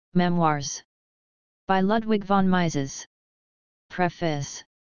Memoirs. By Ludwig von Mises. Preface.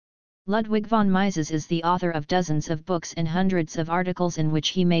 Ludwig von Mises is the author of dozens of books and hundreds of articles in which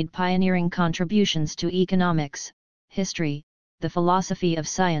he made pioneering contributions to economics, history, the philosophy of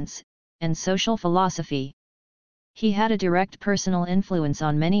science, and social philosophy. He had a direct personal influence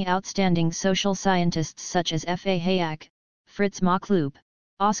on many outstanding social scientists such as F. A. Hayek, Fritz Machlup,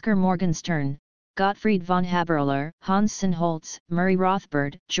 Oscar Morgenstern, Gottfried von Haberler, Hans Sennholz, Murray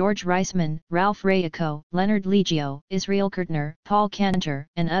Rothbard, George Reisman, Ralph Raico, Leonard Liggio, Israel Kirtner, Paul Cantor,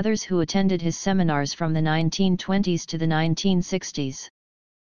 and others who attended his seminars from the 1920s to the 1960s.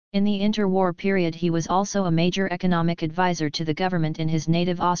 In the interwar period he was also a major economic advisor to the government in his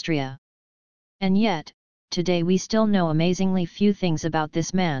native Austria. And yet, today we still know amazingly few things about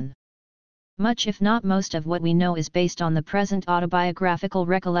this man. Much if not most of what we know is based on the present autobiographical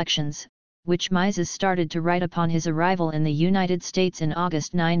recollections, which Mises started to write upon his arrival in the United States in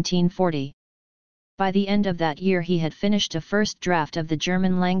August 1940. By the end of that year he had finished a first draft of the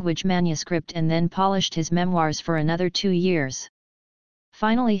German-language manuscript and then polished his memoirs for another 2 years.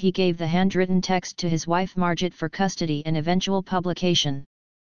 Finally he gave the handwritten text to his wife Margit for custody and eventual publication.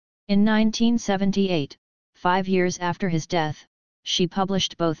 In 1978, 5 years after his death, she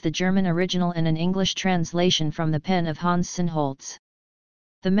published both the German original and an English translation from the pen of Hans Sennholz.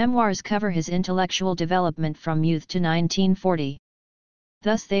 The memoirs cover his intellectual development from youth to 1940.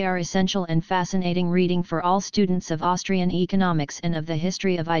 Thus they are essential and fascinating reading for all students of Austrian economics and of the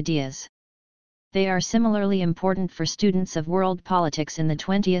history of ideas. They are similarly important for students of world politics in the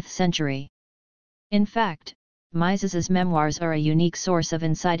 20th century. In fact, Mises's memoirs are a unique source of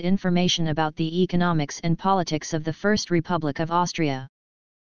inside information about the economics and politics of the First Republic of Austria.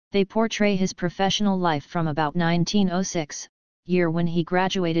 They portray his professional life from about 1906, year when he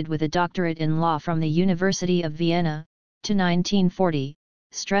graduated with a doctorate in law from the University of Vienna, to 1940,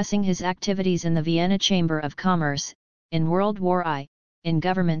 stressing his activities in the Vienna Chamber of Commerce, in World War I, in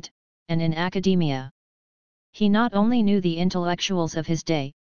government, and in academia. He not only knew the intellectuals of his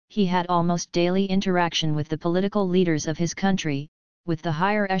day, he had almost daily interaction with the political leaders of his country, with the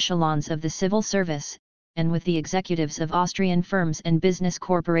higher echelons of the civil service, and with the executives of Austrian firms and business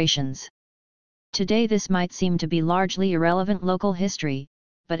corporations. Today this might seem to be largely irrelevant local history,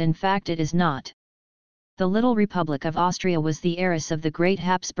 but in fact it is not. The little Republic of Austria was the heiress of the great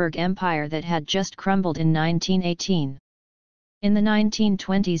Habsburg Empire that had just crumbled in 1918. In the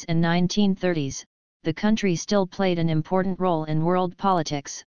 1920s and 1930s, the country still played an important role in world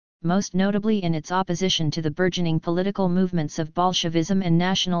politics, most notably in its opposition to the burgeoning political movements of Bolshevism and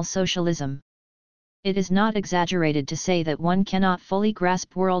National Socialism. It is not exaggerated to say that one cannot fully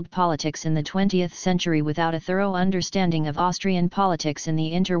grasp world politics in the 20th century without a thorough understanding of Austrian politics in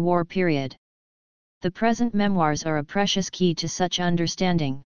the interwar period. The present memoirs are a precious key to such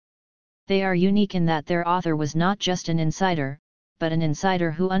understanding. They are unique in that their author was not just an insider, but an insider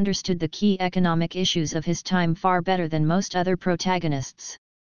who understood the key economic issues of his time far better than most other protagonists.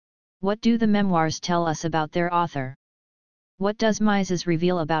 What do the memoirs tell us about their author? What does Mises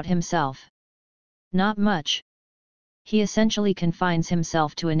reveal about himself? Not much. He essentially confines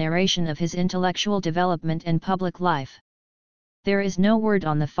himself to a narration of his intellectual development and public life. There is no word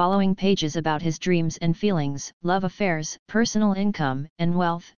on the following pages about his dreams and feelings, love affairs, personal income and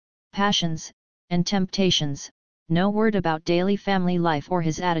wealth, passions, and temptations, no word about daily family life or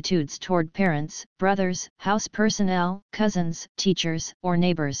his attitudes toward parents, brothers, house personnel, cousins, teachers, or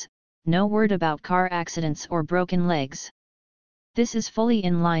neighbors, no word about car accidents or broken legs. This is fully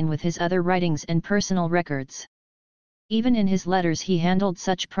in line with his other writings and personal records. Even in his letters he handled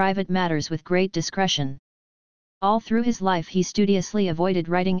such private matters with great discretion. All through his life he studiously avoided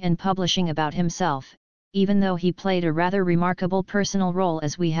writing and publishing about himself, even though he played a rather remarkable personal role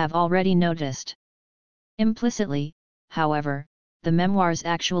as we have already noticed. Implicitly, however, the memoirs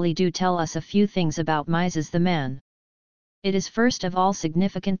actually do tell us a few things about Mises the man. It is first of all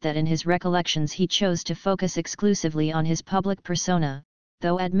significant that in his recollections he chose to focus exclusively on his public persona,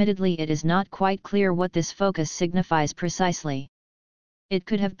 though admittedly it is not quite clear what this focus signifies precisely. It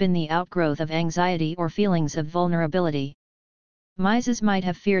could have been the outgrowth of anxiety or feelings of vulnerability. Mises might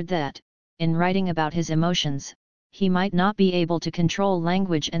have feared that, in writing about his emotions, he might not be able to control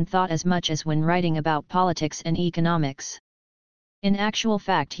language and thought as much as when writing about politics and economics. In actual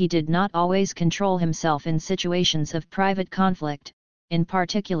fact he did not always control himself in situations of private conflict, in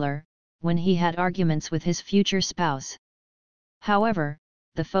particular, when he had arguments with his future spouse. However,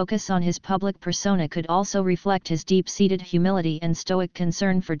 the focus on his public persona could also reflect his deep-seated humility and stoic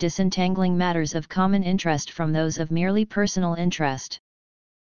concern for disentangling matters of common interest from those of merely personal interest.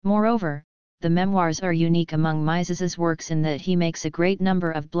 Moreover, the Memoirs are unique among Mises's works in that he makes a great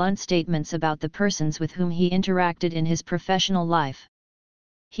number of blunt statements about the persons with whom he interacted in his professional life.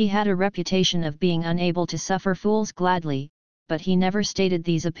 He had a reputation of being unable to suffer fools gladly, but he never stated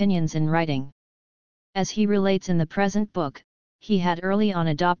these opinions in writing. As he relates in the present book, he had early on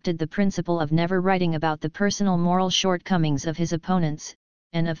adopted the principle of never writing about the personal moral shortcomings of his opponents,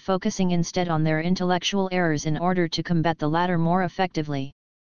 and of focusing instead on their intellectual errors in order to combat the latter more effectively.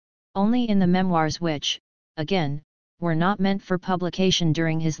 Only in the Memoirs which, again, were not meant for publication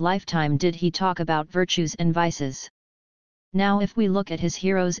during his lifetime did he talk about virtues and vices. Now if we look at his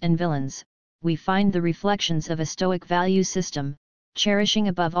heroes and villains, we find the reflections of a Stoic value system, cherishing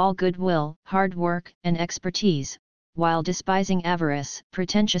above all goodwill, hard work, and expertise, while despising avarice,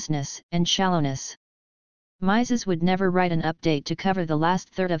 pretentiousness, and shallowness. Mises would never write an update to cover the last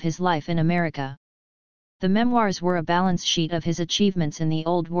third of his life in America. The Memoirs were a balance sheet of his achievements in the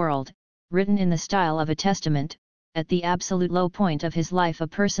Old World, written in the style of a testament, at the absolute low point of his life a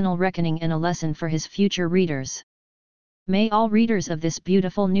personal reckoning and a lesson for his future readers. May all readers of this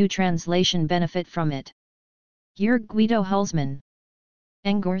beautiful new translation benefit from it. Jörg Guido Hulsmann.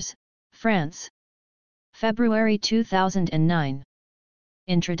 Angers, France. February 2009.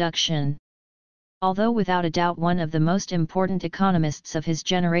 Introduction. Although without a doubt one of the most important economists of his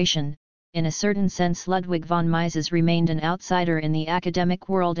generation, in a certain sense Ludwig von Mises remained an outsider in the academic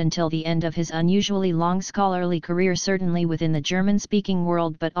world until the end of his unusually long scholarly career, certainly within the German-speaking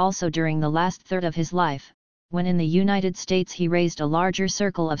world but also during the last third of his life, when in the United States he raised a larger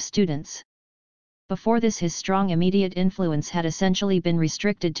circle of students. Before this his strong immediate influence had essentially been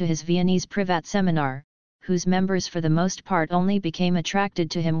restricted to his Viennese Privatseminar, whose members for the most part only became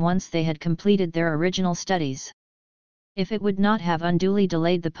attracted to him once they had completed their original studies. If it would not have unduly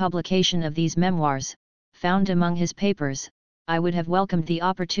delayed the publication of these memoirs, found among his papers, I would have welcomed the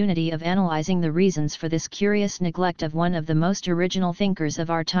opportunity of analyzing the reasons for this curious neglect of one of the most original thinkers of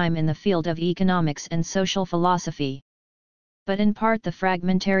our time in the field of economics and social philosophy. But in part the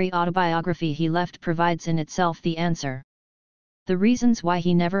fragmentary autobiography he left provides in itself the answer. The reasons why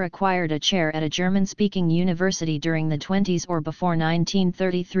he never acquired a chair at a German-speaking university during the 20s or before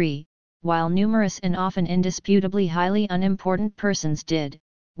 1933, while numerous and often indisputably highly unimportant persons did,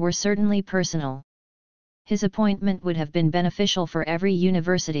 were certainly personal. His appointment would have been beneficial for every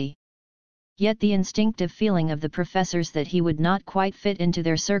university. Yet the instinctive feeling of the professors that he would not quite fit into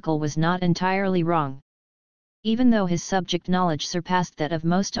their circle was not entirely wrong. Even though his subject knowledge surpassed that of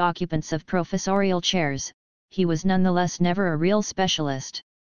most occupants of professorial chairs, he was nonetheless never a real specialist.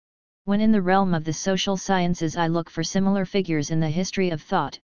 When in the realm of the social sciences I look for similar figures in the history of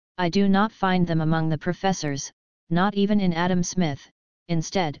thought, I do not find them among the professors, not even in Adam Smith.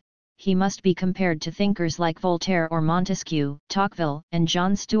 Instead, he must be compared to thinkers like Voltaire or Montesquieu, Tocqueville, and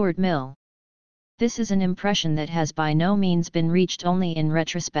John Stuart Mill. This is an impression that has by no means been reached only in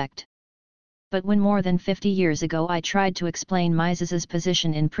retrospect. But when more than 50 years ago I tried to explain Mises's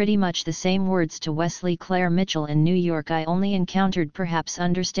position in pretty much the same words to Wesley Clare Mitchell in New York, I only encountered perhaps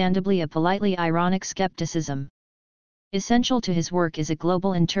understandably a politely ironic skepticism. Essential to his work is a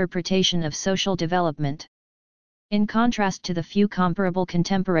global interpretation of social development. In contrast to the few comparable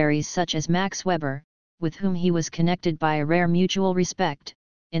contemporaries such as Max Weber, with whom he was connected by a rare mutual respect,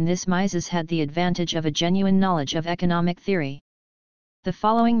 in this Mises had the advantage of a genuine knowledge of economic theory. The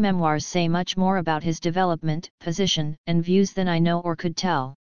following memoirs say much more about his development, position, and views than I know or could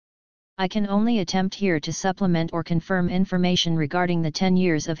tell. I can only attempt here to supplement or confirm information regarding the 10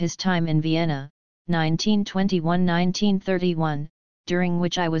 years of his time in Vienna, 1921–1931, during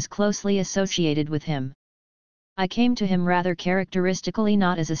which I was closely associated with him. I came to him rather characteristically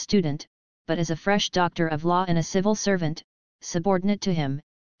not as a student, but as a fresh doctor of law and a civil servant, subordinate to him,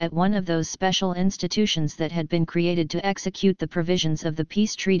 at one of those special institutions that had been created to execute the provisions of the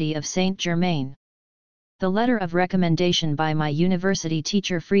peace treaty of Saint-Germain. The letter of recommendation by my university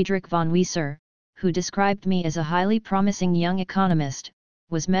teacher Friedrich von Wieser, who described me as a highly promising young economist,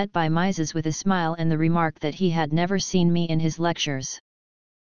 was met by Mises with a smile and the remark that he had never seen me in his lectures.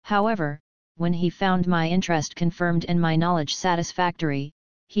 However, when he found my interest confirmed and my knowledge satisfactory,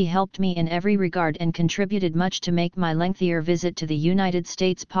 he helped me in every regard and contributed much to make my lengthier visit to the United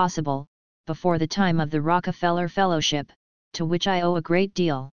States possible, before the time of the Rockefeller Fellowship, to which I owe a great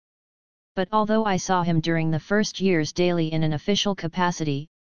deal. But although I saw him during the first years daily in an official capacity,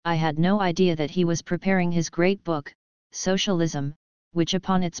 I had no idea that he was preparing his great book, Socialism, which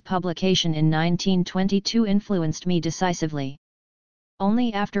upon its publication in 1922 influenced me decisively.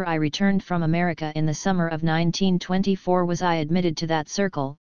 Only after I returned from America in the summer of 1924 was I admitted to that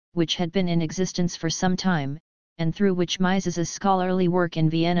circle, which had been in existence for some time, and through which Mises's scholarly work in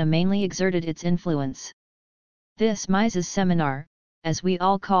Vienna mainly exerted its influence. This Mises seminar, as we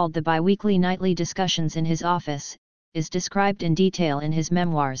all called the biweekly nightly discussions in his office, is described in detail in his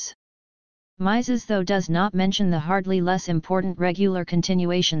memoirs. Mises though does not mention the hardly less important regular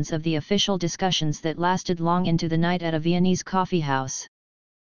continuations of the official discussions that lasted long into the night at a Viennese coffee house.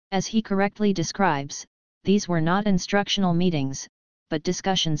 As he correctly describes, these were not instructional meetings, but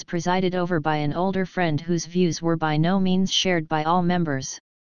discussions presided over by an older friend whose views were by no means shared by all members.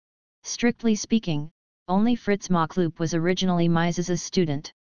 Strictly speaking, only Fritz Machlup was originally Mises's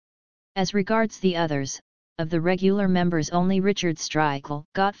student. As regards the others, of the regular members only Richard Streichel,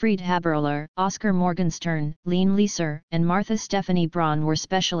 Gottfried Haberler, Oskar Morgenstern, Lene Leser, and Martha Stephanie Braun were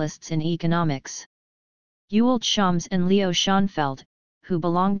specialists in economics. Ewald Schams and Leo Schonfeld, who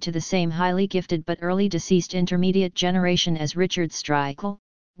belonged to the same highly gifted but early deceased intermediate generation as Richard Streichel,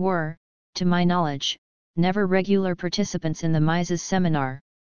 were, to my knowledge, never regular participants in the Mises seminar.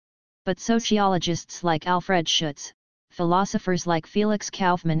 But sociologists like Alfred Schutz, philosophers like Felix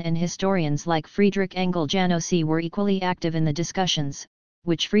Kaufmann and historians like Friedrich Engel Janosi were equally active in the discussions,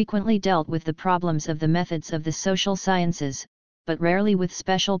 which frequently dealt with the problems of the methods of the social sciences, but rarely with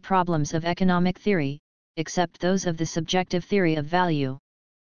special problems of economic theory, except those of the subjective theory of value.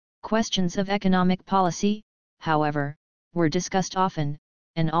 Questions of economic policy, however, were discussed often,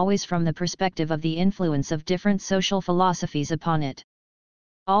 and always from the perspective of the influence of different social philosophies upon it.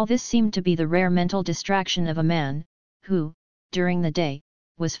 All this seemed to be the rare mental distraction of a man, who, during the day,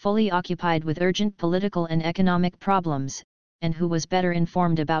 was fully occupied with urgent political and economic problems, and who was better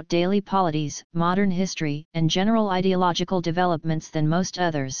informed about daily polities, modern history, and general ideological developments than most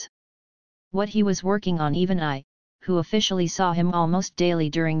others. What he was working on even I, who officially saw him almost daily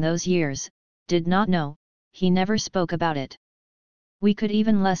during those years, did not know. He never spoke about it. We could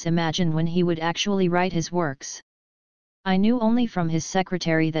even less imagine when he would actually write his works. I knew only from his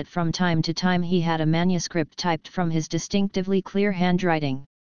secretary that from time to time he had a manuscript typed from his distinctively clear handwriting.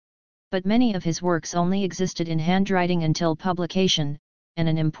 But many of his works only existed in handwriting until publication, and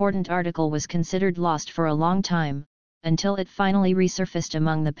an important article was considered lost for a long time, until it finally resurfaced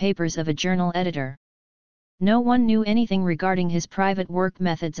among the papers of a journal editor. No one knew anything regarding his private work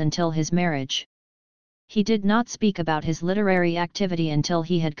methods until his marriage. He did not speak about his literary activity until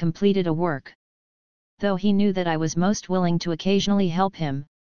he had completed a work. Though he knew that I was most willing to occasionally help him,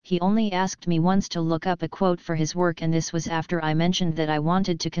 he only asked me once to look up a quote for his work, and this was after I mentioned that I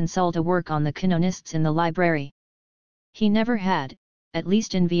wanted to consult a work on the canonists in the library. He never had, at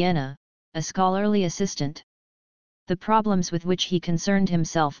least in Vienna, a scholarly assistant. The problems with which he concerned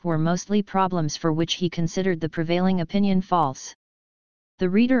himself were mostly problems for which he considered the prevailing opinion false. The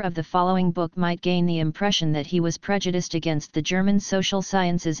reader of the following book might gain the impression that he was prejudiced against the German social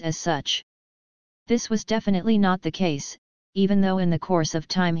sciences as such. This was definitely not the case, even though in the course of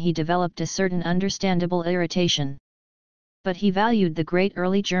time he developed a certain understandable irritation. But he valued the great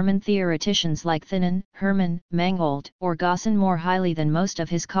early German theoreticians like Thienen, Hermann, Mangold, or Gaussen more highly than most of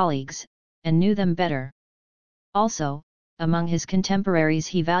his colleagues, and knew them better. Also, among his contemporaries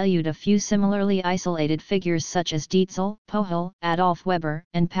he valued a few similarly isolated figures such as Dietzel, Pohl, Adolf Weber,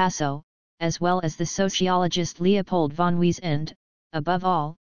 and Passow, as well as the sociologist Leopold von Mises and, above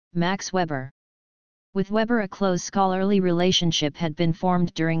all, Max Weber. With Weber a close scholarly relationship had been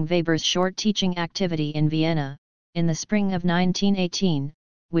formed during Weber's short teaching activity in Vienna, in the spring of 1918,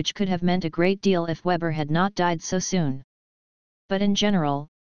 which could have meant a great deal if Weber had not died so soon. But in general,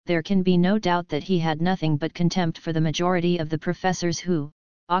 there can be no doubt that he had nothing but contempt for the majority of the professors who,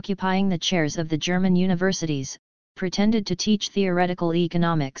 occupying the chairs of the German universities, pretended to teach theoretical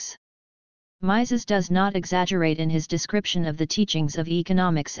economics. Mises does not exaggerate in his description of the teachings of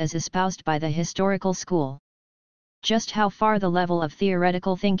economics as espoused by the historical school. Just how far the level of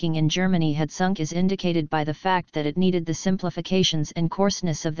theoretical thinking in Germany had sunk is indicated by the fact that it needed the simplifications and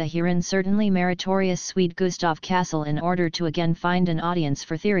coarseness of the herein certainly meritorious Swede Gustav Cassel in order to again find an audience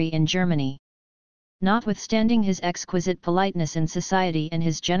for theory in Germany. Notwithstanding his exquisite politeness in society and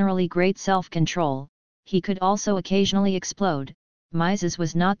his generally great self-control, he could also occasionally explode. Mises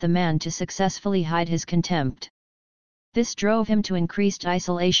was not the man to successfully hide his contempt. This drove him to increased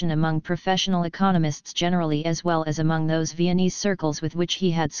isolation among professional economists generally as well as among those Viennese circles with which he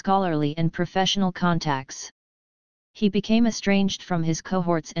had scholarly and professional contacts. He became estranged from his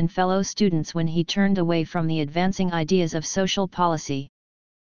cohorts and fellow students when he turned away from the advancing ideas of social policy.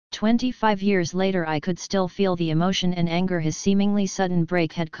 25 years later I could still feel the emotion and anger his seemingly sudden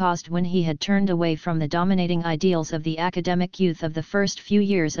break had caused when he had turned away from the dominating ideals of the academic youth of the first few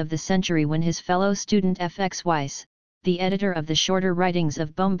years of the century, when his fellow student F. X. Weiss, the editor of the shorter writings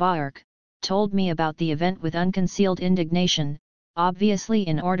of Baumgartner, told me about the event with unconcealed indignation, obviously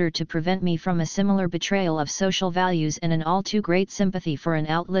in order to prevent me from a similar betrayal of social values and an all too great sympathy for an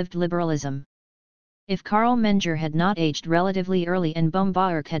outlived liberalism. If Karl Menger had not aged relatively early and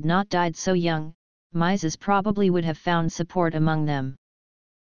Bombaerk had not died so young, Mises probably would have found support among them.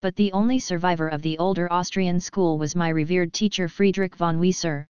 But the only survivor of the older Austrian school was my revered teacher Friedrich von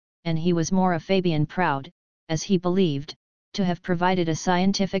Wieser, and he was more a Fabian proud, as he believed, to have provided a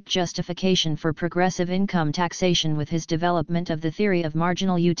scientific justification for progressive income taxation with his development of the theory of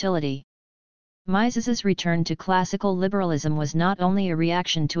marginal utility. Mises's return to classical liberalism was not only a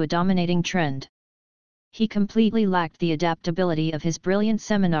reaction to a dominating trend. He completely lacked the adaptability of his brilliant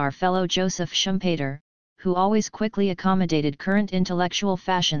seminar fellow Joseph Schumpeter, who always quickly accommodated current intellectual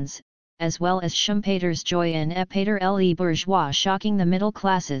fashions, as well as Schumpeter's joy in épater les bourgeois, shocking the middle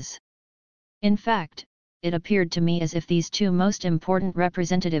classes. In fact, it appeared to me as if these two most important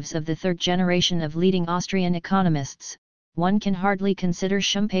representatives of the third generation of leading Austrian economists, one can hardly consider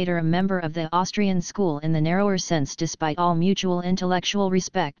Schumpeter a member of the Austrian school in the narrower sense despite all mutual intellectual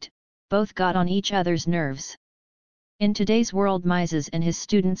respect, both got on each other's nerves. In today's world, Mises and his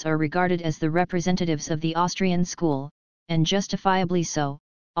students are regarded as the representatives of the Austrian school, and justifiably so,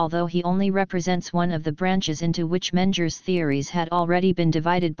 although he only represents one of the branches into which Menger's theories had already been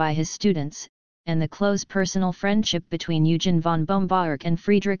divided by his students, and the close personal friendship between Eugen von Bombaerk and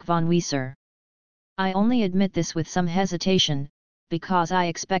Friedrich von Wieser. I only admit this with some hesitation, because I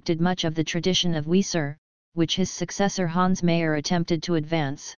expected much of the tradition of Wieser, which his successor Hans Mayer attempted to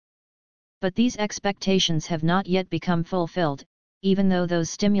advance. But these expectations have not yet become fulfilled, even though those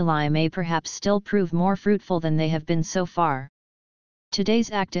stimuli may perhaps still prove more fruitful than they have been so far.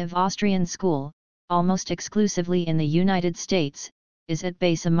 Today's active Austrian school, almost exclusively in the United States, is at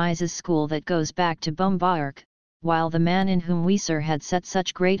base a Mises school that goes back to Bombaerk, while the man in whom Wieser had set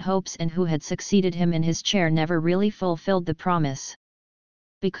such great hopes and who had succeeded him in his chair never really fulfilled the promise.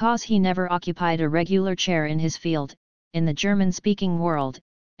 Because he never occupied a regular chair in his field, in the German-speaking world,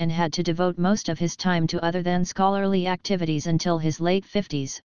 and had to devote most of his time to other than scholarly activities until his late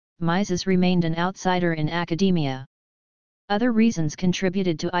 50s, Mises remained an outsider in academia. Other reasons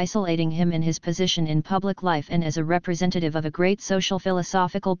contributed to isolating him in his position in public life and as a representative of a great social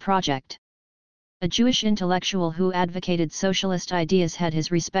philosophical project. A Jewish intellectual who advocated socialist ideas had his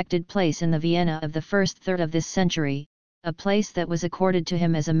respected place in the Vienna of the first third of this century, a place that was accorded to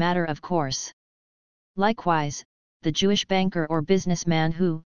him as a matter of course. Likewise, the Jewish banker or businessman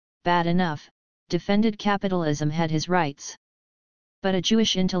who, bad enough, defended capitalism had his rights. But a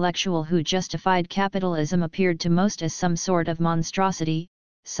Jewish intellectual who justified capitalism appeared to most as some sort of monstrosity,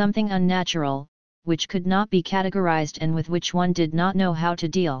 something unnatural, which could not be categorized and with which one did not know how to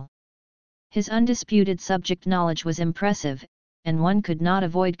deal. His undisputed subject knowledge was impressive, and one could not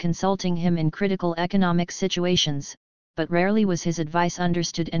avoid consulting him in critical economic situations, but rarely was his advice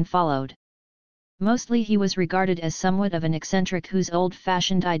understood and followed. Mostly he was regarded as somewhat of an eccentric whose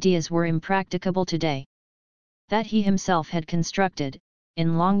old-fashioned ideas were impracticable today. That he himself had constructed,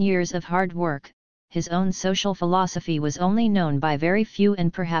 in long years of hard work, his own social philosophy was only known by very few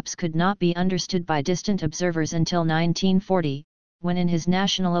and perhaps could not be understood by distant observers until 1940, when in his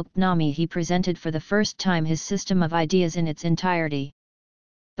National Ökonomie he presented for the first time his system of ideas in its entirety.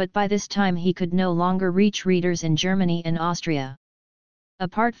 But by this time he could no longer reach readers in Germany and Austria.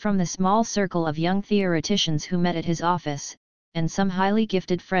 Apart from the small circle of young theoreticians who met at his office, and some highly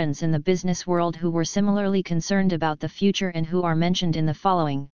gifted friends in the business world who were similarly concerned about the future and who are mentioned in the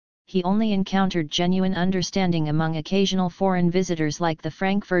following, he only encountered genuine understanding among occasional foreign visitors like the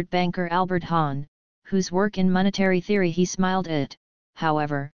Frankfurt banker Albert Hahn, whose work in monetary theory he smiled at,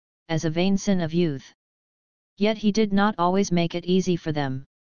 however, as a vain sin of youth. Yet he did not always make it easy for them.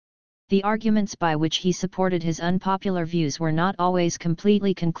 The arguments by which he supported his unpopular views were not always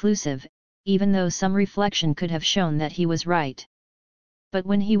completely conclusive, even though some reflection could have shown that he was right. But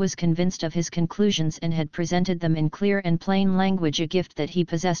when he was convinced of his conclusions and had presented them in clear and plain language, a gift that he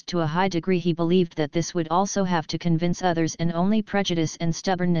possessed to a high degree, he believed that this would also have to convince others, and only prejudice and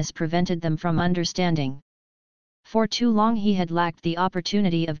stubbornness prevented them from understanding. For too long he had lacked the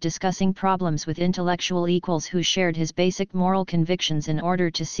opportunity of discussing problems with intellectual equals who shared his basic moral convictions in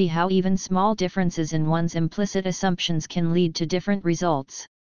order to see how even small differences in one's implicit assumptions can lead to different results.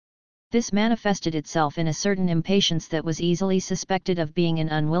 This manifested itself in a certain impatience that was easily suspected of being an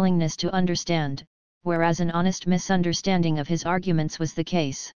unwillingness to understand, whereas an honest misunderstanding of his arguments was the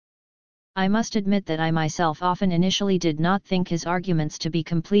case. I must admit that I myself often initially did not think his arguments to be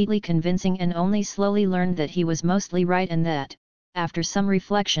completely convincing, and only slowly learned that he was mostly right and that, after some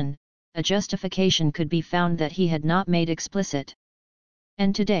reflection, a justification could be found that he had not made explicit.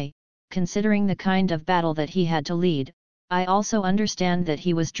 And today, considering the kind of battle that he had to lead. I also understand that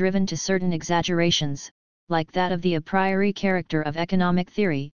he was driven to certain exaggerations, like that of the a priori character of economic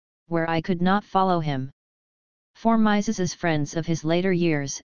theory, where I could not follow him. For Mises's friends of his later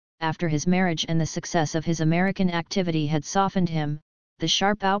years, after his marriage and the success of his American activity had softened him, the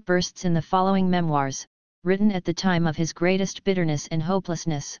sharp outbursts in the following memoirs, written at the time of his greatest bitterness and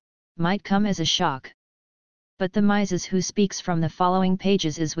hopelessness, might come as a shock. But the Mises who speaks from the following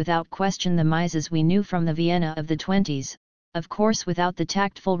pages is without question the Mises we knew from the Vienna of the 20s, of course without the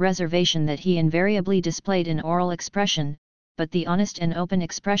tactful reservation that he invariably displayed in oral expression, but the honest and open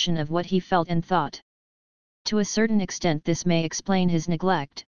expression of what he felt and thought. To a certain extent this may explain his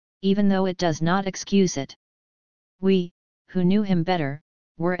neglect, even though it does not excuse it. We, who knew him better,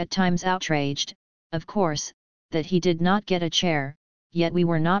 were at times outraged, of course, that he did not get a chair, yet we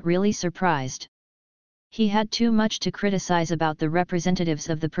were not really surprised. He had too much to criticize about the representatives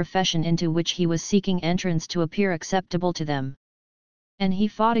of the profession into which he was seeking entrance to appear acceptable to them. And he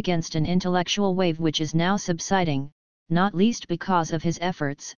fought against an intellectual wave which is now subsiding, not least because of his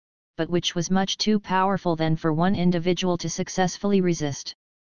efforts, but which was much too powerful then for one individual to successfully resist.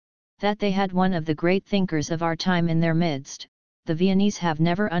 That they had one of the great thinkers of our time in their midst, the Viennese have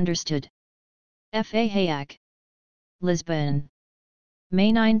never understood. F. A. Hayek. Lisbon.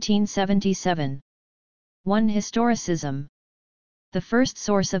 May 1977. 1. Historicism. The first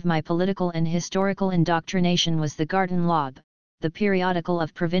source of my political and historical indoctrination was the Garten Lob, the periodical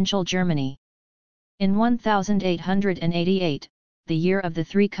of provincial Germany. In 1888, the year of the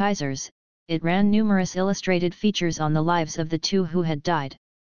Three Kaisers, it ran numerous illustrated features on the lives of the two who had died.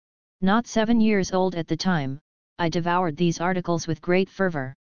 Not 7 years old at the time, I devoured these articles with great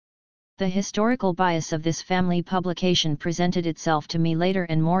fervor. The historical bias of this family publication presented itself to me later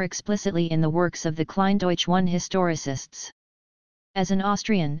and more explicitly in the works of the Kleindeutsch I historicists. As an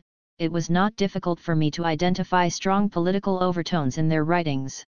Austrian, it was not difficult for me to identify strong political overtones in their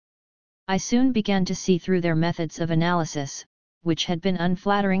writings. I soon began to see through their methods of analysis, which had been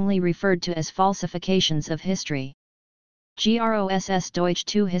unflatteringly referred to as falsifications of history. Gross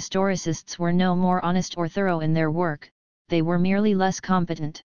Deutsch II historicists were no more honest or thorough in their work, they were merely less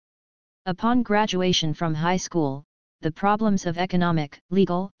competent. Upon graduation from high school, the problems of economic,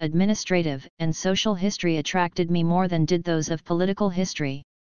 legal, administrative, and social history attracted me more than did those of political history.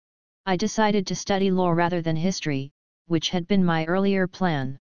 I decided to study law rather than history, which had been my earlier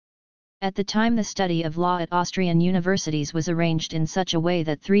plan. At the time the study of law at Austrian universities was arranged in such a way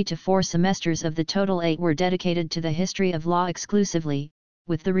that 3 to 4 semesters of the total 8 were dedicated to the history of law exclusively,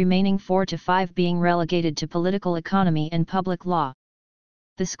 with the remaining 4 to 5 being relegated to political economy and public law.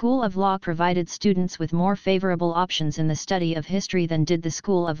 The School of Law provided students with more favorable options in the study of history than did the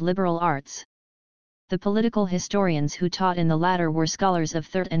School of Liberal Arts. The political historians who taught in the latter were scholars of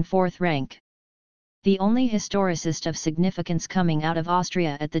 3rd and 4th rank. The only historicist of significance coming out of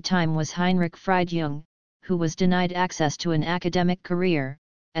Austria at the time was Heinrich Friedjung, who was denied access to an academic career,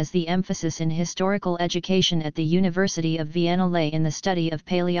 as the emphasis in historical education at the University of Vienna lay in the study of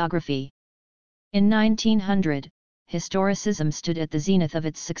paleography. In 1900, historicism stood at the zenith of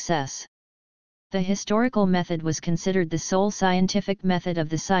its success. The historical method was considered the sole scientific method of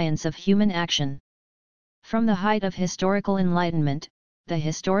the science of human action. From the height of historical enlightenment, the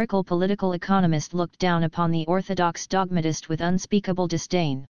historical political economist looked down upon the orthodox dogmatist with unspeakable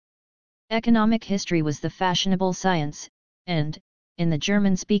disdain. Economic history was the fashionable science, and, in the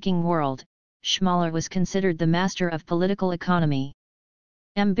German-speaking world, Schmoller was considered the master of political economy.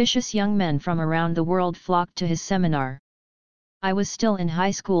 Ambitious young men from around the world flocked to his seminar. I was still in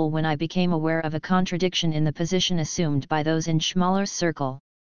high school when I became aware of a contradiction in the position assumed by those in Schmoller's circle.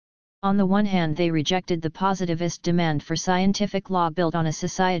 On the one hand they rejected the positivist demand for scientific law built on a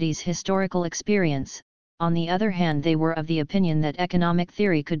society's historical experience, on the other hand they were of the opinion that economic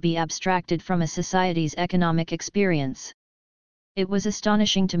theory could be abstracted from a society's economic experience. It was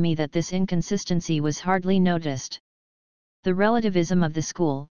astonishing to me that this inconsistency was hardly noticed. The relativism of the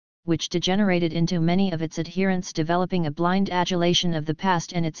school, which degenerated into many of its adherents developing a blind adulation of the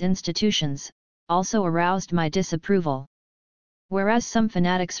past and its institutions, also aroused my disapproval. Whereas some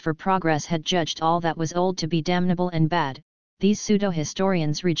fanatics for progress had judged all that was old to be damnable and bad, these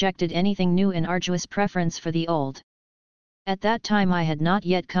pseudo-historians rejected anything new in arduous preference for the old. At that time I had not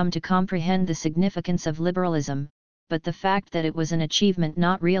yet come to comprehend the significance of liberalism, but the fact that it was an achievement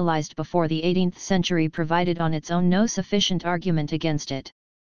not realized before the 18th century provided on its own no sufficient argument against it.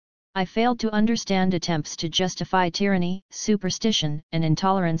 I failed to understand attempts to justify tyranny, superstition, and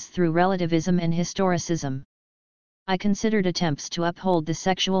intolerance through relativism and historicism. I considered attempts to uphold the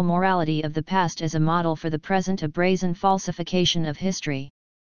sexual morality of the past as a model for the present a brazen falsification of history.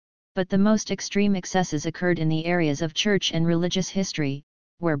 But the most extreme excesses occurred in the areas of church and religious history,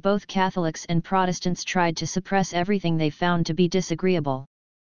 where both Catholics and Protestants tried to suppress everything they found to be disagreeable.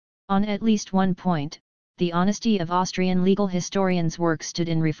 On at least one point, the honesty of Austrian legal historians' work stood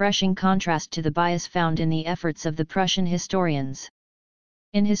in refreshing contrast to the bias found in the efforts of the Prussian historians.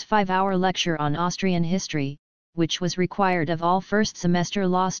 In his 5-hour lecture on Austrian history, which was required of all first-semester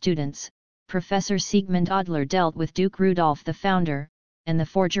law students, Professor Siegmund Adler dealt with Duke Rudolph the Founder, and the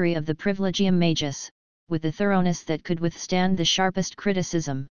forgery of the Privilegium Magis, with a thoroughness that could withstand the sharpest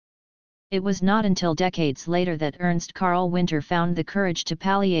criticism. It was not until decades later that Ernst Karl Winter found the courage to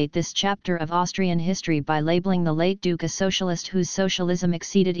palliate this chapter of Austrian history by labeling the late Duke a socialist whose socialism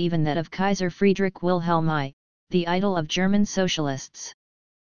exceeded even that of Kaiser Friedrich Wilhelm I, the idol of German socialists.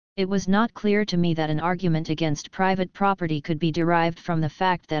 It was not clear to me that an argument against private property could be derived from the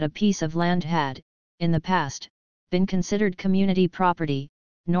fact that a piece of land had, in the past, been considered community property,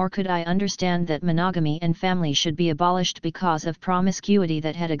 nor could I understand that monogamy and family should be abolished because of promiscuity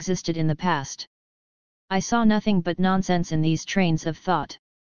that had existed in the past. I saw nothing but nonsense in these trains of thought.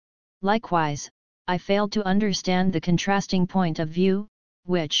 Likewise, I failed to understand the contrasting point of view,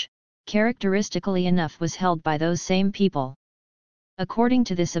 which, characteristically enough, was held by those same people. According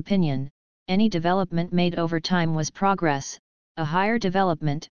to this opinion, any development made over time was progress, a higher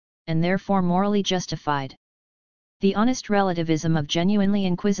development, and therefore morally justified. The honest relativism of genuinely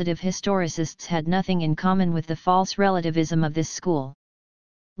inquisitive historicists had nothing in common with the false relativism of this school.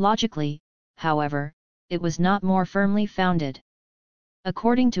 Logically, however, it was not more firmly founded.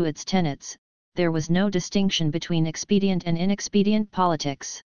 According to its tenets, there was no distinction between expedient and inexpedient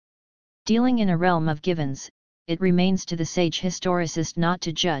politics. Dealing in a realm of givens, it remains to the sage historicist not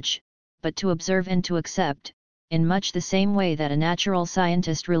to judge, but to observe and to accept, in much the same way that a natural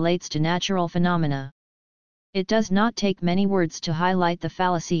scientist relates to natural phenomena. It does not take many words to highlight the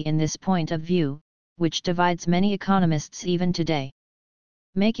fallacy in this point of view, which divides many economists even today.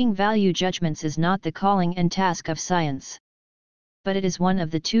 Making value judgments is not the calling and task of science. But it is one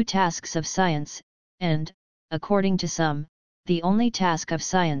of the two tasks of science, and, according to some, the only task of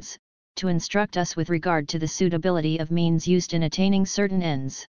science, to instruct us with regard to the suitability of means used in attaining certain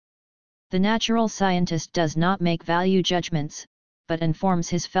ends. The natural scientist does not make value judgments, but informs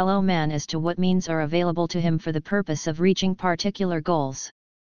his fellow man as to what means are available to him for the purpose of reaching particular goals.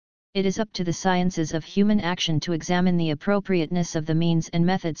 It is up to the sciences of human action to examine the appropriateness of the means and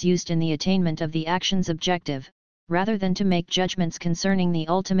methods used in the attainment of the action's objective, rather than to make judgments concerning the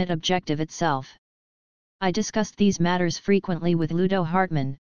ultimate objective itself. I discussed these matters frequently with Ludo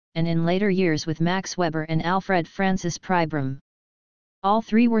Hartmann, and in later years with Max Weber and Alfred Francis Pribram. All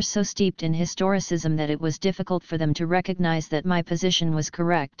three were so steeped in historicism that it was difficult for them to recognize that my position was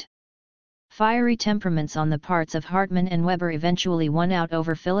correct. Fiery temperaments on the parts of Hartmann and Weber eventually won out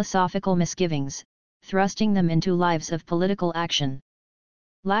over philosophical misgivings, thrusting them into lives of political action.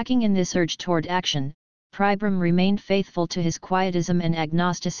 Lacking in this urge toward action, Pribram remained faithful to his quietism and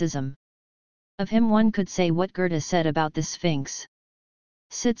agnosticism. Of him one could say what Goethe said about the Sphinx.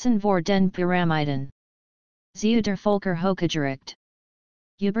 Sitzen vor den Pyramiden. Zu der Volker hochgericht.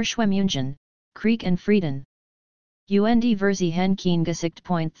 Überschwemmungen, Krieg und Frieden. Und Versi hen kein Gesicht.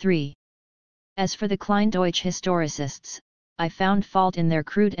 3. As for the Kleindeutsch historicists, I found fault in their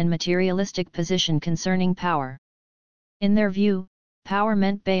crude and materialistic position concerning power. In their view, power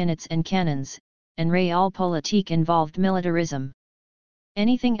meant bayonets and cannons, and realpolitik involved militarism.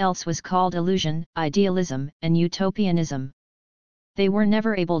 Anything else was called illusion, idealism, and utopianism. They were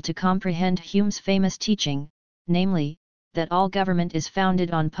never able to comprehend Hume's famous teaching, namely, that all government is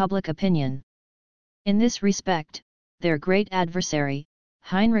founded on public opinion. In this respect, their great adversary,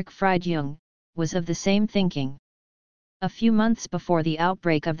 Heinrich Fried-Jung, was of the same thinking. A few months before the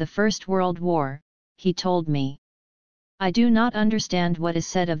outbreak of the First World War, he told me, "I do not understand what is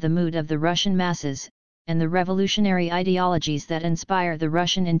said of the mood of the Russian masses, and the revolutionary ideologies that inspire the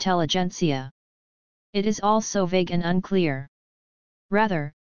Russian intelligentsia. It is all so vague and unclear.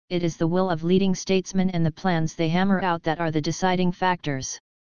 Rather, it is the will of leading statesmen and the plans they hammer out that are the deciding factors."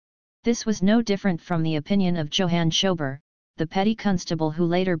 This was no different from the opinion of Johann Schober, the petty constable who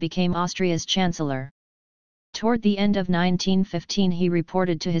later became Austria's chancellor. Toward the end of 1915 he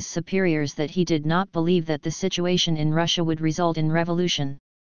reported to his superiors that he did not believe that the situation in Russia would result in revolution.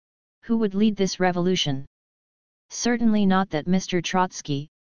 Who would lead this revolution? Certainly not that Mr. Trotsky,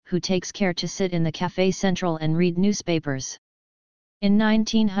 who takes care to sit in the Café Central and read newspapers. In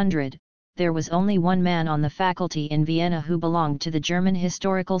 1900, there was only one man on the faculty in Vienna who belonged to the German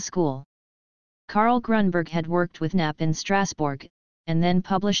historical school. Karl Grunberg had worked with Knapp in Strasbourg, and then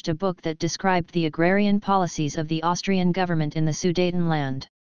published a book that described the agrarian policies of the Austrian government in the Sudetenland.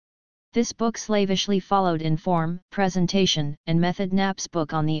 This book slavishly followed in form, presentation, and method Knapp's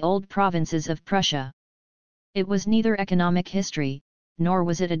book on the old provinces of Prussia. It was neither economic history, nor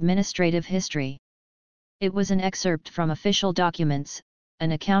was it administrative history. It was an excerpt from official documents,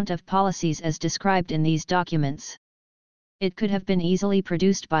 an account of policies as described in these documents. It could have been easily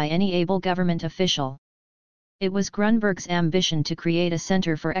produced by any able government official. It was Grunberg's ambition to create a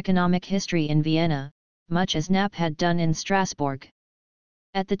center for economic history in Vienna, much as Knapp had done in Strasbourg.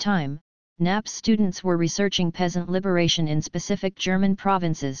 At the time, Knapp's students were researching peasant liberation in specific German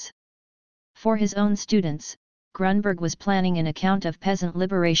provinces. For his own students, Grunberg was planning an account of peasant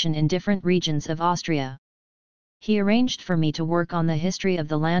liberation in different regions of Austria. He arranged for me to work on the history of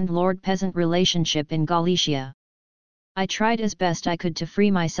the landlord-peasant relationship in Galicia. I tried as best I could to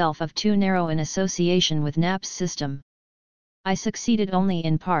free myself of too narrow an association with Knapp's system. I succeeded only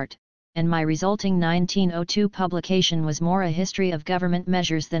in part, and my resulting 1902 publication was more a history of government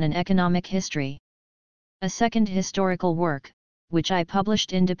measures than an economic history. A second historical work, which I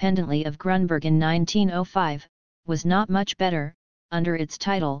published independently of Grunberg in 1905, was not much better, under its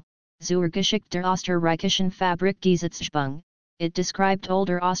title, Zur Geschichte der Österreichischen Fabrikgesetzgebung. It described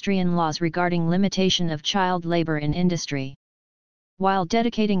older Austrian laws regarding limitation of child labor in industry. While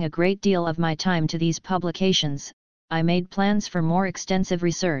dedicating a great deal of my time to these publications, I made plans for more extensive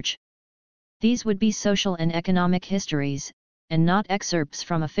research. These would be social and economic histories, and not excerpts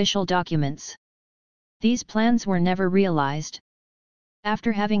from official documents. These plans were never realized.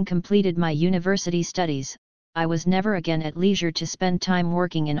 After having completed my university studies, I was never again at leisure to spend time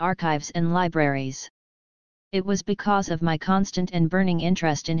working in archives and libraries. It was because of my constant and burning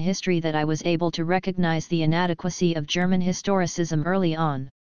interest in history that I was able to recognize the inadequacy of German historicism early on.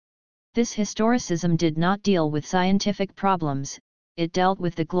 This historicism did not deal with scientific problems, it dealt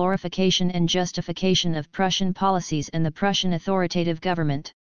with the glorification and justification of Prussian policies and the Prussian authoritative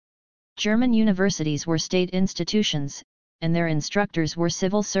government. German universities were state institutions, and their instructors were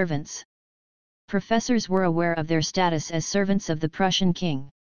civil servants. Professors were aware of their status as servants of the Prussian king.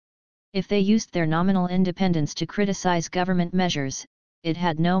 If they used their nominal independence to criticize government measures, it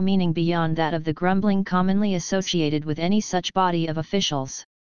had no meaning beyond that of the grumbling commonly associated with any such body of officials.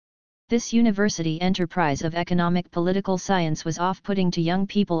 This university enterprise of economic political science was off-putting to young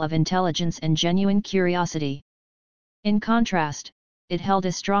people of intelligence and genuine curiosity. In contrast, it held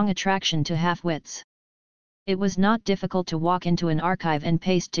a strong attraction to half-wits. It was not difficult to walk into an archive and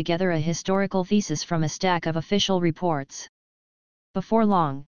paste together a historical thesis from a stack of official reports. Before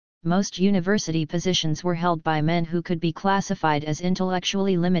long, most university positions were held by men who could be classified as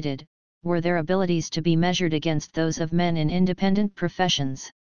intellectually limited, were their abilities to be measured against those of men in independent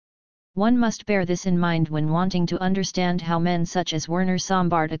professions. One must bear this in mind when wanting to understand how men such as Werner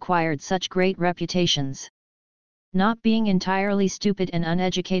Sombart acquired such great reputations. Not being entirely stupid and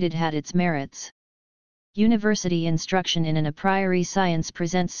uneducated had its merits. University instruction in an a priori science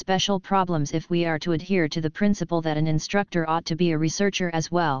presents special problems if we are to adhere to the principle that an instructor ought to be a researcher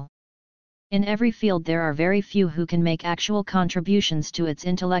as well. In every field there are very few who can make actual contributions to its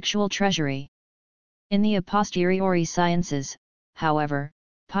intellectual treasury. In the a posteriori sciences, however,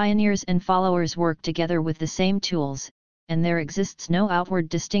 pioneers and followers work together with the same tools, and there exists no outward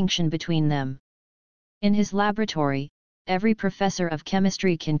distinction between them. In his laboratory, every professor of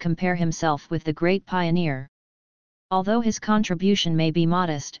chemistry can compare himself with the great pioneer. Although his contribution may be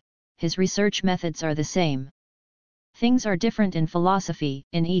modest, his research methods are the same. Things are different in philosophy,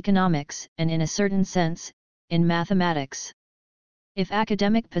 in economics, and in a certain sense, in mathematics. If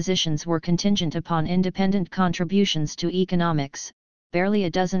academic positions were contingent upon independent contributions to economics, barely a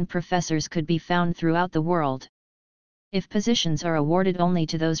dozen professors could be found throughout the world. If positions are awarded only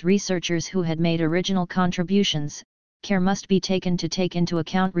to those researchers who had made original contributions, care must be taken to take into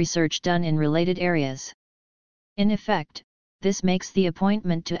account research done in related areas. In effect, this makes the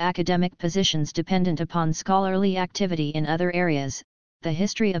appointment to academic positions dependent upon scholarly activity in other areas, the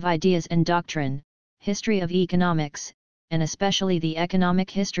history of ideas and doctrine, history of economics, and especially the economic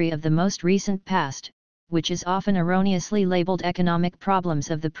history of the most recent past, which is often erroneously labeled economic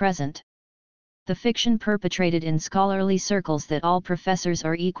problems of the present. The fiction perpetrated in scholarly circles that all professors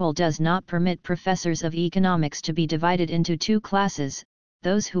are equal does not permit professors of economics to be divided into two classes,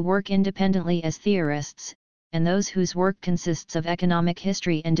 those who work independently as theorists, and those whose work consists of economic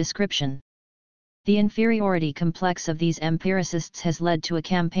history and description. The inferiority complex of these empiricists has led to a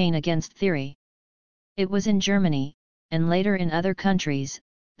campaign against theory. It was in Germany, and later in other countries,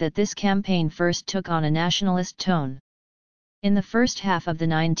 that this campaign first took on a nationalist tone. In the first half of the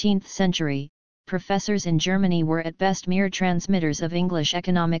 19th century, professors in Germany were at best mere transmitters of English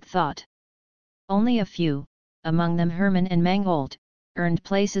economic thought. Only a few, among them Hermann and Mangold, earned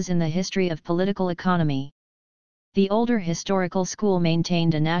places in the history of political economy. The older historical school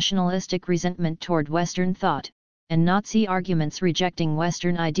maintained a nationalistic resentment toward Western thought, and Nazi arguments rejecting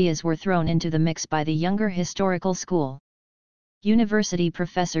Western ideas were thrown into the mix by the younger historical school. University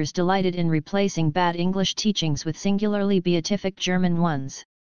professors delighted in replacing bad English teachings with singularly beatific German ones.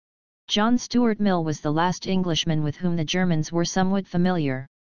 John Stuart Mill was the last Englishman with whom the Germans were somewhat familiar.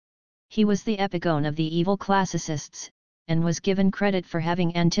 He was the epigone of the evil classicists, and was given credit for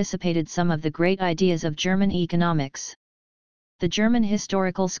having anticipated some of the great ideas of German economics. The German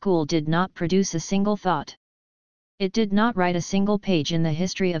historical school did not produce a single thought. It did not write a single page in the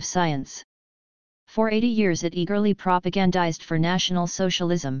history of science. For 80 years it eagerly propagandized for National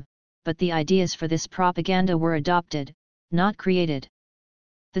Socialism, but the ideas for this propaganda were adopted, not created.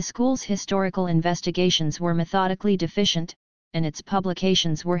 The school's historical investigations were methodically deficient, and its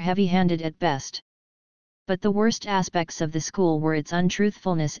publications were heavy-handed at best. But the worst aspects of the school were its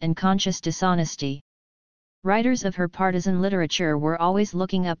untruthfulness and conscious dishonesty. Writers of her partisan literature were always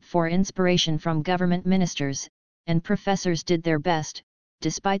looking up for inspiration from government ministers, and professors did their best,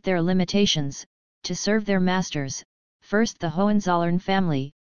 despite their limitations, to serve their masters, first the Hohenzollern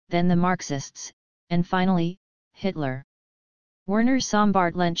family, then the Marxists, and finally, Hitler. Werner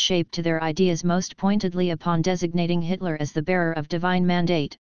Sombart lent shape to their ideas most pointedly upon designating Hitler as the bearer of divine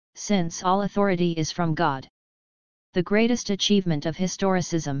mandate, since all authority is from God. The greatest achievement of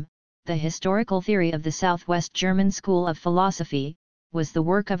historicism, the historical theory of the Southwest German school of philosophy, was the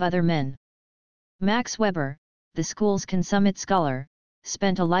work of other men. Max Weber, the school's consummate scholar,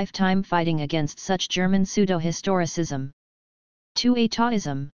 spent a lifetime fighting against such German pseudo-historicism. To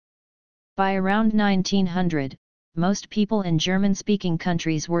Étatism. By around 1900, most people in German-speaking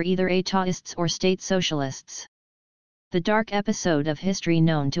countries were either Étatists or state socialists. The dark episode of history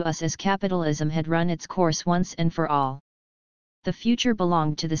known to us as capitalism had run its course once and for all. The future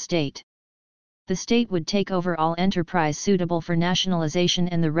belonged to the state. The state would take over all enterprise suitable for nationalization,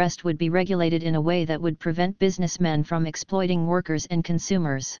 and the rest would be regulated in a way that would prevent businessmen from exploiting workers and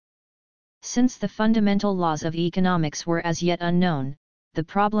consumers. Since the fundamental laws of economics were as yet unknown, the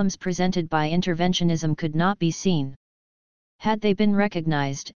problems presented by interventionism could not be seen. Had they been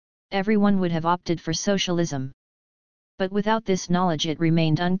recognized, everyone would have opted for socialism. But without this knowledge it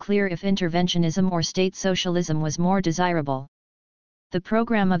remained unclear if interventionism or state socialism was more desirable. The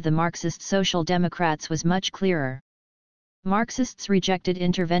program of the Marxist Social Democrats was much clearer. Marxists rejected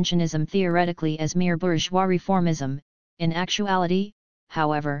interventionism theoretically as mere bourgeois reformism. In actuality,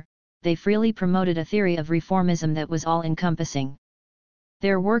 however, they freely promoted a theory of reformism that was all-encompassing.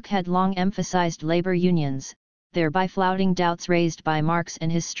 Their work had long emphasized labor unions, thereby flouting doubts raised by Marx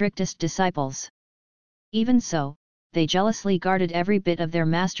and his strictest disciples. Even so, they jealously guarded every bit of their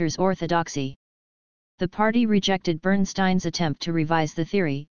master's orthodoxy. The party rejected Bernstein's attempt to revise the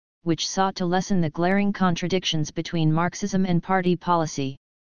theory, which sought to lessen the glaring contradictions between Marxism and party policy.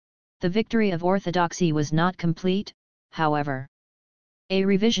 The victory of orthodoxy was not complete, however. A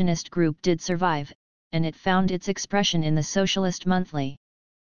revisionist group did survive, and it found its expression in the Socialist Monthly.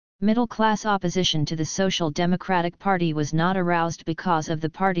 Middle-class opposition to the Social Democratic Party was not aroused because of the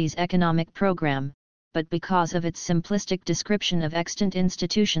party's economic program, but because of its simplistic description of extant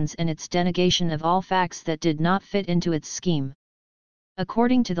institutions and its denegation of all facts that did not fit into its scheme.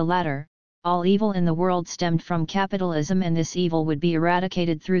 According to the latter, all evil in the world stemmed from capitalism, and this evil would be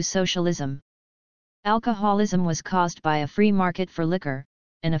eradicated through socialism. Alcoholism was caused by a free market for liquor,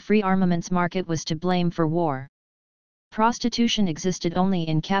 and a free armaments market was to blame for war. Prostitution existed only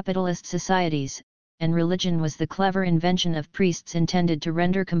in capitalist societies, and religion was the clever invention of priests intended to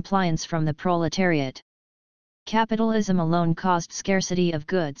render compliance from the proletariat. Capitalism alone caused scarcity of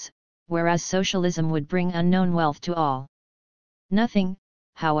goods, whereas socialism would bring unknown wealth to all. Nothing,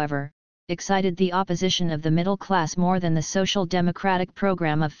 however, excited the opposition of the middle class more than the social democratic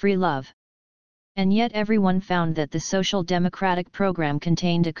program of free love. And yet everyone found that the social democratic program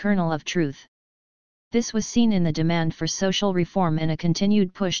contained a kernel of truth. This was seen in the demand for social reform and a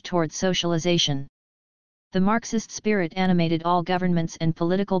continued push toward socialization. The Marxist spirit animated all governments and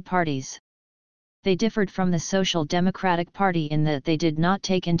political parties. They differed from the Social Democratic Party in that they did not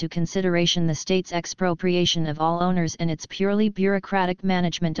take into consideration the state's expropriation of all owners and its purely bureaucratic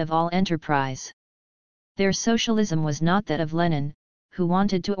management of all enterprise. Their socialism was not that of Lenin, who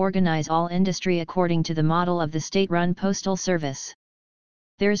wanted to organize all industry according to the model of the state-run postal service.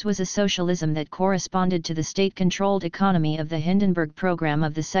 Theirs was a socialism that corresponded to the state-controlled economy of the Hindenburg program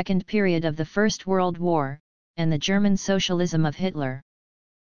of the second period of the First World War, and the German socialism of Hitler.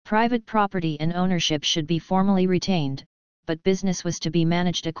 Private property and ownership should be formally retained, but business was to be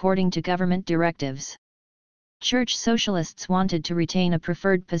managed according to government directives. Church socialists wanted to retain a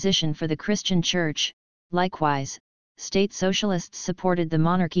preferred position for the Christian Church. Likewise, state socialists supported the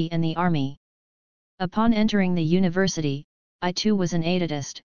monarchy and the army. Upon entering the university, I too was an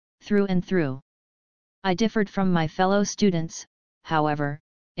etatist, through and through. I differed from my fellow students, however,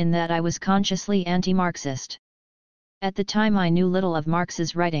 in that I was consciously anti-Marxist. At the time I knew little of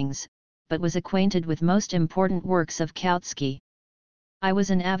Marx's writings, but was acquainted with most important works of Kautsky. I was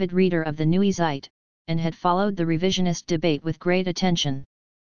an avid reader of the Neue Zeit, and had followed the revisionist debate with great attention.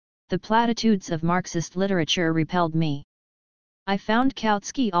 The platitudes of Marxist literature repelled me. I found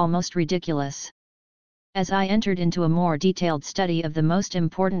Kautsky almost ridiculous. As I entered into a more detailed study of the most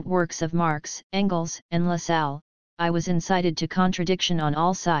important works of Marx, Engels, and Lassalle, I was incited to contradiction on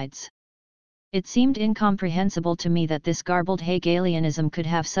all sides. It seemed incomprehensible to me that this garbled Hegelianism could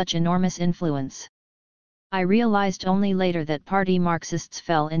have such enormous influence. I realized only later that party Marxists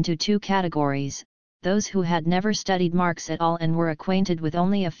fell into two categories: those who had never studied Marx at all and were acquainted with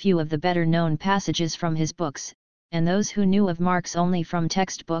only a few of the better-known passages from his books, and those who knew of Marx only from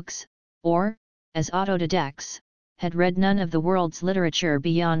textbooks, or, as autodidacts, had read none of the world's literature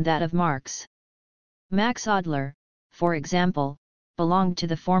beyond that of Marx. Max Adler, for example, belonged to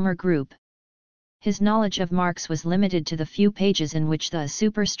the former group. His knowledge of Marx was limited to the few pages in which the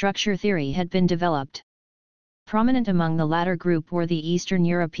superstructure theory had been developed. Prominent among the latter group were the Eastern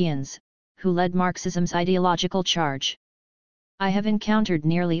Europeans, who led Marxism's ideological charge. I have encountered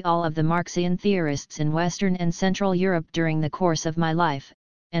nearly all of the Marxian theorists in Western and Central Europe during the course of my life,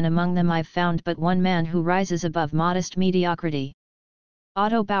 and among them I've found but one man who rises above modest mediocrity.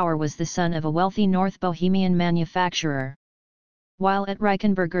 Otto Bauer was the son of a wealthy North Bohemian manufacturer. While at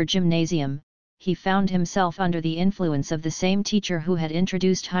Reichenberger Gymnasium, he found himself under the influence of the same teacher who had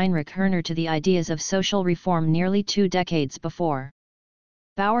introduced Heinrich Herner to the ideas of social reform nearly 2 decades before.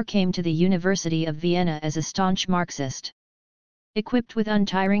 Bauer came to the University of Vienna as a staunch Marxist. Equipped with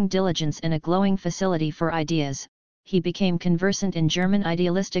untiring diligence and a glowing facility for ideas, he became conversant in German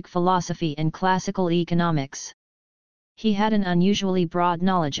idealistic philosophy and classical economics. He had an unusually broad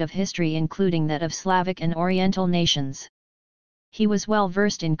knowledge of history, including that of Slavic and Oriental nations. He was well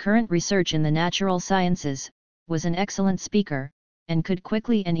versed in current research in the natural sciences, was an excellent speaker, and could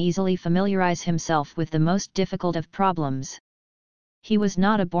quickly and easily familiarize himself with the most difficult of problems. He was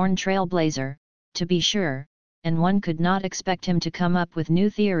not a born trailblazer, to be sure, and one could not expect him to come up with new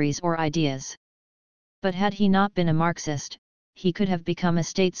theories or ideas. But had he not been a Marxist, he could have become a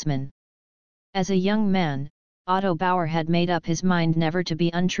statesman. As a young man, Otto Bauer had made up his mind never to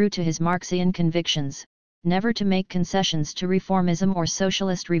be untrue to his Marxian convictions, never to make concessions to reformism or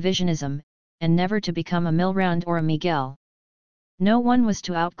socialist revisionism, and never to become a Milrand or a Miguel. No one was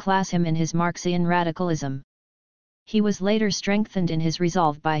to outclass him in his Marxian radicalism. He was later strengthened in his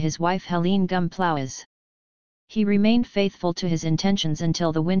resolve by his wife Helene Gumplaues. He remained faithful to his intentions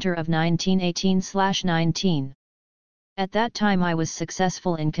until the winter of 1918-19. At that time I was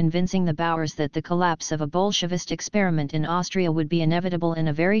successful in convincing the Bauers that the collapse of a Bolshevist experiment in Austria would be inevitable in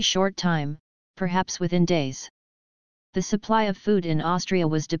a very short time, perhaps within days. The supply of food in Austria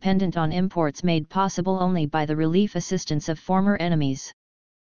was dependent on imports made possible only by the relief assistance of former enemies.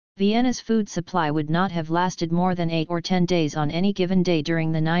 Vienna's food supply would not have lasted more than 8 or 10 days on any given day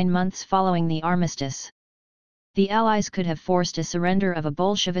during the 9 months following the armistice. The Allies could have forced a surrender of a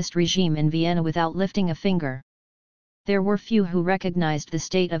Bolshevist regime in Vienna without lifting a finger. There were few who recognized the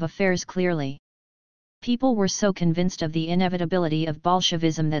state of affairs clearly. People were so convinced of the inevitability of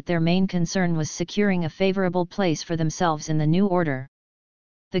Bolshevism that their main concern was securing a favorable place for themselves in the new order.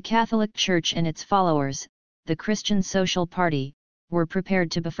 The Catholic Church and its followers, the Christian Social Party, were prepared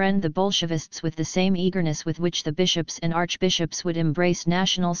to befriend the Bolshevists with the same eagerness with which the bishops and archbishops would embrace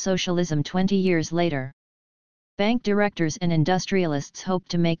National Socialism 20 years later. Bank directors and industrialists hoped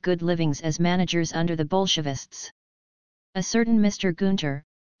to make good livings as managers under the Bolshevists. A certain Mr. Gunther,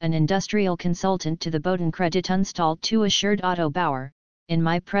 an industrial consultant to the Bodenkreditanstalt II, assured Otto Bauer, in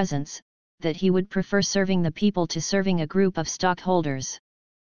my presence, that he would prefer serving the people to serving a group of stockholders.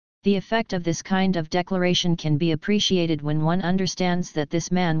 The effect of this kind of declaration can be appreciated when one understands that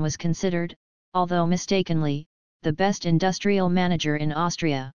this man was considered, although mistakenly, the best industrial manager in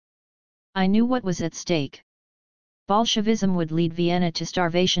Austria. I knew what was at stake. Bolshevism would lead Vienna to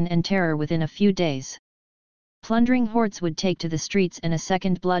starvation and terror within a few days. Plundering hordes would take to the streets and a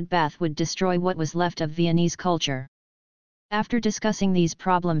second bloodbath would destroy what was left of Viennese culture. After discussing these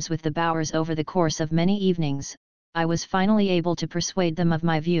problems with the Bauers over the course of many evenings, I was finally able to persuade them of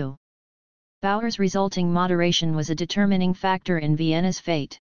my view. Bauer's resulting moderation was a determining factor in Vienna's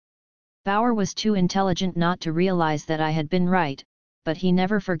fate. Bauer was too intelligent not to realize that I had been right, but he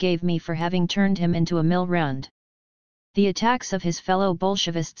never forgave me for having turned him into a mill round. The attacks of his fellow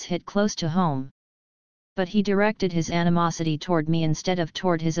Bolshevists hit close to home. But he directed his animosity toward me instead of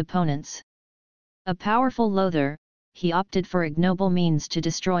toward his opponents. A powerful loather, he opted for ignoble means to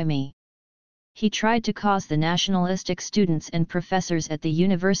destroy me. He tried to cause the nationalistic students and professors at the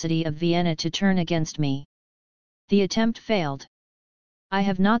University of Vienna to turn against me. The attempt failed. I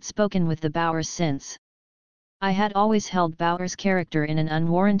have not spoken with the Bauers since. I had always held Bauer's character in an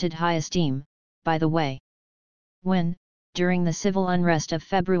unwarranted high esteem, by the way. When, during the civil unrest of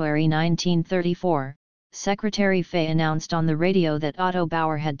February 1934, Secretary Fay announced on the radio that Otto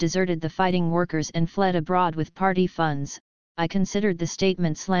Bauer had deserted the fighting workers and fled abroad with party funds, I considered the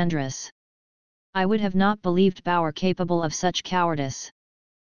statement slanderous. I would have not believed Bauer capable of such cowardice.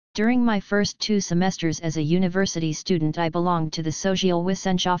 During my first 2 semesters as a university student I belonged to the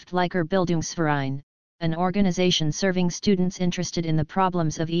Sozialwissenschaftlicher Bildungsverein, an organization serving students interested in the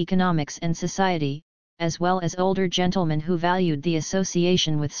problems of economics and society, as well as older gentlemen who valued the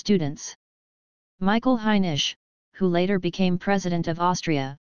association with students. Michael Heinisch, who later became President of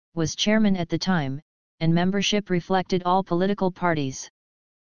Austria, was chairman at the time, and membership reflected all political parties.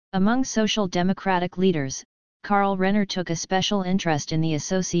 Among social democratic leaders, Karl Renner took a special interest in the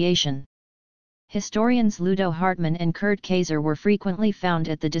association. Historians Ludo Hartmann and Kurt Kaiser were frequently found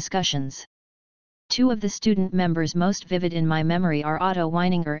at the discussions. 2 of the student members most vivid in my memory are Otto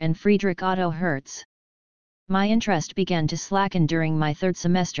Weininger and Friedrich Otto Hertz. My interest began to slacken during my 3rd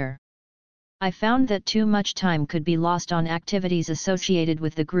semester. I found that too much time could be lost on activities associated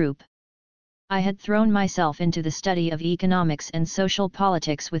with the group. I had thrown myself into the study of economics and social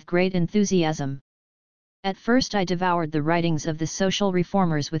politics with great enthusiasm. At first I devoured the writings of the social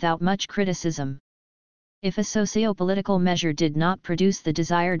reformers without much criticism. If a socio-political measure did not produce the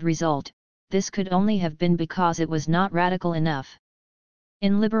desired result, this could only have been because it was not radical enough.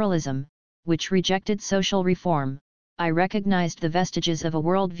 In liberalism, which rejected social reform, I recognized the vestiges of a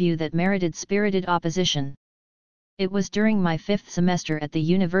worldview that merited spirited opposition. It was during my 5th semester at the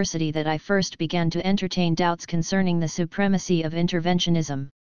university that I first began to entertain doubts concerning the supremacy of interventionism.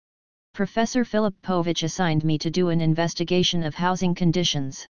 Professor Philip Povich assigned me to do an investigation of housing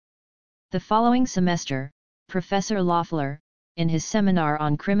conditions. The following semester, Professor Loeffler, in his seminar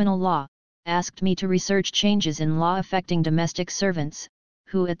on criminal law, asked me to research changes in law affecting domestic servants,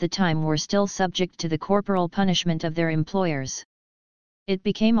 who at the time were still subject to the corporal punishment of their employers. It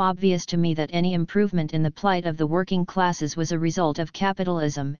became obvious to me that any improvement in the plight of the working classes was a result of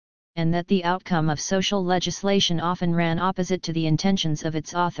capitalism, and that the outcome of social legislation often ran opposite to the intentions of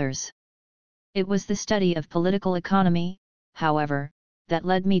its authors. It was the study of political economy, however, that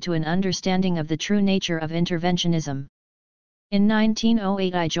led me to an understanding of the true nature of interventionism. In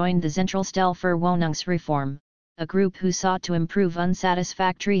 1908 I joined the Zentralstelle für Wohnungsreform, a group who sought to improve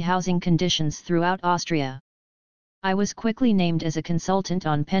unsatisfactory housing conditions throughout Austria. I was quickly named as a consultant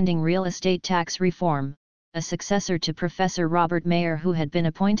on pending real estate tax reform, a successor to Professor Robert Mayer, who had been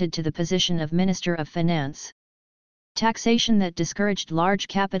appointed to the position of Minister of Finance. Taxation that discouraged large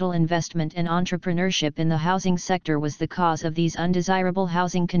capital investment and entrepreneurship in the housing sector was the cause of these undesirable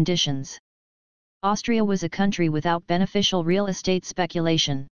housing conditions. Austria was a country without beneficial real estate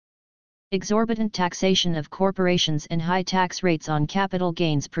speculation. Exorbitant taxation of corporations and high tax rates on capital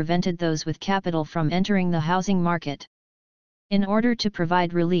gains prevented those with capital from entering the housing market. In order to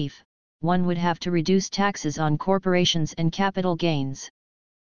provide relief, one would have to reduce taxes on corporations and capital gains.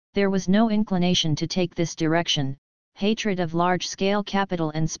 There was no inclination to take this direction. Hatred of large-scale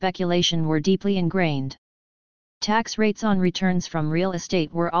capital and speculation were deeply ingrained. Tax rates on returns from real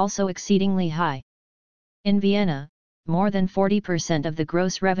estate were also exceedingly high. In Vienna, more than 40% of the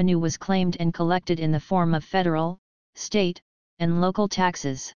gross revenue was claimed and collected in the form of federal, state, and local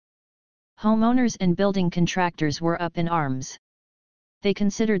taxes. Homeowners and building contractors were up in arms. They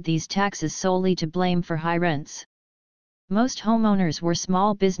considered these taxes solely to blame for high rents. Most homeowners were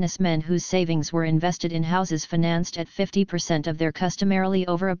small businessmen whose savings were invested in houses financed at 50% of their customarily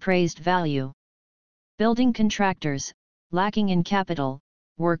overappraised value. Building contractors, lacking in capital,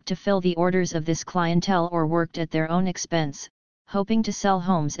 worked to fill the orders of this clientele or worked at their own expense, hoping to sell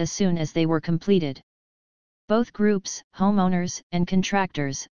homes as soon as they were completed. Both groups, homeowners and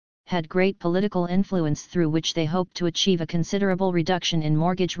contractors, had great political influence through which they hoped to achieve a considerable reduction in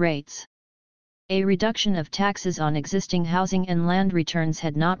mortgage rates. A reduction of taxes on existing housing and land returns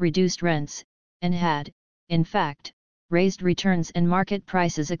had not reduced rents, and had, in fact, raised returns and market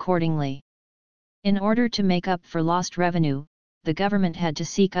prices accordingly. In order to make up for lost revenue, the government had to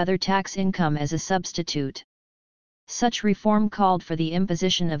seek other tax income as a substitute. Such reform called for the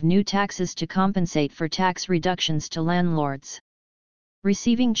imposition of new taxes to compensate for tax reductions to landlords.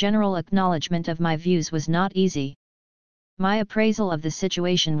 Receiving general acknowledgement of my views was not easy. My appraisal of the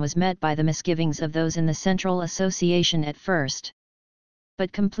situation was met by the misgivings of those in the Central Association at first.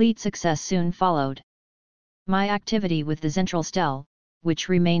 But complete success soon followed. My activity with the Zentralstelle, which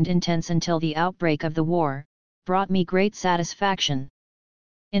remained intense until the outbreak of the war, brought me great satisfaction.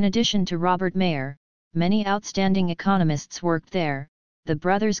 In addition to Robert Mayer, many outstanding economists worked there, the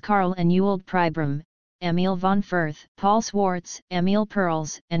brothers Karl and Ewald Pribram, Emil von Firth, Paul Swartz, Emil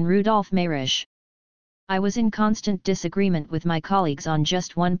Perls, and Rudolf Mayrisch. I was in constant disagreement with my colleagues on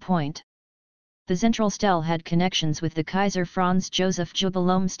just one point. The Zentralstelle had connections with the Kaiser Franz Joseph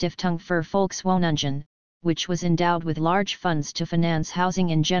Jubiläum Stiftung für Volkswohnungen, which was endowed with large funds to finance housing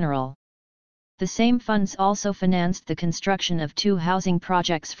in general. The same funds also financed the construction of 2 housing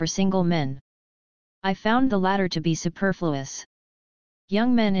projects for single men. I found the latter to be superfluous.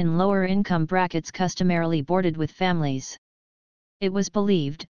 Young men in lower income brackets customarily boarded with families. It was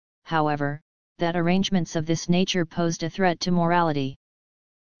believed, however, that arrangements of this nature posed a threat to morality.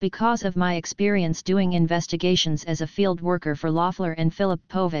 Because of my experience doing investigations as a field worker for Loeffler and Philip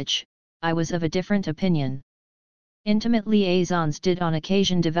Povich, I was of a different opinion. Intimate liaisons did on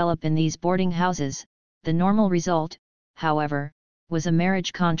occasion develop in these boarding houses. The normal result, however, was a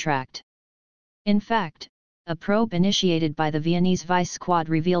marriage contract. In fact, a probe initiated by the Viennese Vice Squad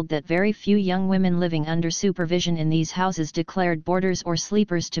revealed that very few young women living under supervision in these houses declared boarders or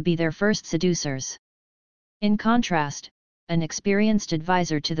sleepers to be their first seducers. In contrast, an experienced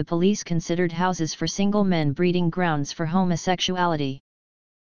advisor to the police considered houses for single men breeding grounds for homosexuality.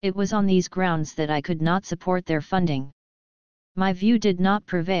 It was on these grounds that I could not support their funding. My view did not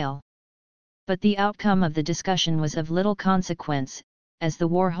prevail. But the outcome of the discussion was of little consequence, as the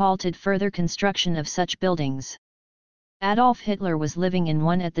war halted further construction of such buildings. Adolf Hitler was living in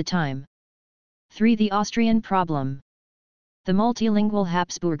one at the time. 3. The Austrian problem. The multilingual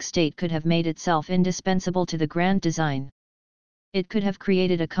Habsburg state could have made itself indispensable to the grand design. It could have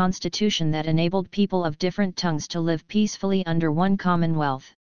created a constitution that enabled people of different tongues to live peacefully under one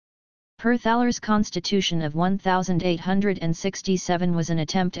commonwealth. Perthaller's constitution of 1867 was an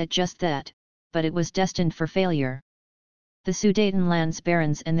attempt at just that, but it was destined for failure. The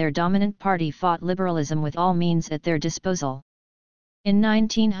Sudetenlandsbarons and their dominant party fought liberalism with all means at their disposal. In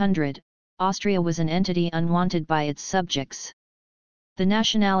 1900, Austria was an entity unwanted by its subjects. The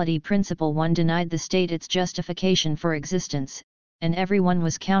nationality principle denied the state its justification for existence, and everyone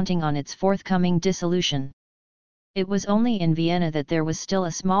was counting on its forthcoming dissolution. It was only in Vienna that there was still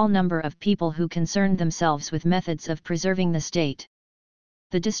a small number of people who concerned themselves with methods of preserving the state.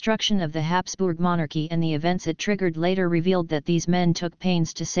 The destruction of the Habsburg monarchy and the events it triggered later revealed that these men took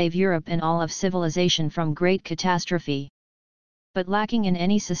pains to save Europe and all of civilization from great catastrophe. But lacking in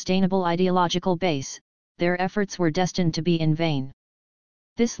any sustainable ideological base, their efforts were destined to be in vain.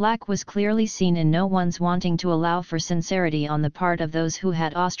 This lack was clearly seen in no one's wanting to allow for sincerity on the part of those who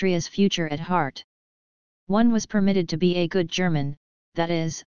had Austria's future at heart. One was permitted to be a good German, that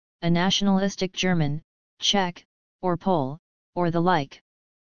is, a nationalistic German, Czech, or Pole, or the like.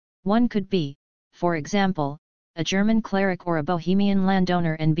 One could be, for example, a German cleric or a Bohemian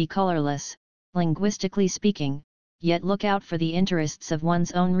landowner and be colorless, linguistically speaking, yet look out for the interests of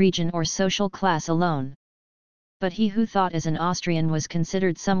one's own region or social class alone. But he who thought as an Austrian was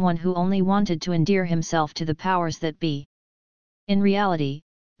considered someone who only wanted to endear himself to the powers that be. In reality,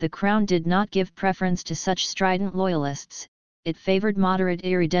 the Crown did not give preference to such strident loyalists, it favored moderate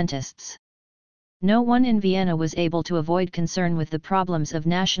irredentists. No one in Vienna was able to avoid concern with the problems of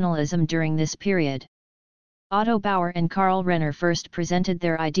nationalism during this period. Otto Bauer and Karl Renner first presented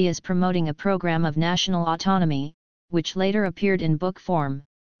their ideas promoting a program of national autonomy, which later appeared in book form,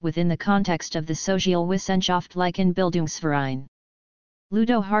 within the context of the Sozialwissenschaftlichen Bildungsverein.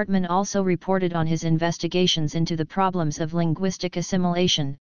 Ludo Hartmann also reported on his investigations into the problems of linguistic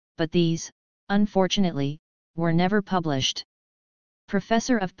assimilation, but these, unfortunately, were never published.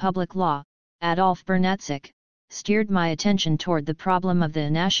 Professor of Public Law, Adolf Bernatzik, steered my attention toward the problem of the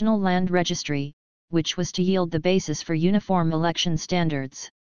National Land Registry, which was to yield the basis for uniform election standards.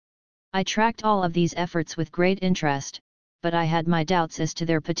 I tracked all of these efforts with great interest, but I had my doubts as to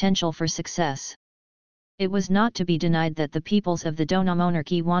their potential for success. It was not to be denied that the peoples of the Donau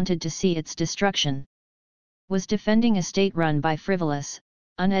monarchy wanted to see its destruction. Was defending a state run by frivolous,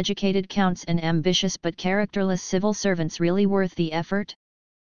 uneducated counts and ambitious but characterless civil servants really worth the effort?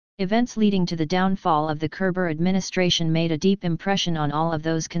 Events leading to the downfall of the Kerber administration made a deep impression on all of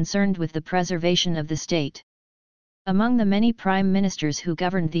those concerned with the preservation of the state. Among the many prime ministers who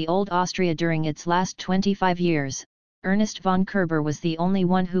governed the old Austria during its last 25 years, Ernest von Kerber was the only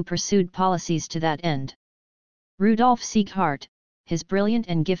one who pursued policies to that end. Rudolf Sieghardt, his brilliant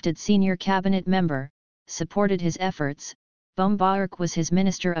and gifted senior cabinet member, supported his efforts. Bombauerk was his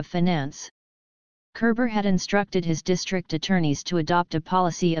Minister of Finance. Kerber had instructed his district attorneys to adopt a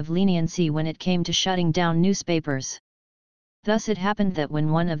policy of leniency when it came to shutting down newspapers. Thus it happened that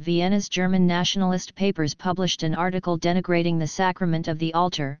when one of Vienna's German nationalist papers published an article denigrating the sacrament of the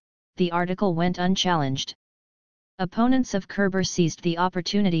altar, the article went unchallenged. Opponents of Kerber seized the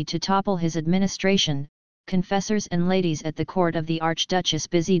opportunity to topple his administration. Confessors and ladies at the court of the Archduchess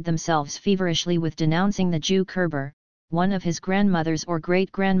busied themselves feverishly with denouncing the Jew Kerber, one of his grandmothers or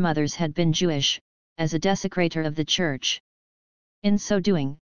great-grandmothers had been Jewish, as a desecrator of the church. In so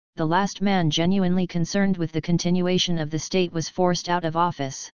doing, the last man genuinely concerned with the continuation of the state was forced out of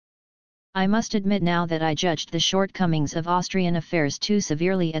office. I must admit now that I judged the shortcomings of Austrian affairs too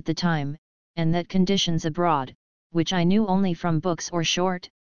severely at the time, and that conditions abroad, which I knew only from books or short,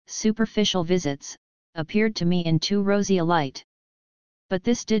 superficial visits, appeared to me in too rosy a light. But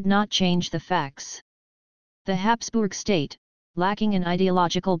this did not change the facts. The Habsburg state, lacking an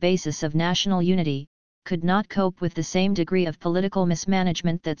ideological basis of national unity, could not cope with the same degree of political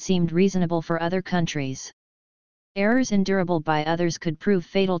mismanagement that seemed reasonable for other countries. Errors endurable by others could prove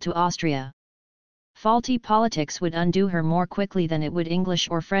fatal to Austria. Faulty politics would undo her more quickly than it would English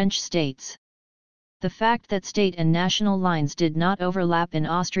or French states. The fact that state and national lines did not overlap in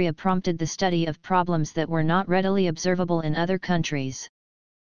Austria prompted the study of problems that were not readily observable in other countries.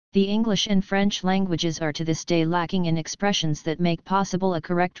 The English and French languages are to this day lacking in expressions that make possible a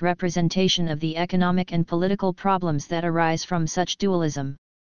correct representation of the economic and political problems that arise from such dualism.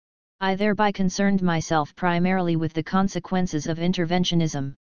 I thereby concerned myself primarily with the consequences of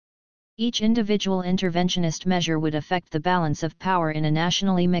interventionism. Each individual interventionist measure would affect the balance of power in a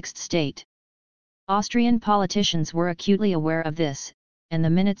nationally mixed state. Austrian politicians were acutely aware of this, and the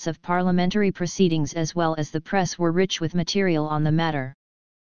minutes of parliamentary proceedings as well as the press were rich with material on the matter.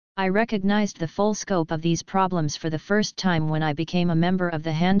 I recognized the full scope of these problems for the first time when I became a member of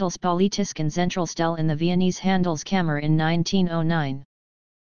the Handelspolitischen Zentralstelle in the Viennese Handelskammer in 1909.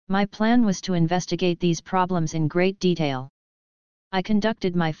 My plan was to investigate these problems in great detail. I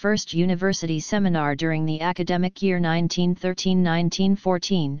conducted my first university seminar during the academic year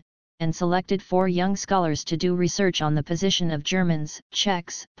 1913-1914, and selected 4 young scholars to do research on the position of Germans,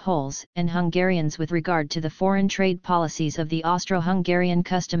 Czechs, Poles, and Hungarians with regard to the foreign trade policies of the Austro-Hungarian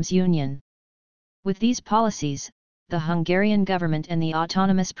Customs Union. With these policies, the Hungarian government and the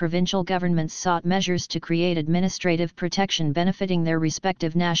autonomous provincial governments sought measures to create administrative protection benefiting their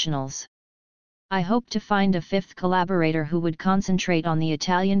respective nationals. I hoped to find a 5th collaborator who would concentrate on the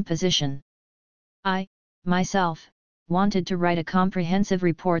Italian position. I, myself, wanted to write a comprehensive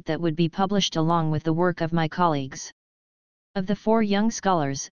report that would be published along with the work of my colleagues. Of the 4 young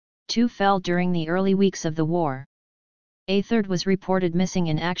scholars, 2 fell during the early weeks of the war. A third was reported missing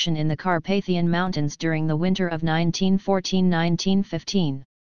in action in the Carpathian Mountains during the winter of 1914-1915.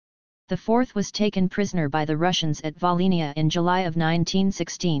 The 4th was taken prisoner by the Russians at Volhynia in July of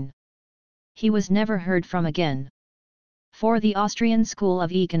 1916. He was never heard from again. For the Austrian School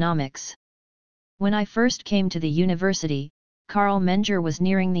of Economics. When I first came to the university, Karl Menger was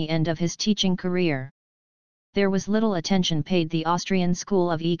nearing the end of his teaching career. There was little attention paid the Austrian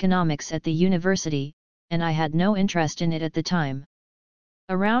School of Economics at the university, and I had no interest in it at the time.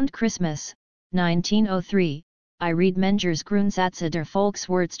 Around Christmas, 1903, I read Menger's Grundsätze der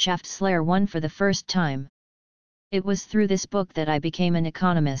Volkswirtschaftslehre 1 for the first time. It was through this book that I became an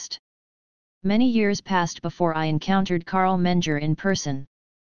economist. Many years passed before I encountered Karl Menger in person.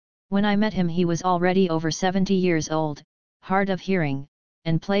 When I met him he was already over 70 years old, hard of hearing,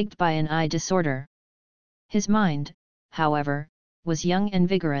 and plagued by an eye disorder. His mind, however, was young and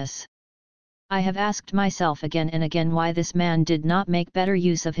vigorous. I have asked myself again and again why this man did not make better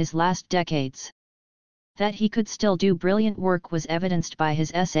use of his last decades. That he could still do brilliant work was evidenced by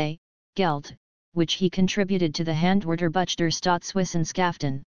his essay, Geld, which he contributed to the Handwörterbuch der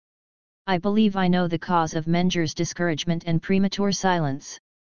Staatswissenschaften. I believe I know the cause of Menger's discouragement and premature silence.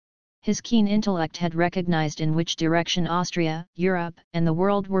 His keen intellect had recognized in which direction Austria, Europe, and the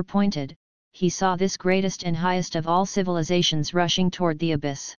world were pointed. He saw this greatest and highest of all civilizations rushing toward the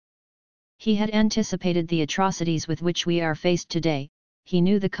abyss. He had anticipated the atrocities with which we are faced today. He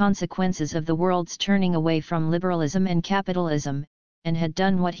knew the consequences of the world's turning away from liberalism and capitalism, and had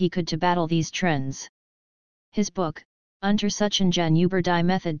done what he could to battle these trends. His book, Untersuchungen über die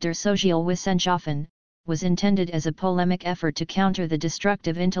Methode der Sozialwissenschaften, was intended as a polemic effort to counter the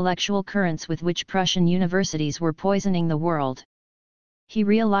destructive intellectual currents with which Prussian universities were poisoning the world. He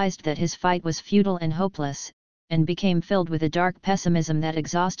realized that his fight was futile and hopeless, and became filled with a dark pessimism that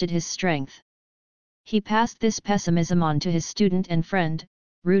exhausted his strength. He passed this pessimism on to his student and friend,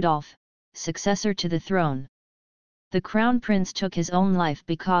 Rudolf, successor to the throne. The crown prince took his own life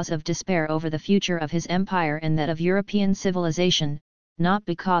because of despair over the future of his empire and that of European civilization, not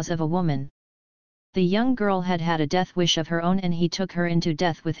because of a woman. The young girl had had a death wish of her own and he took her into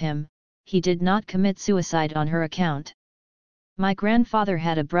death with him. He did not commit suicide on her account. My grandfather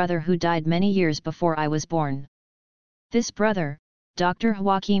had a brother who died many years before I was born. This brother, Dr.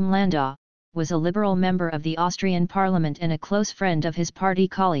 Joachim Landau, was a liberal member of the Austrian parliament and a close friend of his party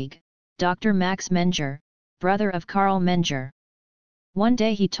colleague, Dr. Max Menger, brother of Karl Menger. One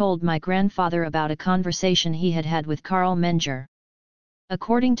day he told my grandfather about a conversation he had had with Karl Menger.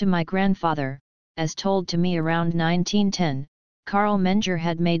 According to my grandfather, as told to me around 1910, Karl Menger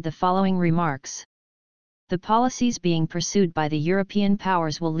had made the following remarks. The policies being pursued by the European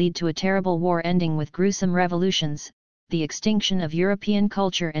powers will lead to a terrible war ending with gruesome revolutions, the extinction of European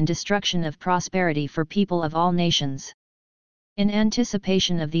culture and destruction of prosperity for people of all nations. In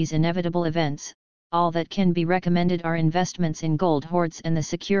anticipation of these inevitable events, all that can be recommended are investments in gold hoards and the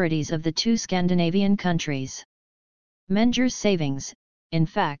securities of the two Scandinavian countries. Menger's savings, in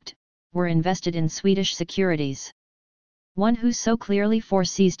fact, were invested in Swedish securities. One who so clearly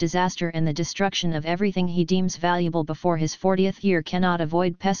foresees disaster and the destruction of everything he deems valuable before his 40th year cannot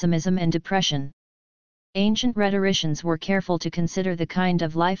avoid pessimism and depression. Ancient rhetoricians were careful to consider the kind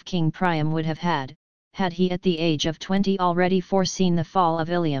of life King Priam would have had he at the age of 20 already foreseen the fall of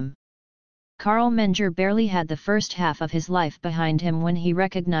Ilium. Karl Menger barely had the first half of his life behind him when he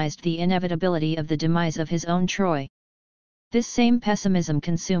recognized the inevitability of the demise of his own Troy. This same pessimism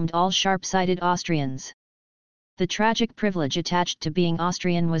consumed all sharp-sighted Austrians. The tragic privilege attached to being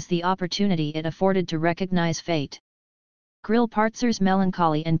Austrian was the opportunity it afforded to recognize fate. Grillparzer's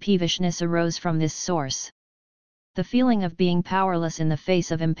melancholy and peevishness arose from this source. The feeling of being powerless in the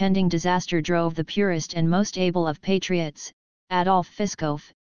face of impending disaster drove the purest and most able of patriots, Adolf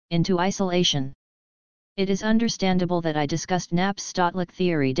Fischhoff, into isolation. It is understandable that I discussed Knapp's Staatliche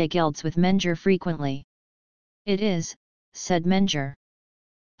Theorie des Gelds with Menger frequently. It is, said Menger,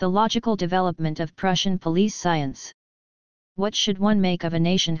 the logical development of Prussian police science. What should one make of a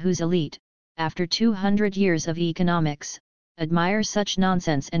nation whose elite, after 200 years of economics, admire such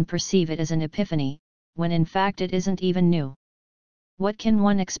nonsense and perceive it as an epiphany, when in fact it isn't even new? What can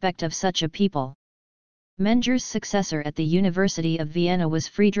one expect of such a people? Menger's successor at the University of Vienna was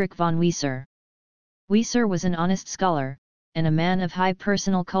Friedrich von Wieser. Wieser was an honest scholar, and a man of high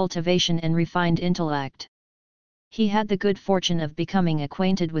personal cultivation and refined intellect. He had the good fortune of becoming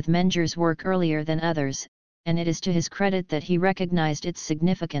acquainted with Menger's work earlier than others, and it is to his credit that he recognized its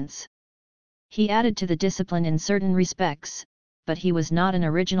significance. He added to the discipline in certain respects, but he was not an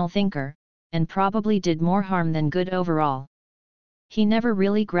original thinker, and probably did more harm than good overall. He never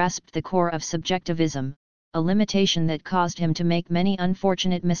really grasped the core of subjectivism, a limitation that caused him to make many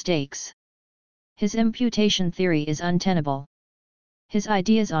unfortunate mistakes. His imputation theory is untenable. His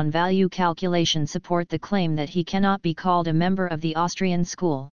ideas on value calculation support the claim that he cannot be called a member of the Austrian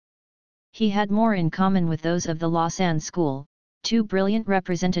school. He had more in common with those of the Lausanne school, two brilliant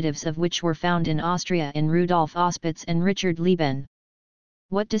representatives of which were found in Austria in Rudolf Auspitz and Richard Lieben.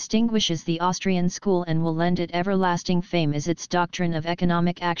 What distinguishes the Austrian school and will lend it everlasting fame is its doctrine of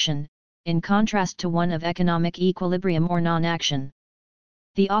economic action, in contrast to one of economic equilibrium or non-action.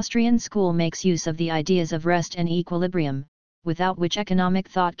 The Austrian school makes use of the ideas of rest and equilibrium, without which economic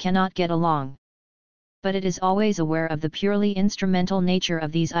thought cannot get along. But it is always aware of the purely instrumental nature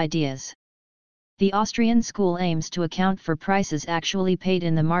of these ideas. The Austrian school aims to account for prices actually paid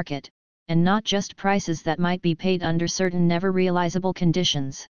in the market, and not just prices that might be paid under certain never realizable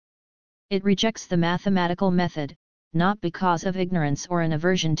conditions. It rejects the mathematical method, not because of ignorance or an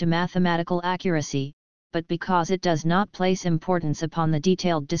aversion to mathematical accuracy, but because it does not place importance upon the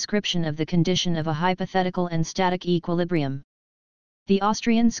detailed description of the condition of a hypothetical and static equilibrium. The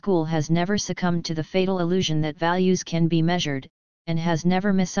Austrian school has never succumbed to the fatal illusion that values can be measured, and has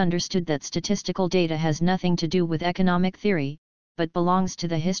never misunderstood that statistical data has nothing to do with economic theory, but belongs to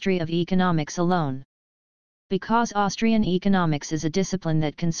the history of economics alone. Because Austrian economics is a discipline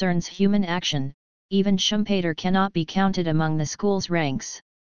that concerns human action, even Schumpeter cannot be counted among the school's ranks.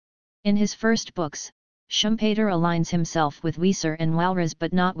 In his first books, Schumpeter aligns himself with Wieser and Walras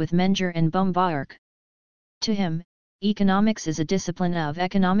but not with Menger and Baumgartner. To him, economics is a discipline of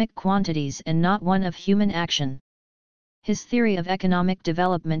economic quantities and not one of human action. His theory of economic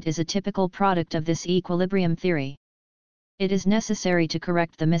development is a typical product of this equilibrium theory. It is necessary to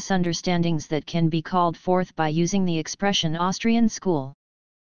correct the misunderstandings that can be called forth by using the expression Austrian school.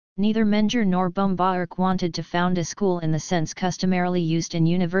 Neither Menger nor Baumgartner wanted to found a school in the sense customarily used in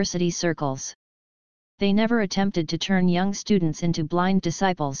university circles. They never attempted to turn young students into blind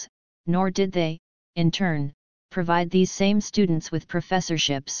disciples, nor did they, in turn, provide these same students with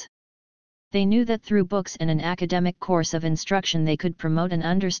professorships. They knew that through books and an academic course of instruction they could promote an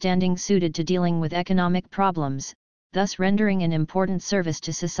understanding suited to dealing with economic problems, thus rendering an important service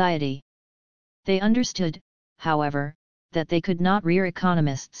to society. They understood, however, that they could not rear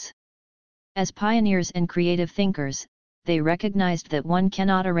economists. As pioneers and creative thinkers, they recognized that one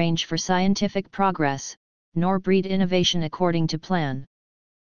cannot arrange for scientific progress, nor breed innovation according to plan.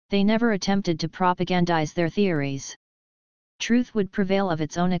 They never attempted to propagandize their theories. Truth would prevail of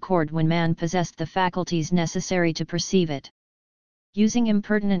its own accord when man possessed the faculties necessary to perceive it. Using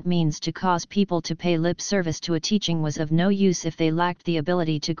impertinent means to cause people to pay lip service to a teaching was of no use if they lacked the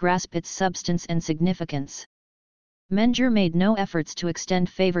ability to grasp its substance and significance. Menger made no efforts to extend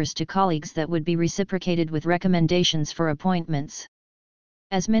favors to colleagues that would be reciprocated with recommendations for appointments.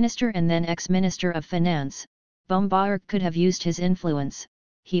 As Minister and then ex-Minister of Finance, Bombauer could have used his influence.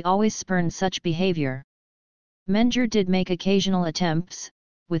 He always spurned such behavior. Menger did make occasional attempts,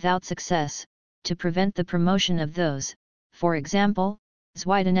 without success, to prevent the promotion of those, for example,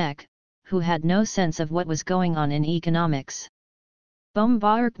 Zwijdenek, who had no sense of what was going on in economics.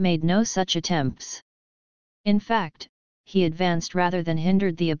 Bombauer made no such attempts. In fact, he advanced rather than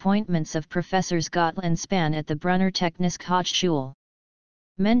hindered the appointments of Professors Gottel and Span at the Brunner Technische Hochschule.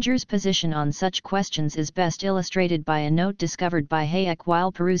 Menger's position on such questions is best illustrated by a note discovered by Hayek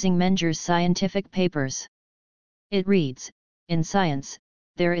while perusing Menger's scientific papers. It reads, "In science,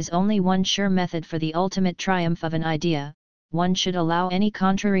 there is only one sure method for the ultimate triumph of an idea: one should allow any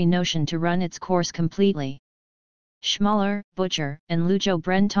contrary notion to run its course completely." Schmaler, Butcher, and Lucio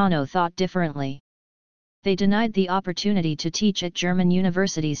Brentano thought differently. They denied the opportunity to teach at German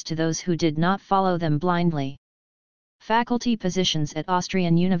universities to those who did not follow them blindly. Faculty positions at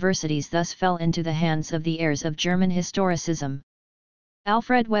Austrian universities thus fell into the hands of the heirs of German historicism.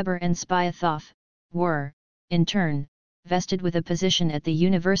 Alfred Weber and Spyathoff were, in turn, vested with a position at the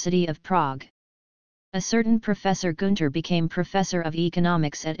University of Prague. A certain Professor Günther became professor of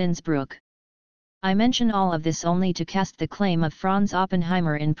economics at Innsbruck. I mention all of this only to cast the claim of Franz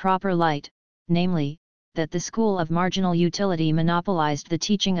Oppenheimer in proper light, namely, that the school of marginal utility monopolized the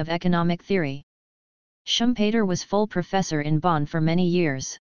teaching of economic theory. Schumpeter was full professor in Bonn for many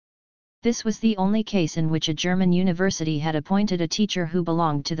years. This was the only case in which a German university had appointed a teacher who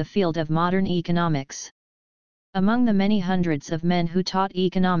belonged to the field of modern economics. Among the many hundreds of men who taught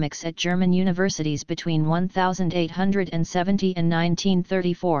economics at German universities between 1870 and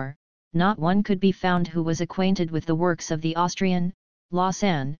 1934, not one could be found who was acquainted with the works of the Austrian,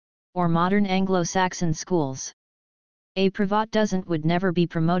 Lausanne, or modern Anglo-Saxon schools. A Privat dozent would never be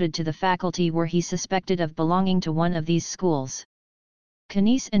promoted to the faculty were he suspected of belonging to one of these schools.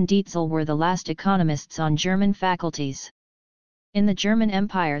 Knies and Dietzel were the last economists on German faculties. In the German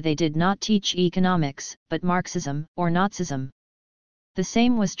Empire they did not teach economics, but Marxism or Nazism. The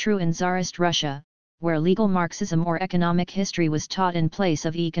same was true in Tsarist Russia, where legal Marxism or economic history was taught in place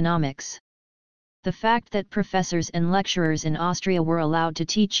of economics. The fact that professors and lecturers in Austria were allowed to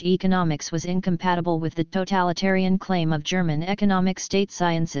teach economics was incompatible with the totalitarian claim of German economic state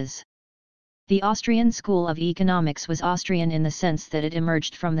sciences. The Austrian school of economics was Austrian in the sense that it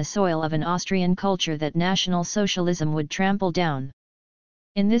emerged from the soil of an Austrian culture that National Socialism would trample down.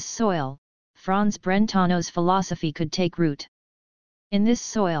 In this soil, Franz Brentano's philosophy could take root. In this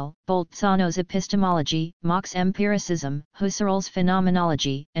soil, Bolzano's epistemology, Mach's empiricism, Husserl's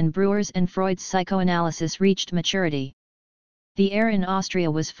phenomenology, and Breuer's and Freud's psychoanalysis reached maturity. The air in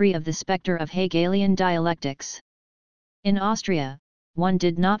Austria was free of the specter of Hegelian dialectics. In Austria, one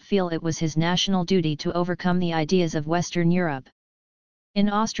did not feel it was his national duty to overcome the ideas of Western Europe. In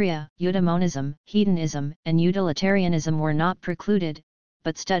Austria, eudaimonism, hedonism, and utilitarianism were not precluded,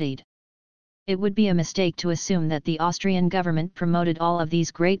 but studied. It would be a mistake to assume that the Austrian government promoted all of these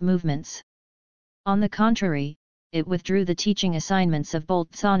great movements. On the contrary, it withdrew the teaching assignments of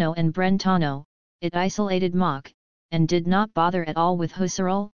Bolzano and Brentano, it isolated Mach, and did not bother at all with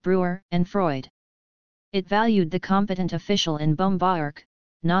Husserl, Breuer, and Freud. It valued the competent official in Bombauer,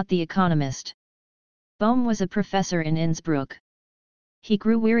 not the economist. Bohm was a professor in Innsbruck. He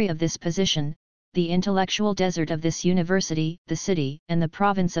grew weary of this position. The intellectual desert of this university, the city, and the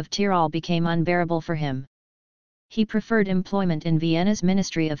province of Tyrol became unbearable for him. He preferred employment in Vienna's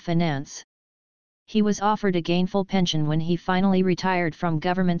Ministry of Finance. He was offered a gainful pension when he finally retired from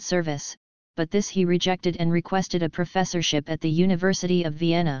government service, but this he rejected and requested a professorship at the University of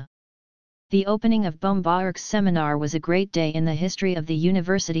Vienna. The opening of Bombauer's seminar was a great day in the history of the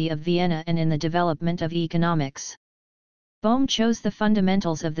University of Vienna and in the development of economics. Bohm chose the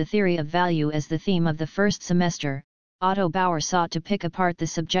fundamentals of the theory of value as the theme of the first semester. Otto Bauer sought to pick apart the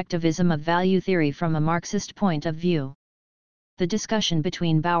subjectivism of value theory from a Marxist point of view. The discussion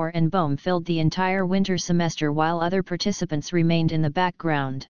between Bauer and Bohm filled the entire winter semester while other participants remained in the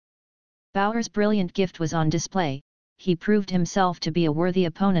background. Bauer's brilliant gift was on display. He proved himself to be a worthy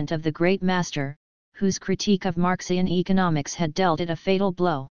opponent of the great master, whose critique of Marxian economics had dealt it a fatal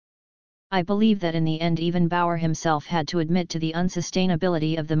blow. I believe that in the end even Bauer himself had to admit to the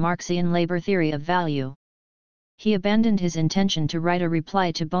unsustainability of the Marxian labor theory of value. He abandoned his intention to write a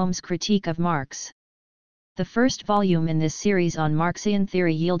reply to Bohm's critique of Marx. The first volume in this series on Marxian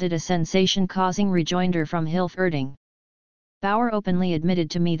theory yielded a sensation-causing rejoinder from Hilf Erding. Bauer openly admitted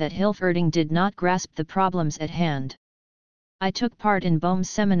to me that Hilf Erding did not grasp the problems at hand. I took part in Bohm's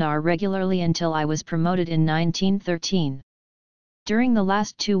seminar regularly until I was promoted in 1913. During the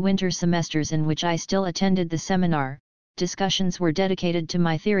last 2 winter semesters in which I still attended the seminar, discussions were dedicated to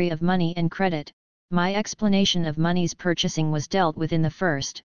my theory of money and credit. My explanation of money's purchasing was dealt with in the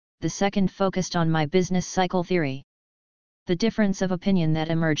first, the second focused on my business cycle theory. The difference of opinion that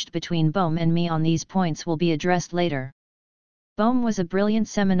emerged between Bohm and me on these points will be addressed later. Bohm was a brilliant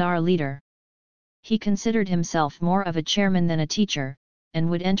seminar leader. He considered himself more of a chairman than a teacher, and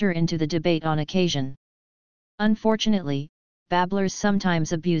would enter into the debate on occasion. Unfortunately, babblers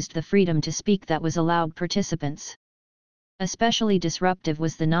sometimes abused the freedom to speak that was allowed participants. Especially disruptive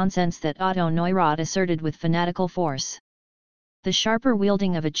was the nonsense that Otto Neurath asserted with fanatical force. The sharper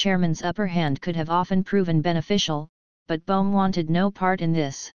wielding of a chairman's upper hand could have often proven beneficial, but Bohm wanted no part in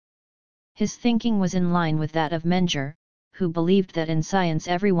this. His thinking was in line with that of Menger, who believed that in science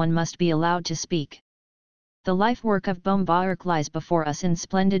everyone must be allowed to speak. The life work of Bohm Bawerk lies before us in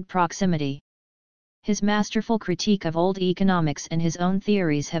splendid proximity. His masterful critique of old economics and his own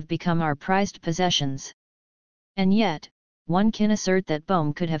theories have become our prized possessions. And yet, one can assert that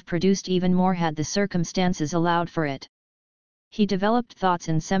Bohm could have produced even more had the circumstances allowed for it. He developed thoughts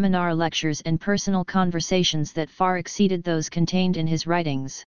in seminar lectures and personal conversations that far exceeded those contained in his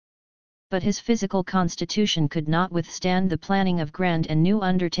writings. But his physical constitution could not withstand the planning of grand and new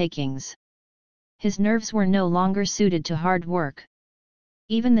undertakings. His nerves were no longer suited to hard work.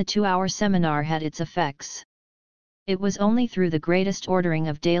 Even the 2-hour seminar had its effects. It was only through the greatest ordering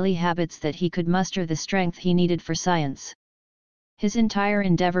of daily habits that he could muster the strength he needed for science. His entire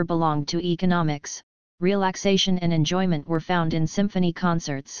endeavor belonged to economics. Relaxation and enjoyment were found in symphony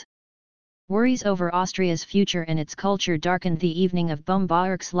concerts. Worries over Austria's future and its culture darkened the evening of Bohm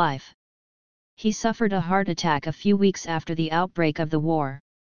Bawerk's life. He suffered a heart attack a few weeks after the outbreak of the war.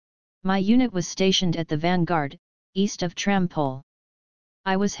 My unit was stationed at the vanguard, east of Trampol.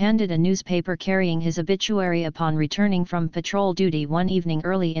 I was handed a newspaper carrying his obituary upon returning from patrol duty one evening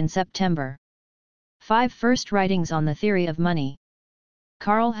early in September. 5 First writings on the theory of money.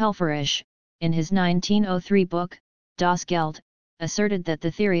 Karl Helfferisch, in his 1903 book, Das Geld, asserted that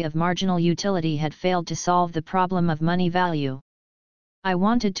the theory of marginal utility had failed to solve the problem of money value. I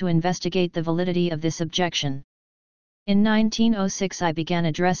wanted to investigate the validity of this objection. In 1906 I began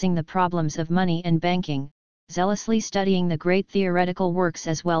addressing the problems of money and banking, zealously studying the great theoretical works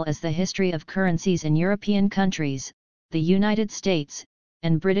as well as the history of currencies in European countries, the United States,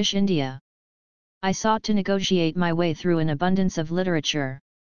 and British India. I sought to negotiate my way through an abundance of literature.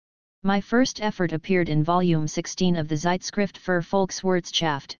 My first effort appeared in volume 16 of the Zeitschrift für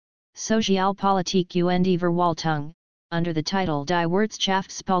Volkswirtschaft, Sozialpolitik und Verwaltung, under the title Die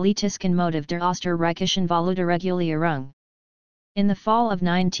Wirtschaftspolitischen Motive der Österreichischen Valutaregulierung. In the fall of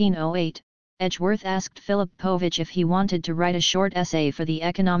 1908, Edgeworth asked Philip Povich if he wanted to write a short essay for the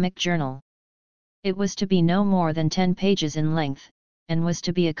Economic Journal. It was to be no more than 10 pages in length, and was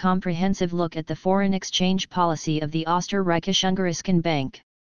to be a comprehensive look at the foreign exchange policy of the Österreichisch-Ungarischen Bank.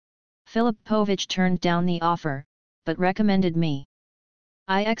 Philip Povich turned down the offer, but recommended me.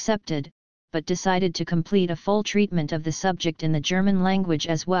 I accepted, but decided to complete a full treatment of the subject in the German language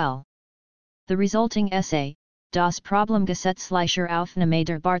as well. The resulting essay, Das Problemgesetzliche Aufnahme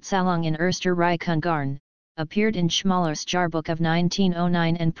der Bartzahlung in Österreich-Ungarn, appeared in Schmaller's Jahrbuch of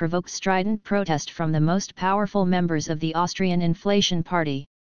 1909 and provoked strident protest from the most powerful members of the Austrian Inflation Party.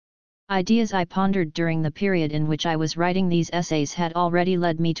 Ideas I pondered during the period in which I was writing these essays had already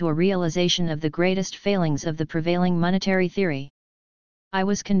led me to a realization of the greatest failings of the prevailing monetary theory. I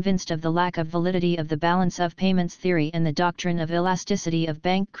was convinced of the lack of validity of the balance of payments theory and the doctrine of elasticity of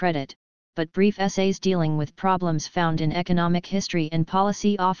bank credit, but brief essays dealing with problems found in economic history and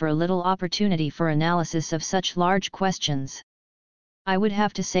policy offer little opportunity for analysis of such large questions. I would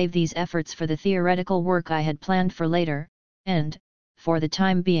have to save these efforts for the theoretical work I had planned for later, and, for the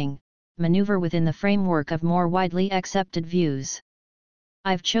time being, maneuver within the framework of more widely accepted views.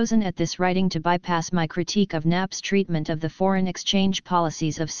 I've chosen at this writing to bypass my critique of Knapp's treatment of the foreign exchange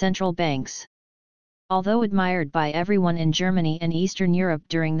policies of central banks. Although admired by everyone in Germany and Eastern Europe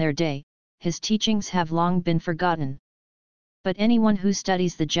during their day, his teachings have long been forgotten. But anyone who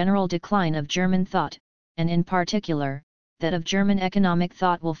studies the general decline of German thought, and in particular, that of German economic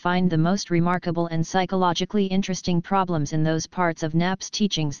thought, will find the most remarkable and psychologically interesting problems in those parts of Knapp's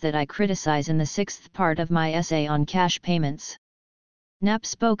teachings that I criticize in the sixth part of my essay on cash payments. Knapp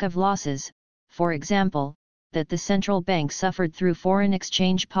spoke of losses, for example, that the central bank suffered through foreign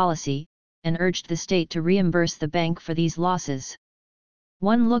exchange policy, and urged the state to reimburse the bank for these losses.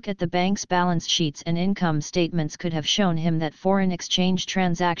 One look at the bank's balance sheets and income statements could have shown him that foreign exchange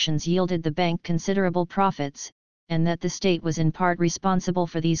transactions yielded the bank considerable profits, and that the state was in part responsible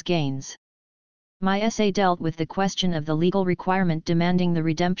for these gains. My essay dealt with the question of the legal requirement demanding the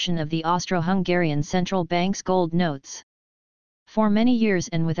redemption of the Austro-Hungarian Central Bank's gold notes. For many years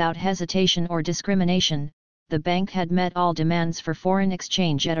and without hesitation or discrimination, the bank had met all demands for foreign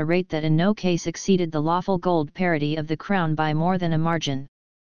exchange at a rate that in no case exceeded the lawful gold parity of the crown by more than a margin.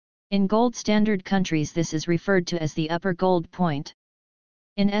 In gold standard countries this is referred to as the upper gold point.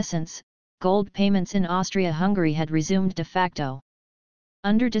 In essence, gold payments in Austria-Hungary had resumed de facto.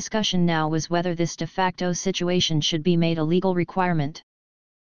 Under discussion now was whether this de facto situation should be made a legal requirement.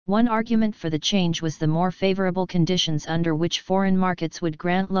 One argument for the change was the more favorable conditions under which foreign markets would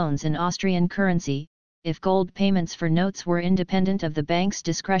grant loans in Austrian currency, if gold payments for notes were independent of the bank's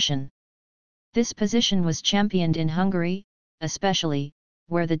discretion. This position was championed in Hungary, especially,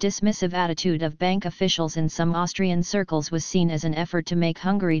 where the dismissive attitude of bank officials in some Austrian circles was seen as an effort to make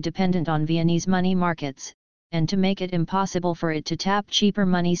Hungary dependent on Viennese money markets, and to make it impossible for it to tap cheaper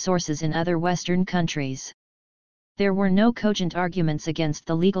money sources in other Western countries. There were no cogent arguments against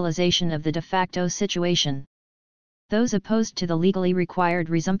the legalization of the de facto situation. Those opposed to the legally required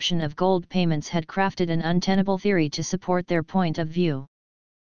resumption of gold payments had crafted an untenable theory to support their point of view.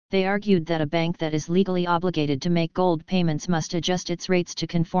 They argued that a bank that is legally obligated to make gold payments must adjust its rates to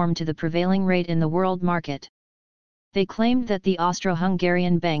conform to the prevailing rate in the world market. They claimed that the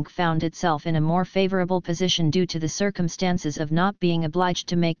Austro-Hungarian bank found itself in a more favorable position due to the circumstances of not being obliged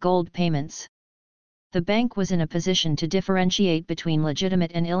to make gold payments. The bank was in a position to differentiate between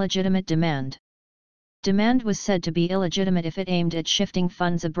legitimate and illegitimate demand. Demand was said to be illegitimate if it aimed at shifting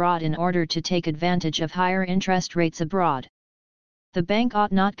funds abroad in order to take advantage of higher interest rates abroad. The bank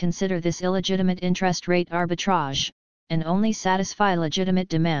ought not consider this illegitimate interest rate arbitrage, and only satisfy legitimate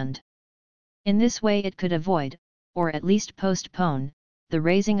demand. In this way it could avoid, or at least postpone, the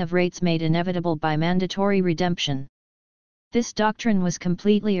raising of rates made inevitable by mandatory redemption. This doctrine was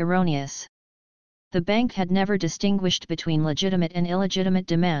completely erroneous. The bank had never distinguished between legitimate and illegitimate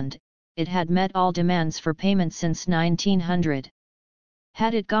demand, it had met all demands for payment since 1900.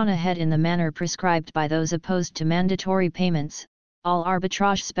 Had it gone ahead in the manner prescribed by those opposed to mandatory payments, all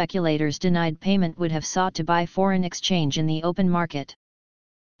arbitrage speculators denied payment would have sought to buy foreign exchange in the open market.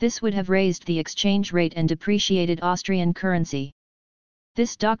 This would have raised the exchange rate and depreciated Austrian currency.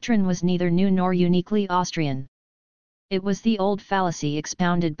 This doctrine was neither new nor uniquely Austrian. It was the old fallacy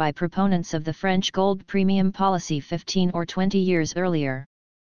expounded by proponents of the French gold premium policy 15 or 20 years earlier.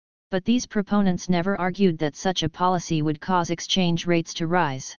 But these proponents never argued that such a policy would cause exchange rates to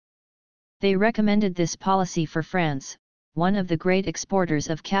rise. They recommended this policy for France, one of the great exporters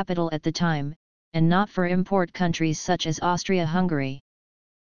of capital at the time, and not for import countries such as Austria-Hungary.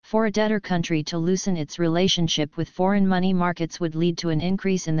 For a debtor country to loosen its relationship with foreign money markets would lead to an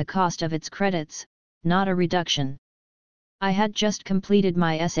increase in the cost of its credits, not a reduction. I had just completed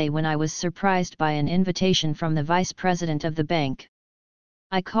my essay when I was surprised by an invitation from the vice president of the bank.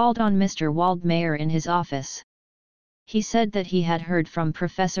 I called on Mr. Waldmayer in his office. He said that he had heard from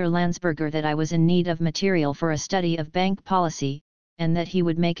Professor Landsberger that I was in need of material for a study of bank policy, and that he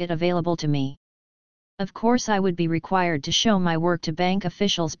would make it available to me. Of course I would be required to show my work to bank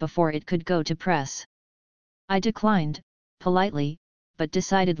officials before it could go to press. I declined, politely, but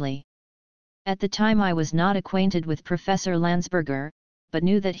decidedly. At the time I was not acquainted with Professor Landsberger, but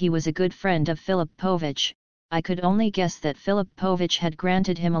knew that he was a good friend of Philip Povich. I could only guess that Philip Povich had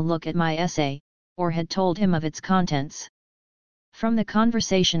granted him a look at my essay, or had told him of its contents. From the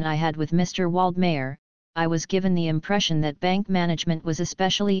conversation I had with Mr. Waldmayer, I was given the impression that bank management was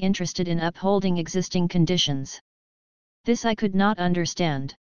especially interested in upholding existing conditions. This I could not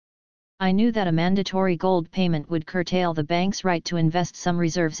understand. I knew that a mandatory gold payment would curtail the bank's right to invest some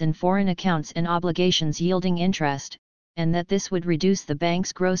reserves in foreign accounts and obligations yielding interest, and that this would reduce the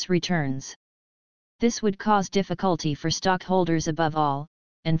bank's gross returns. This would cause difficulty for stockholders above all,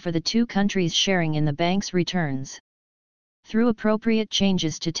 and for the two countries sharing in the bank's returns. Through appropriate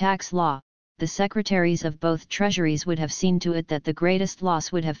changes to tax law, the secretaries of both treasuries would have seen to it that the greatest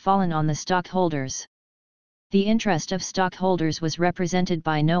loss would have fallen on the stockholders. The interest of stockholders was represented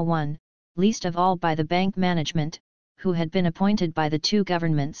by no one, least of all by the bank management, who had been appointed by the two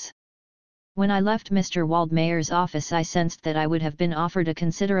governments. When I left Mr. Waldmeyer's office, I sensed that I would have been offered a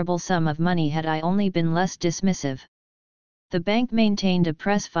considerable sum of money had I only been less dismissive. The bank maintained a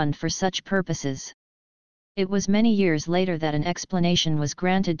press fund for such purposes. It was many years later that an explanation was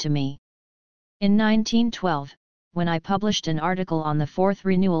granted to me. In 1912, when I published an article on the fourth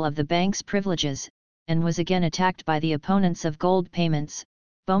renewal of the bank's privileges, and was again attacked by the opponents of gold payments,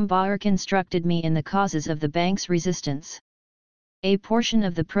 Bombauer instructed me in the causes of the bank's resistance. A portion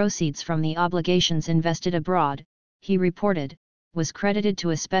of the proceeds from the obligations invested abroad, he reported, was credited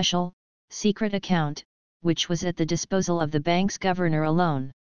to a special, secret account, which was at the disposal of the bank's governor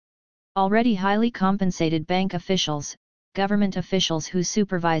alone. Already highly compensated bank officials, government officials who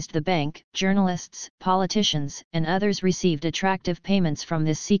supervised the bank, journalists, politicians, and others received attractive payments from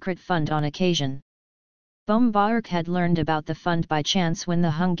this secret fund on occasion. Bombauer had learned about the fund by chance when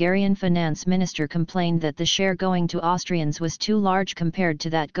the Hungarian finance minister complained that the share going to Austrians was too large compared to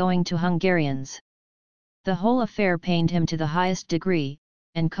that going to Hungarians. The whole affair pained him to the highest degree,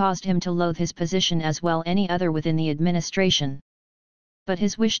 and caused him to loathe his position as well any other within the administration. But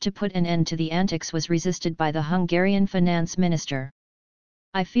his wish to put an end to the antics was resisted by the Hungarian finance minister.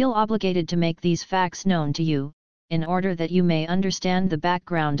 I feel obligated to make these facts known to you, in order that you may understand the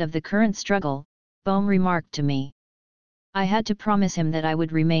background of the current struggle, Bohm remarked to me. I had to promise him that I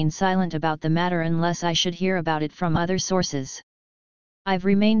would remain silent about the matter unless I should hear about it from other sources. I've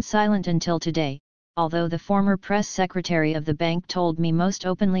remained silent until today, although the former press secretary of the bank told me most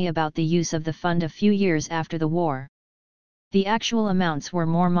openly about the use of the fund a few years after the war. The actual amounts were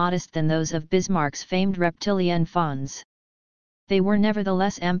more modest than those of Bismarck's famed reptilian funds. They were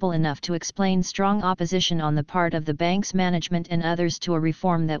nevertheless ample enough to explain strong opposition on the part of the bank's management and others to a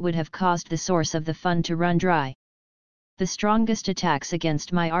reform that would have caused the source of the fund to run dry. The strongest attacks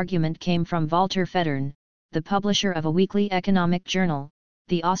against my argument came from Walter Federn, the publisher of a weekly economic journal,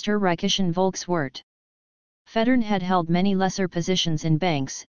 the Österreichischen Volkswirt. Federn had held many lesser positions in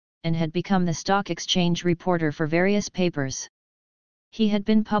banks, and had become the stock exchange reporter for various papers. He had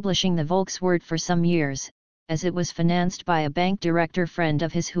been publishing the Volkswirt for some years, as it was financed by a bank director friend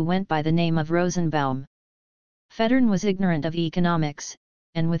of his who went by the name of Rosenbaum. Federn was ignorant of economics,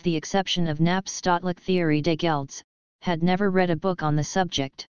 and with the exception of Knapp's Staatliche Theorie des Gelds, had never read a book on the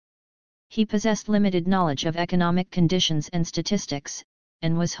subject. He possessed limited knowledge of economic conditions and statistics,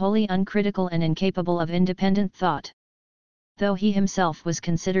 and was wholly uncritical and incapable of independent thought. Though he himself was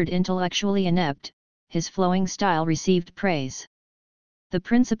considered intellectually inept, his flowing style received praise. The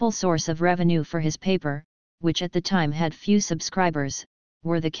principal source of revenue for his paper, which at the time had few subscribers,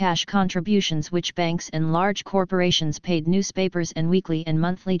 were the cash contributions which banks and large corporations paid newspapers and weekly and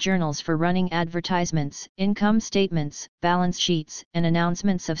monthly journals for running advertisements, income statements, balance sheets, and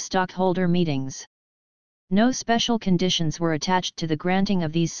announcements of stockholder meetings. No special conditions were attached to the granting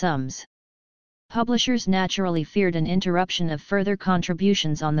of these sums. Publishers naturally feared an interruption of further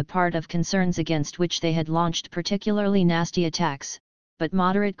contributions on the part of concerns against which they had launched particularly nasty attacks, but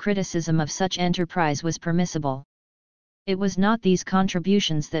moderate criticism of such enterprise was permissible. It was not these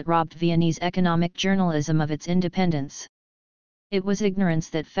contributions that robbed Viennese economic journalism of its independence. It was ignorance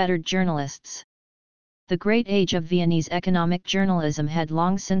that fettered journalists. The great age of Viennese economic journalism had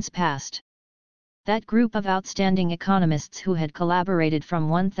long since passed. That group of outstanding economists who had collaborated from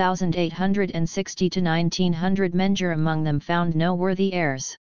 1860 to 1900, Menger among them, found no worthy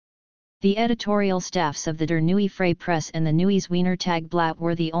heirs. The editorial staffs of the Der Neue Freie Presse and the Neues Wiener Tagblatt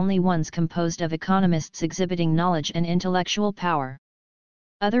were the only ones composed of economists exhibiting knowledge and intellectual power.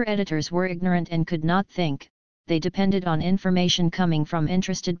 Other editors were ignorant and could not think, they depended on information coming from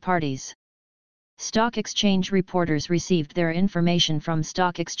interested parties. Stock exchange reporters received their information from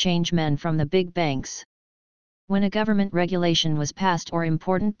stock exchange men from the big banks. When a government regulation was passed or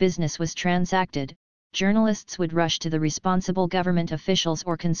important business was transacted, journalists would rush to the responsible government officials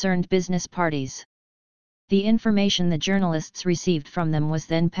or concerned business parties. The information the journalists received from them was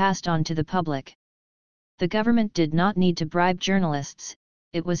then passed on to the public. The government did not need to bribe journalists,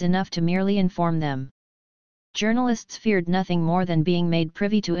 it was enough to merely inform them. Journalists feared nothing more than being made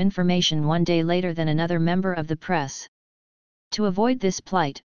privy to information one day later than another member of the press. To avoid this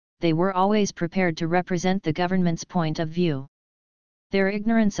plight, they were always prepared to represent the government's point of view. Their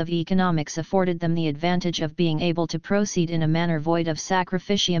ignorance of economics afforded them the advantage of being able to proceed in a manner void of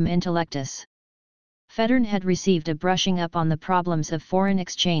sacrificium intellectus. Federn had received a brushing up on the problems of foreign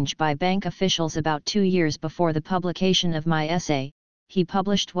exchange by bank officials about 2 years before the publication of my essay. He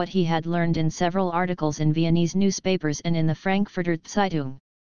published what he had learned in several articles in Viennese newspapers and in the Frankfurter Zeitung.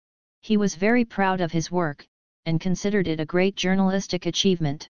 He was very proud of his work, and considered it a great journalistic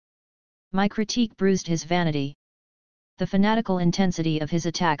achievement. My critique bruised his vanity. The fanatical intensity of his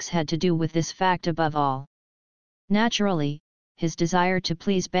attacks had to do with this fact above all. Naturally, his desire to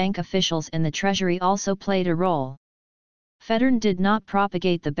please bank officials and the Treasury also played a role. Federn did not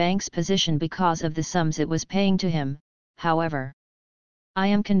propagate the bank's position because of the sums it was paying to him, however. I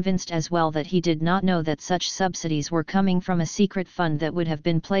am convinced as well that he did not know that such subsidies were coming from a secret fund that would have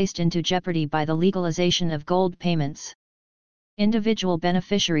been placed into jeopardy by the legalization of gold payments. Individual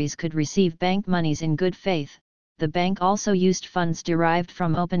beneficiaries could receive bank monies in good faith. The bank also used funds derived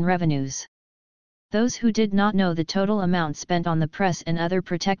from open revenues. Those who did not know the total amount spent on the press and other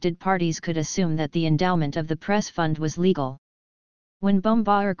protected parties could assume that the endowment of the press fund was legal. When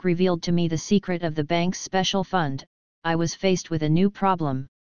Baumgartner revealed to me the secret of the bank's special fund, I was faced with a new problem.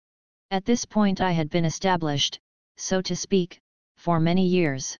 At this point I had been established, so to speak, for many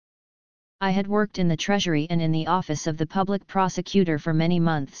years. I had worked in the Treasury and in the office of the public prosecutor for many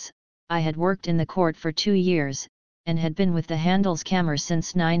months. I had worked in the court for 2 years, and had been with the Handelskammer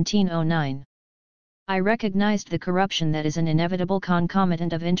since 1909. I recognized the corruption that is an inevitable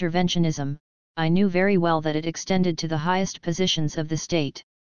concomitant of interventionism. I knew very well that it extended to the highest positions of the state.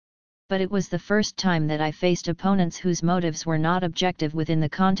 But it was the first time that I faced opponents whose motives were not objective within the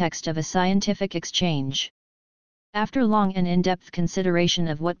context of a scientific exchange. After long and in-depth consideration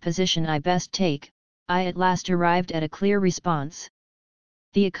of what position I best take, I at last arrived at a clear response.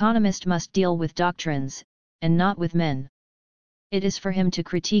 The economist must deal with doctrines, and not with men. It is for him to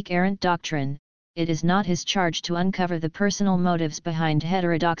critique errant doctrine, it is not his charge to uncover the personal motives behind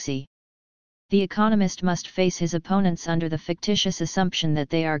heterodoxy. The economist must face his opponents under the fictitious assumption that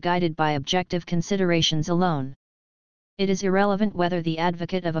they are guided by objective considerations alone. It is irrelevant whether the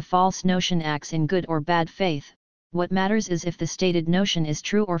advocate of a false notion acts in good or bad faith, what matters is if the stated notion is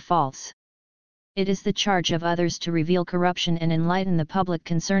true or false. It is the charge of others to reveal corruption and enlighten the public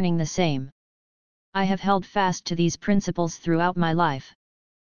concerning the same. I have held fast to these principles throughout my life.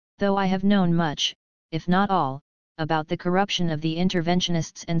 Though I have known much, if not all, about the corruption of the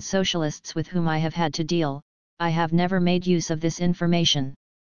interventionists and socialists with whom I have had to deal, I have never made use of this information.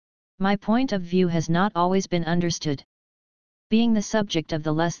 My point of view has not always been understood. Being the subject of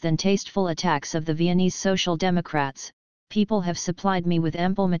the less than tasteful attacks of the Viennese Social Democrats, people have supplied me with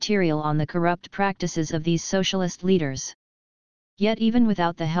ample material on the corrupt practices of these socialist leaders. Yet even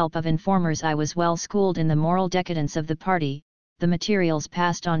without the help of informers I was well schooled in the moral decadence of the party. The materials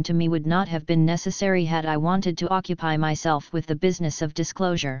passed on to me would not have been necessary had I wanted to occupy myself with the business of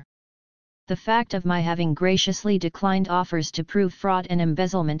disclosure. The fact of my having graciously declined offers to prove fraud and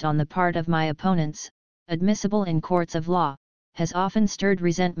embezzlement on the part of my opponents, admissible in courts of law, has often stirred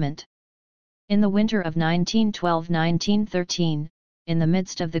resentment. In the winter of 1912-1913, in the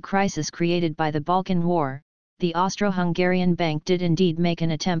midst of the crisis created by the Balkan War, the Austro-Hungarian Bank did indeed make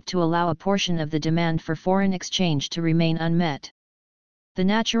an attempt to allow a portion of the demand for foreign exchange to remain unmet. The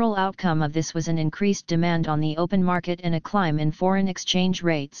natural outcome of this was an increased demand on the open market and a climb in foreign exchange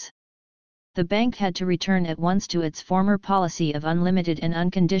rates. The bank had to return at once to its former policy of unlimited and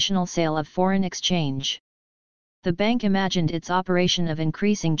unconditional sale of foreign exchange. The bank imagined its operation of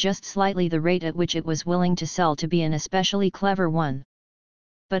increasing just slightly the rate at which it was willing to sell to be an especially clever one.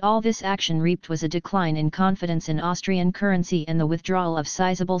 But all this action reaped was a decline in confidence in Austrian currency and the withdrawal of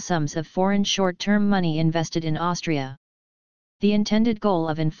sizable sums of foreign short-term money invested in Austria. The intended goal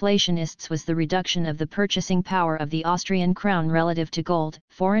of inflationists was the reduction of the purchasing power of the Austrian crown relative to gold,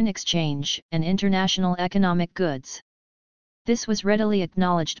 foreign exchange, and international economic goods. This was readily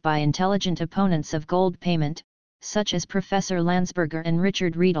acknowledged by intelligent opponents of gold payment, such as Professor Landsberger and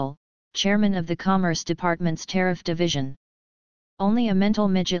Richard Riedel, chairman of the Commerce Department's Tariff Division. Only a mental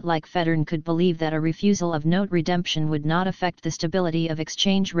midget like Federn could believe that a refusal of note redemption would not affect the stability of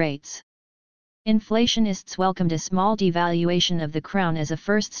exchange rates. Inflationists welcomed a small devaluation of the crown as a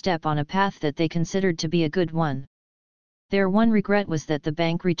first step on a path that they considered to be a good one. Their one regret was that the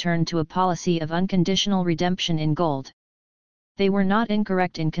bank returned to a policy of unconditional redemption in gold. They were not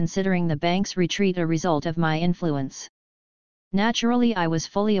incorrect in considering the bank's retreat a result of my influence. Naturally, I was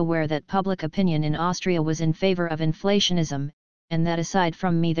fully aware that public opinion in Austria was in favor of inflationism, and that aside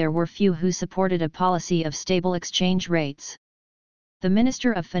from me there were few who supported a policy of stable exchange rates. The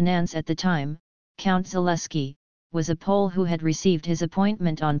Minister of Finance at the time, Count Zaleski, was a Pole who had received his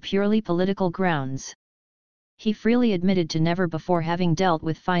appointment on purely political grounds. He freely admitted to never before having dealt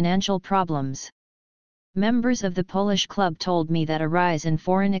with financial problems. Members of the Polish club told me that a rise in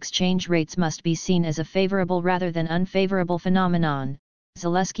foreign exchange rates must be seen as a favorable rather than unfavorable phenomenon,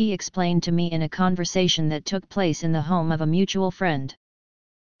 Zaleski explained to me in a conversation that took place in the home of a mutual friend.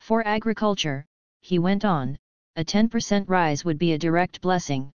 For agriculture, he went on, a 10% rise would be a direct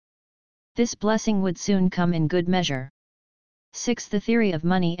blessing. This blessing would soon come in good measure. 6. The theory of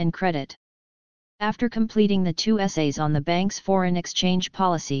money and credit. After completing the 2 essays on the bank's foreign exchange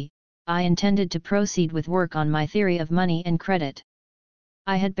policy, I intended to proceed with work on my theory of money and credit.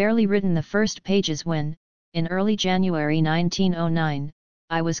 I had barely written the first pages when, in early January 1909,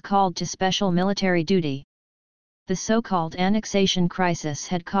 I was called to special military duty. The so-called annexation crisis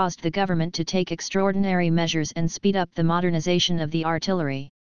had caused the government to take extraordinary measures and speed up the modernization of the artillery.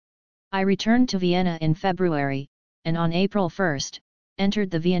 I returned to Vienna in February, and on April 1,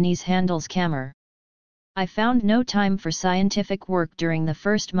 entered the Viennese Handelskammer. I found no time for scientific work during the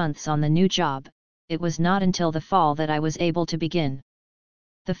first months on the new job. It was not until the fall that I was able to begin.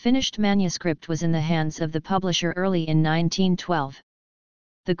 The finished manuscript was in the hands of the publisher early in 1912.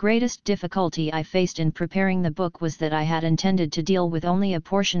 The greatest difficulty I faced in preparing the book was that I had intended to deal with only a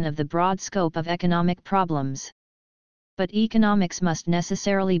portion of the broad scope of economic problems. But economics must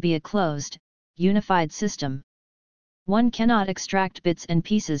necessarily be a closed, unified system. One cannot extract bits and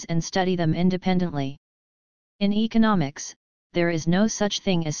pieces and study them independently. In economics, there is no such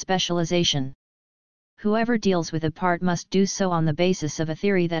thing as specialization. Whoever deals with a part must do so on the basis of a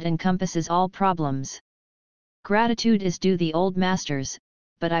theory that encompasses all problems. Gratitude is due the old masters,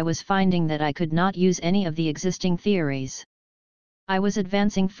 but I was finding that I could not use any of the existing theories. I was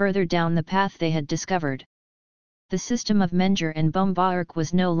advancing further down the path they had discovered. The system of Menger and Baumgartner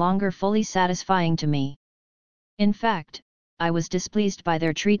was no longer fully satisfying to me. In fact, I was displeased by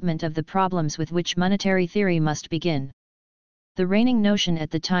their treatment of the problems with which monetary theory must begin. The reigning notion at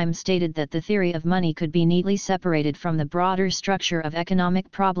the time stated that the theory of money could be neatly separated from the broader structure of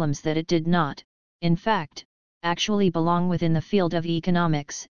economic problems, that it did not, in fact, actually belong within the field of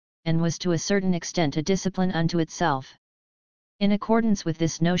economics, and was to a certain extent a discipline unto itself. In accordance with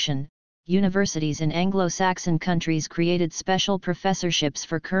this notion, universities in Anglo-Saxon countries created special professorships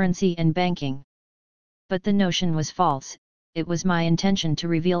for currency and banking. But the notion was false. It was my intention to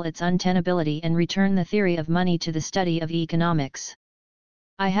reveal its untenability and return the theory of money to the study of economics.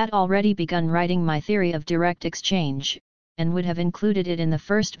 I had already begun writing my theory of direct exchange, and would have included it in the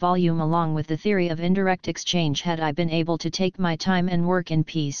first volume along with the theory of indirect exchange had I been able to take my time and work in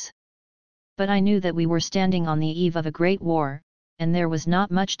peace. But I knew that we were standing on the eve of a great war, and there was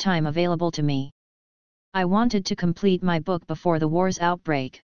not much time available to me. I wanted to complete my book before the war's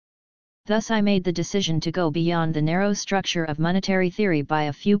outbreak. Thus I made the decision to go beyond the narrow structure of monetary theory by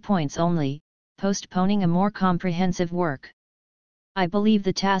a few points only, postponing a more comprehensive work. I believe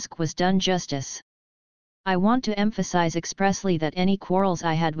the task was done justice. I want to emphasize expressly that any quarrels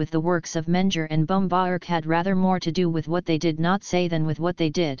I had with the works of Menger and Baumgartner had rather more to do with what they did not say than with what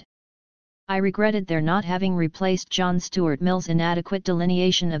they did. I regretted their not having replaced John Stuart Mill's inadequate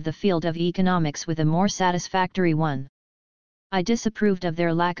delineation of the field of economics with a more satisfactory one. I disapproved of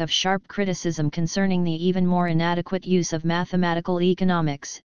their lack of sharp criticism concerning the even more inadequate use of mathematical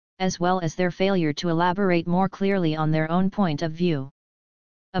economics, as well as their failure to elaborate more clearly on their own point of view.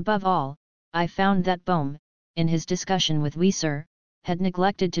 Above all, I found that Bohm, in his discussion with Wieser, had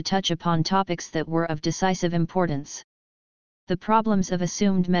neglected to touch upon topics that were of decisive importance. The problems of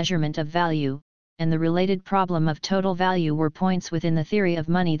assumed measurement of value, and the related problem of total value were points within the theory of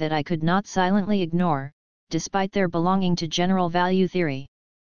money that I could not silently ignore, despite their belonging to general value theory.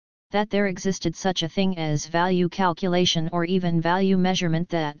 That there existed such a thing as value calculation or even value measurement,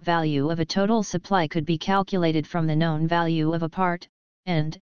 that value of a total supply could be calculated from the known value of a part,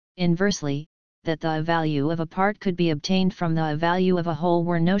 and, inversely, that the value of a part could be obtained from the value of a whole,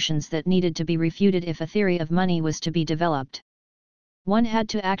 were notions that needed to be refuted if a theory of money was to be developed. One had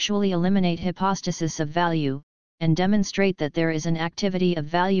to actually eliminate hypostasis of value, and demonstrate that there is an activity of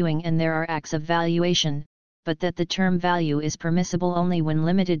valuing and there are acts of valuation, but that the term value is permissible only when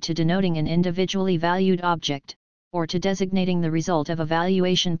limited to denoting an individually valued object, or to designating the result of a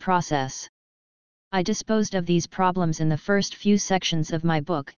valuation process. I disposed of these problems in the first few sections of my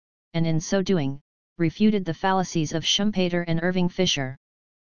book, and in so doing, refuted the fallacies of Schumpeter and Irving Fisher.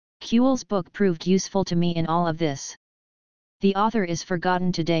 Kuhl's book proved useful to me in all of this. The author is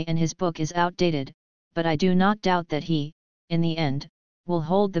forgotten today and his book is outdated, but I do not doubt that he, in the end, will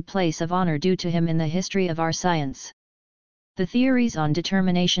hold the place of honor due to him in the history of our science. The theories on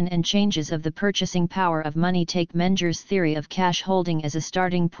determination and changes of the purchasing power of money take Menger's theory of cash holding as a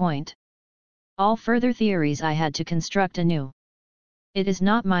starting point. All further theories I had to construct anew. It is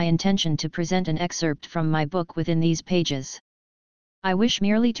not my intention to present an excerpt from my book within these pages. I wish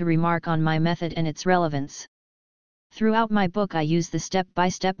merely to remark on my method and its relevance. Throughout my book I use the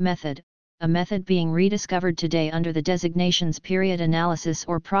step-by-step method, a method being rediscovered today under the designations period analysis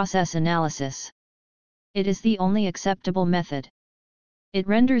or process analysis. It is the only acceptable method. It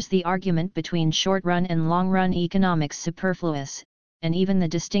renders the argument between short-run and long-run economics superfluous, and even the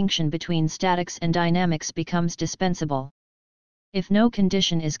distinction between statics and dynamics becomes dispensable. If no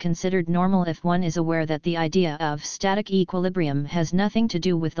condition is considered normal, if one is aware that the idea of static equilibrium has nothing to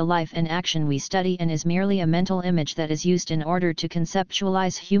do with the life and action we study and is merely a mental image that is used in order to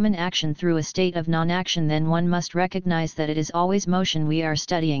conceptualize human action through a state of non-action, then one must recognize that it is always motion we are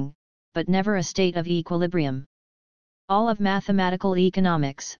studying, but never a state of equilibrium. All of mathematical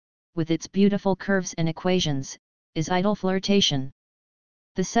economics, with its beautiful curves and equations, is idle flirtation.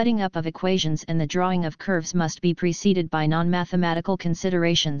 The setting up of equations and the drawing of curves must be preceded by non-mathematical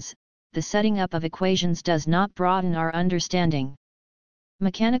considerations. The setting up of equations does not broaden our understanding.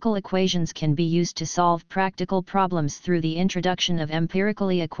 Mechanical equations can be used to solve practical problems through the introduction of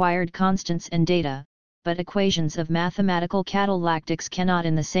empirically acquired constants and data, but equations of mathematical catalactics cannot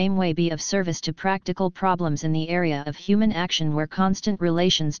in the same way be of service to practical problems in the area of human action where constant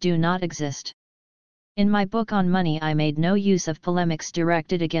relations do not exist. In my book on money I made no use of polemics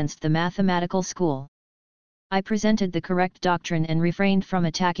directed against the mathematical school. I presented the correct doctrine and refrained from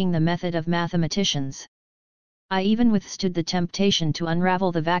attacking the method of mathematicians. I even withstood the temptation to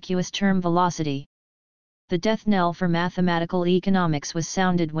unravel the vacuous term velocity. The death knell for mathematical economics was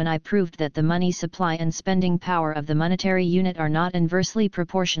sounded when I proved that the money supply and spending power of the monetary unit are not inversely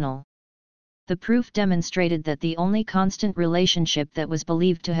proportional. The proof demonstrated that the only constant relationship that was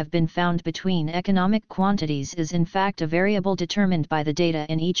believed to have been found between economic quantities is in fact a variable determined by the data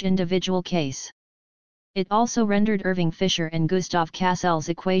in each individual case. It also rendered Irving Fisher and Gustav Cassell's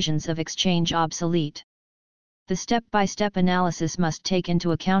equations of exchange obsolete. The step-by-step analysis must take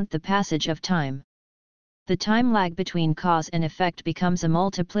into account the passage of time. The time lag between cause and effect becomes a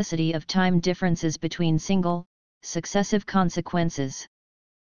multiplicity of time differences between single, successive consequences.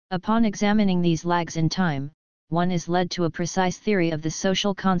 Upon examining these lags in time, one is led to a precise theory of the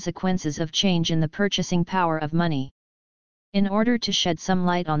social consequences of change in the purchasing power of money. In order to shed some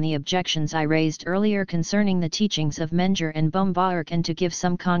light on the objections I raised earlier concerning the teachings of Menger and Baumgartner and to give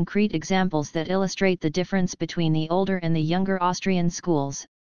some concrete examples that illustrate the difference between the older and the younger Austrian schools,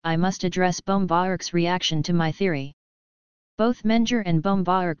 I must address Baumgartner's reaction to my theory. Both Menger and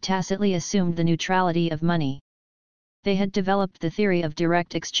Baumgartner tacitly assumed the neutrality of money. They had developed the theory of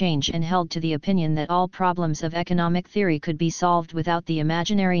direct exchange and held to the opinion that all problems of economic theory could be solved without the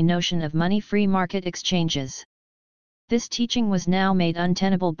imaginary notion of money-free market exchanges. This teaching was now made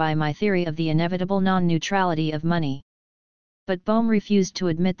untenable by my theory of the inevitable non-neutrality of money. But Bohm refused to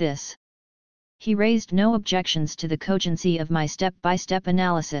admit this. He raised no objections to the cogency of my step-by-step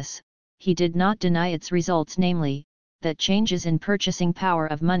analysis. He did not deny its results, namely, that changes in purchasing power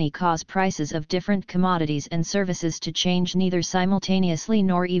of money cause prices of different commodities and services to change neither simultaneously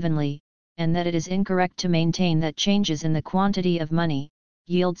nor evenly, and that it is incorrect to maintain that changes in the quantity of money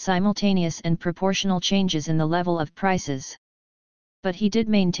yield simultaneous and proportional changes in the level of prices. But he did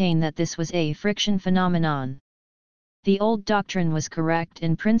maintain that this was a friction phenomenon. The old doctrine was correct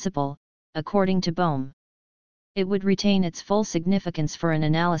in principle, according to Bohm. It would retain its full significance for an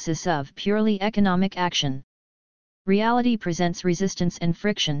analysis of purely economic action. Reality presents resistance and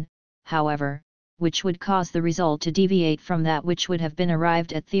friction, however, which would cause the result to deviate from that which would have been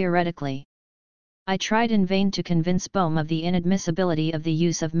arrived at theoretically. I tried in vain to convince Bohm of the inadmissibility of the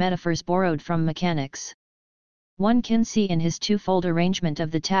use of metaphors borrowed from mechanics. One can see in his twofold arrangement of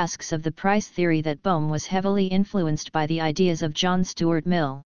the tasks of the price theory that Bohm was heavily influenced by the ideas of John Stuart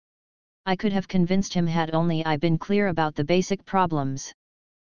Mill. I could have convinced him had only I been clear about the basic problems.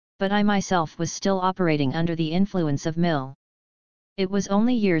 But I myself was still operating under the influence of Mill. It was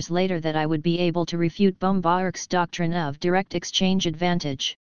only years later that I would be able to refute Baumgartner's doctrine of direct exchange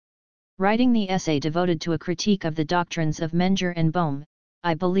advantage. Writing the essay devoted to a critique of the doctrines of Menger and Bohm,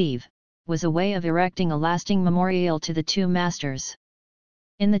 I believe, was a way of erecting a lasting memorial to the two masters.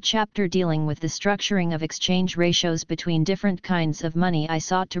 In the chapter dealing with the structuring of exchange ratios between different kinds of money, I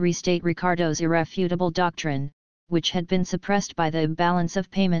sought to restate Ricardo's irrefutable doctrine, which had been suppressed by the balance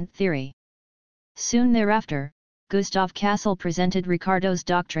of payment theory. Soon thereafter, Gustav Cassel presented Ricardo's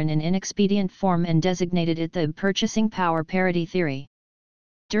doctrine in inexpedient form and designated it the purchasing power parity theory.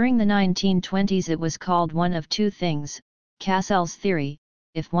 During the 1920s it was called one of two things, Cassel's theory,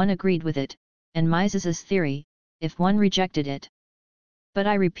 if one agreed with it, and Mises's theory, if one rejected it. But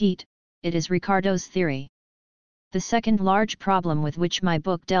I repeat, it is Ricardo's theory. The second large problem with which my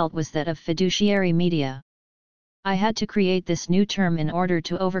book dealt was that of fiduciary media. I had to create this new term in order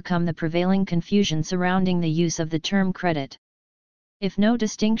to overcome the prevailing confusion surrounding the use of the term credit. If no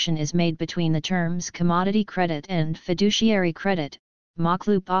distinction is made between the terms commodity credit and fiduciary credit,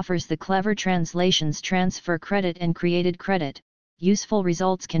 Machlup offers the clever translations transfer credit and created credit. Useful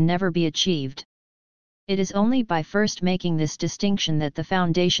results can never be achieved. It is only by first making this distinction that the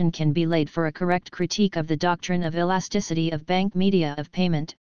foundation can be laid for a correct critique of the doctrine of elasticity of bank media of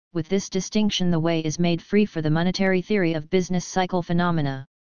payment. With this distinction the way is made free for the monetary theory of business cycle phenomena.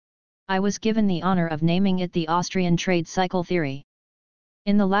 I was given the honor of naming it the Austrian trade cycle theory.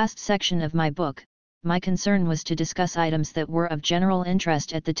 In the last section of my book, my concern was to discuss items that were of general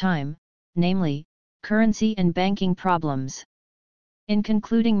interest at the time, namely, currency and banking problems. In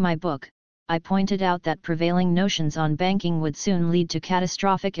concluding my book, I pointed out that prevailing notions on banking would soon lead to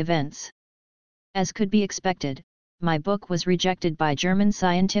catastrophic events. As could be expected, my book was rejected by German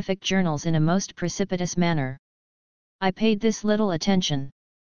scientific journals in a most precipitous manner. I paid this little attention.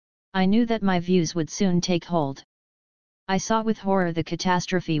 I knew that my views would soon take hold. I saw with horror the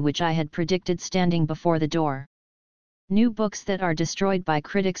catastrophe which I had predicted standing before the door. New books that are destroyed by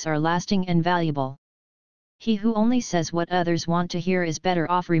critics are lasting and valuable. He who only says what others want to hear is better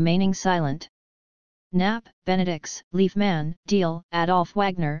off remaining silent. Knapp, Benedix, Liefman, Diehl, Adolf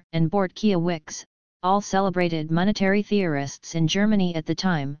Wagner, and Bortkiewicz, all celebrated monetary theorists in Germany at the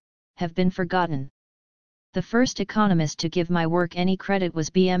time, have been forgotten. The first economist to give my work any credit was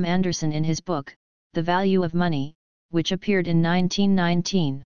B. M. Anderson in his book, The Value of Money, which appeared in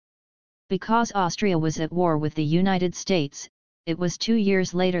 1919. Because Austria was at war with the United States, it was 2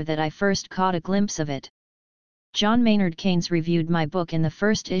 years later that I first caught a glimpse of it. John Maynard Keynes reviewed my book in the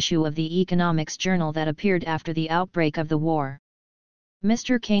first issue of the Economics Journal that appeared after the outbreak of the war.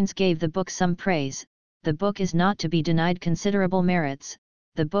 Mr. Keynes gave the book some praise. The book is not to be denied considerable merits,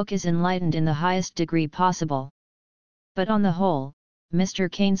 the book is enlightened in the highest degree possible. But on the whole,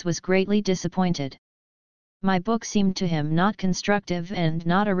 Mr. Keynes was greatly disappointed. My book seemed to him not constructive and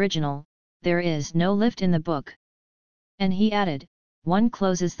not original, there is no lift in the book. And he added, one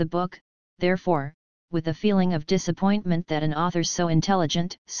closes the book, therefore, with a feeling of disappointment that an author so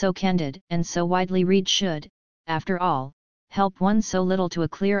intelligent, so candid, and so widely read should, after all, help one so little to a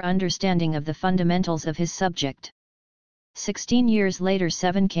clear understanding of the fundamentals of his subject. 16 years later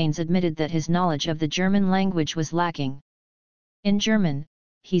Keynes admitted that his knowledge of the German language was lacking. In German,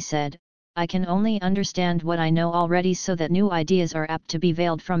 he said, I can only understand what I know already, so that new ideas are apt to be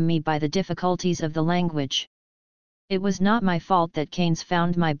veiled from me by the difficulties of the language. It was not my fault that Keynes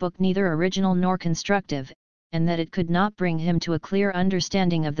found my book neither original nor constructive, and that it could not bring him to a clear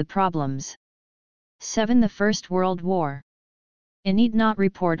understanding of the problems. 7. The First World War. I need not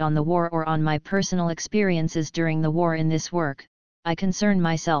report on the war or on my personal experiences during the war in this work. I concern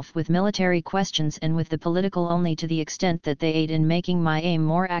myself with military questions and with the political only to the extent that they aid in making my aim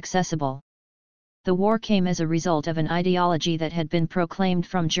more accessible. The war came as a result of an ideology that had been proclaimed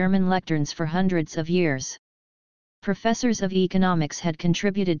from German lecterns for hundreds of years. Professors of economics had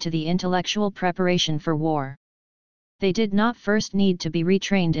contributed to the intellectual preparation for war. They did not first need to be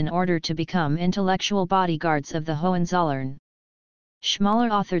retrained in order to become intellectual bodyguards of the Hohenzollern. Schmaler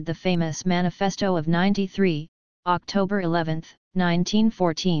authored the famous Manifesto of 93, October 11,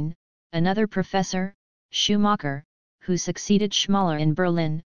 1914, another professor, Schumacher, who succeeded Schmaler in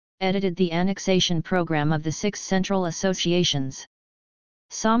Berlin, edited the annexation program of the 6 central associations.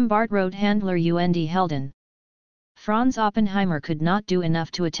 Sombart wrote Handler und Helden. Franz Oppenheimer could not do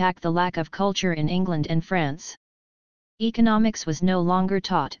enough to attack the lack of culture in England and France. Economics was no longer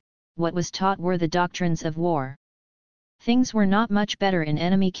taught, what was taught were the doctrines of war. Things were not much better in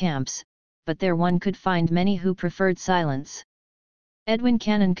enemy camps, but there one could find many who preferred silence. Edwin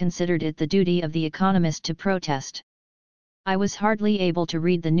Cannon considered it the duty of the economist to protest. I was hardly able to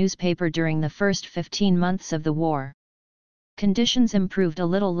read the newspaper during the first 15 months of the war. Conditions improved a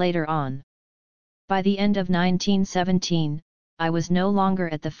little later on. By the end of 1917, I was no longer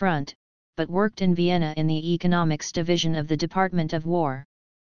at the front, but worked in Vienna in the economics division of the Department of War.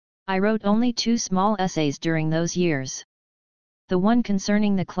 I wrote only 2 small essays during those years. The one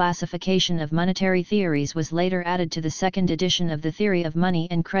concerning the classification of monetary theories was later added to the second edition of the Theory of Money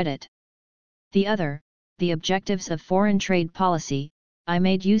and Credit. The other, The Objectives of Foreign Trade Policy, I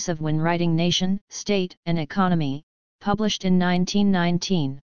made use of when writing Nation, State, and Economy, published in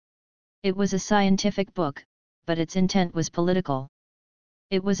 1919. It was a scientific book, but its intent was political.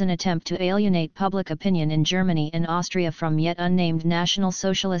 It was an attempt to alienate public opinion in Germany and Austria from yet unnamed National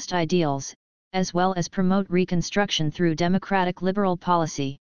Socialist ideals, as well as promote reconstruction through democratic liberal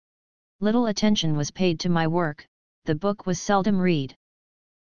policy. Little attention was paid to my work, the book was seldom read.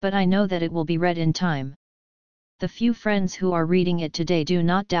 But I know that it will be read in time. The few friends who are reading it today do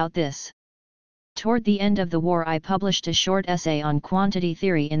not doubt this. Toward the end of the war I published a short essay on quantity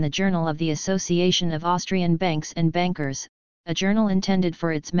theory in the Journal of the Association of Austrian Banks and Bankers, a journal intended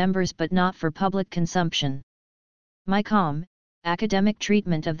for its members but not for public consumption. My calm, academic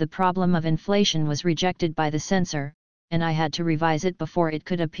treatment of the problem of inflation was rejected by the censor, and I had to revise it before it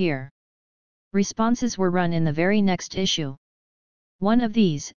could appear. Responses were run in the very next issue. One of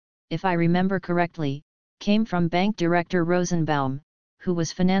these, if I remember correctly, came from bank director Rosenbaum, who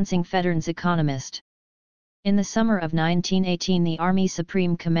was financing Federn's economist. In the summer of 1918 the Army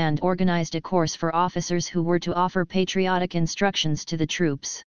Supreme Command organized a course for officers who were to offer patriotic instructions to the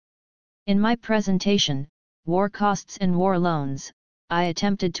troops. In my presentation, War Costs and War Loans, I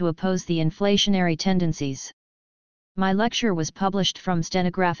attempted to oppose the inflationary tendencies. My lecture was published from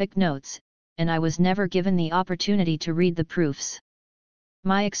stenographic notes, and I was never given the opportunity to read the proofs.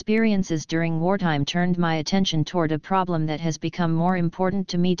 My experiences during wartime turned my attention toward a problem that has become more important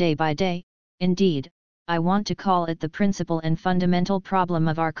to me day by day. Indeed, I want to call it the principal and fundamental problem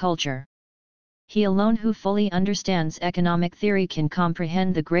of our culture. He alone who fully understands economic theory can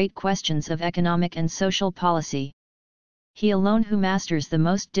comprehend the great questions of economic and social policy. He alone who masters the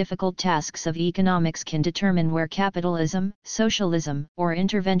most difficult tasks of economics can determine where capitalism, socialism, or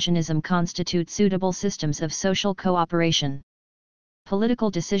interventionism constitute suitable systems of social cooperation. Political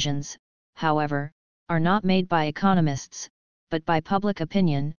decisions, however, are not made by economists, but by public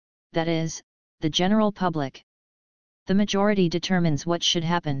opinion, that is, the general public. The majority determines what should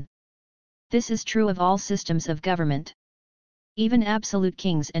happen. This is true of all systems of government. Even absolute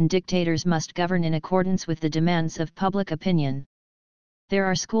kings and dictators must govern in accordance with the demands of public opinion. There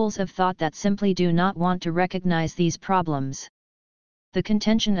are schools of thought that simply do not want to recognize these problems. The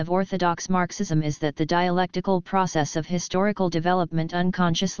contention of orthodox Marxism is that the dialectical process of historical development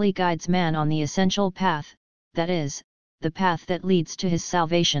unconsciously guides man on the essential path, that is, the path that leads to his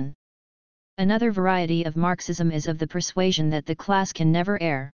salvation. Another variety of Marxism is of the persuasion that the class can never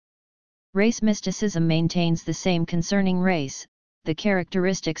err. Race mysticism maintains the same concerning race, the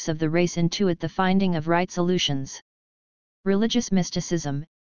characteristics of the race intuit the finding of right solutions. Religious mysticism,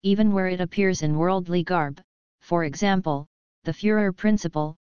 even where it appears in worldly garb, for example, the Führer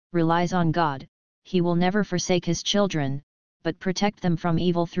principle, relies on God. He will never forsake his children, but protect them from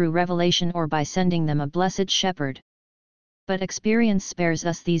evil through revelation or by sending them a blessed shepherd. But experience spares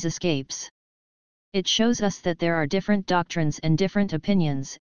us these escapes. It shows us that there are different doctrines and different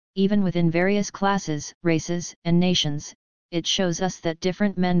opinions, even within various classes, races, and nations. It shows us that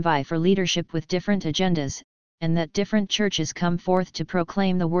different men vie for leadership with different agendas, and that different churches come forth to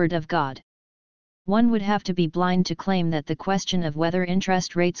proclaim the word of God. One would have to be blind to claim that the question of whether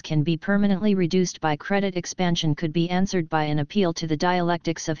interest rates can be permanently reduced by credit expansion could be answered by an appeal to the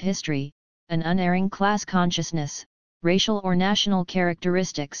dialectics of history, an unerring class consciousness, racial or national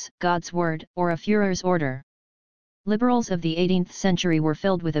characteristics, God's word, or a Führer's order. Liberals of the 18th century were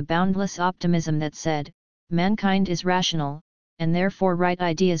filled with a boundless optimism that said, mankind is rational, and therefore right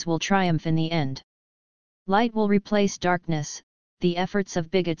ideas will triumph in the end. Light will replace darkness. The efforts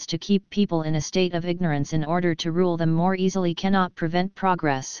of bigots to keep people in a state of ignorance in order to rule them more easily cannot prevent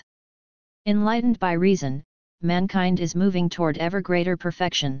progress. Enlightened by reason, mankind is moving toward ever greater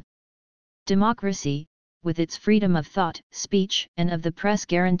perfection. Democracy, with its freedom of thought, speech, and of the press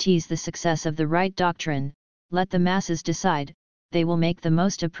guarantees the success of the right doctrine. Let the masses decide, they will make the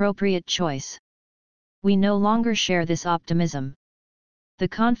most appropriate choice. We no longer share this optimism. The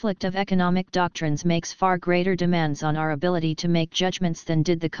conflict of economic doctrines makes far greater demands on our ability to make judgments than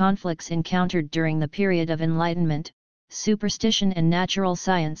did the conflicts encountered during the period of enlightenment, superstition and natural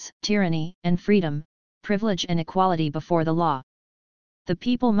science, tyranny and freedom, privilege and equality before the law. The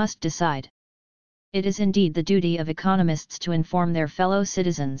people must decide. It is indeed the duty of economists to inform their fellow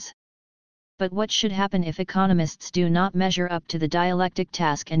citizens. But what should happen if economists do not measure up to the dialectic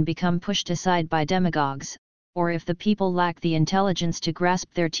task and become pushed aside by demagogues, or if the people lack the intelligence to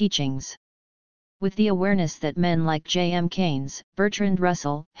grasp their teachings? With the awareness that men like J.M. Keynes, Bertrand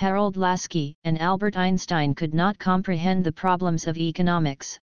Russell, Harold Lasky, and Albert Einstein could not comprehend the problems of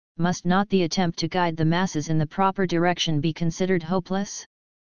economics, must not the attempt to guide the masses in the proper direction be considered hopeless?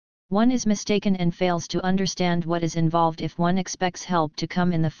 One is mistaken and fails to understand what is involved if one expects help to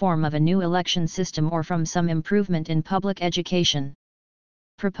come in the form of a new election system or from some improvement in public education.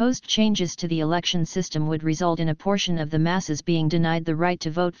 Proposed changes to the election system would result in a portion of the masses being denied the right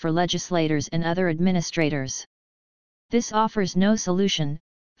to vote for legislators and other administrators. This offers no solution,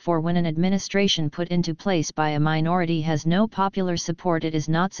 for when an administration put into place by a minority has no popular support, it is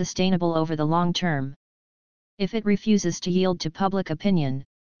not sustainable over the long term. If it refuses to yield to public opinion,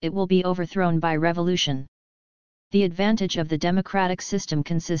 it will be overthrown by revolution. The advantage of the democratic system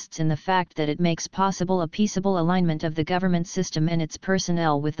consists in the fact that it makes possible a peaceable alignment of the government system and its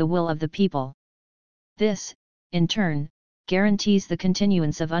personnel with the will of the people. This, in turn, guarantees the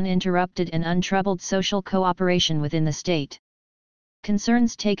continuance of uninterrupted and untroubled social cooperation within the state.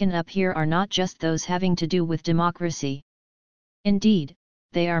 Concerns taken up here are not just those having to do with democracy. Indeed,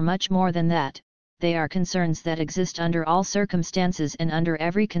 they are much more than that. They are concerns that exist under all circumstances and under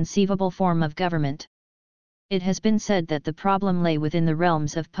every conceivable form of government. It has been said that the problem lay within the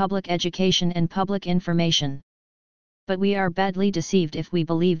realms of public education and public information. But we are badly deceived if we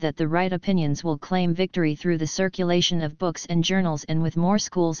believe that the right opinions will claim victory through the circulation of books and journals, and with more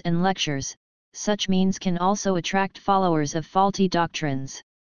schools and lectures, such means can also attract followers of faulty doctrines.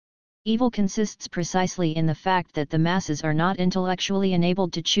 Evil consists precisely in the fact that the masses are not intellectually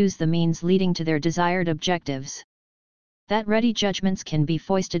enabled to choose the means leading to their desired objectives. That ready judgments can be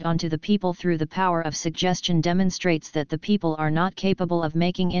foisted onto the people through the power of suggestion demonstrates that the people are not capable of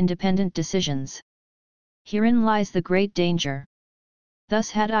making independent decisions. Herein lies the great danger. Thus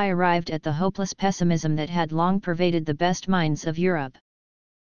had I arrived at the hopeless pessimism that had long pervaded the best minds of Europe.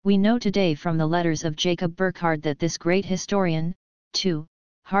 We know today from the letters of Jacob Burckhardt that this great historian, too,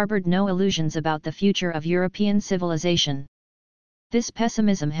 harbored no illusions about the future of European civilization. This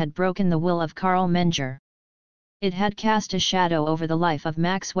pessimism had broken the will of Karl Menger. It had cast a shadow over the life of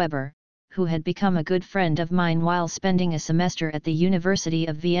Max Weber, who had become a good friend of mine while spending a semester at the University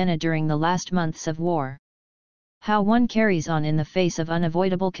of Vienna during the last months of war. How one carries on in the face of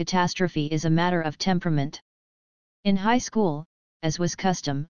unavoidable catastrophe is a matter of temperament. In high school, as was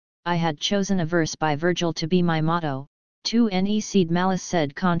custom, I had chosen a verse by Virgil to be my motto: Tu nec malus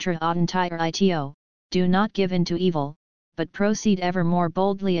sed contra audentire ito, do not give in to evil, but proceed ever more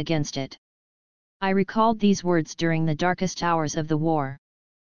boldly against it. I recalled these words during the darkest hours of the war.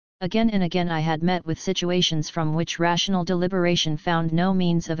 Again and again I had met with situations from which rational deliberation found no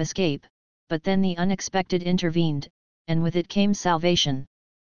means of escape, but then the unexpected intervened, and with it came salvation.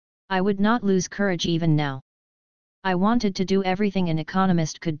 I would not lose courage even now. I wanted to do everything an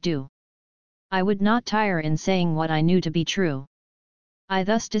economist could do. I would not tire in saying what I knew to be true. I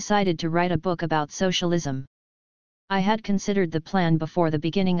thus decided to write a book about socialism. I had considered the plan before the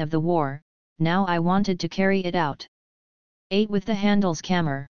beginning of the war. Now I wanted to carry it out. 8. With the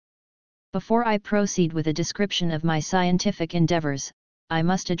Handelskammer. Before I proceed with a description of my scientific endeavors, I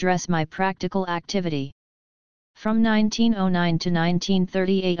must address my practical activity. From 1909 to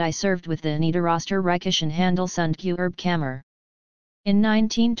 1938 I served with the Niederösterreichischen Handels- und Gewerbekammer. In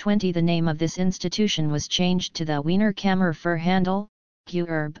 1920 the name of this institution was changed to the Wiener Kammer für Handel,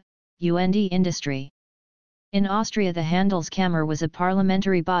 Gewerbe, und Industrie. In Austria the Handelskammer was a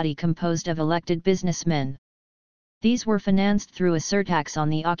parliamentary body composed of elected businessmen. These were financed through a surtax on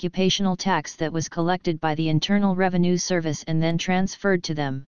the occupational tax that was collected by the Internal Revenue Service and then transferred to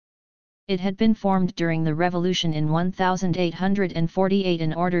them. It had been formed during the Revolution in 1848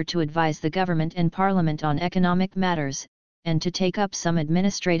 in order to advise the government and parliament on economic matters, and to take up some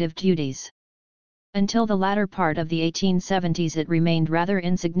administrative duties. Until the latter part of the 1870s it remained rather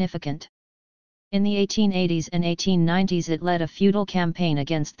insignificant. In the 1880s and 1890s it led a futile campaign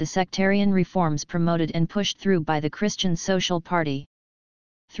against the sectarian reforms promoted and pushed through by the Christian Social Party.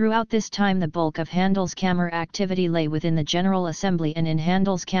 Throughout this time the bulk of Handelskammer activity lay within the General Assembly and in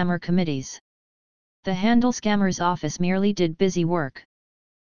Handelskammer committees. The Handelskammer's office merely did busy work.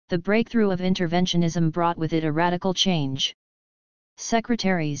 The breakthrough of interventionism brought with it a radical change.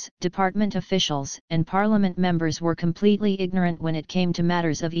 Secretaries, department officials, and parliament members were completely ignorant when it came to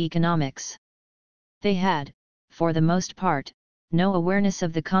matters of economics. They had, for the most part, no awareness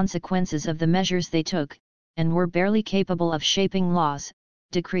of the consequences of the measures they took, and were barely capable of shaping laws,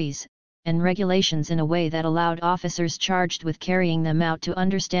 decrees, and regulations in a way that allowed officers charged with carrying them out to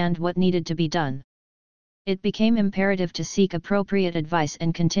understand what needed to be done. It became imperative to seek appropriate advice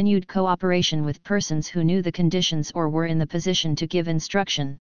and continued cooperation with persons who knew the conditions or were in the position to give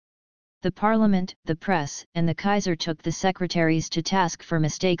instruction. The Parliament, the press, and the Kaiser took the secretaries to task for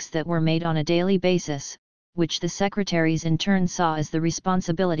mistakes that were made on a daily basis, which the secretaries in turn saw as the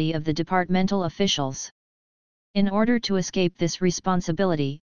responsibility of the departmental officials. In order to escape this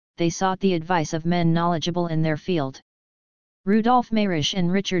responsibility, they sought the advice of men knowledgeable in their field. Rudolf Mayrisch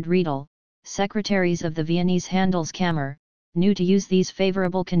and Richard Riedel, secretaries of the Viennese Handelskammer, knew to use these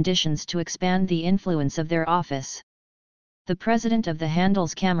favorable conditions to expand the influence of their office. The president of the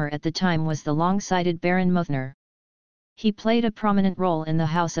Handelskammer at the time was the long-sighted Baron Mothner. He played a prominent role in the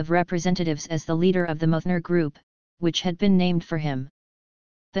House of Representatives as the leader of the Mothner Group, which had been named for him.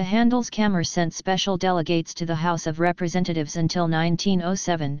 The Handelskammer sent special delegates to the House of Representatives until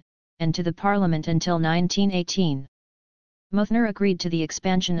 1907, and to the Parliament until 1918. Mothner agreed to the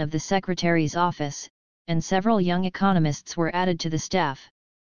expansion of the Secretary's office, and several young economists were added to the staff.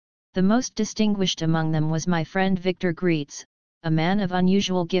 The most distinguished among them was my friend Victor Greets, a man of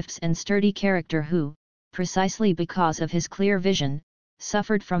unusual gifts and sturdy character who, precisely because of his clear vision,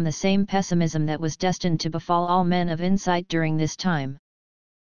 suffered from the same pessimism that was destined to befall all men of insight during this time.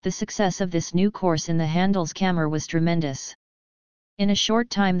 The success of this new course in the Handelskammer was tremendous. In a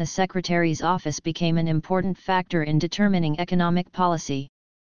short time the Secretary's office became an important factor in determining economic policy.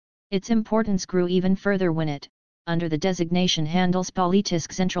 Its importance grew even further when it, under the designation Handelspolitische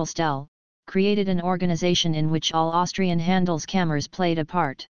Zentralstelle, created an organization in which all Austrian Handelskammers played a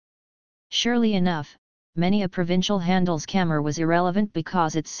part. Surely enough, many a provincial Handelskammer was irrelevant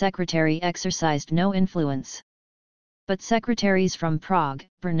because its secretary exercised no influence. But secretaries from Prague,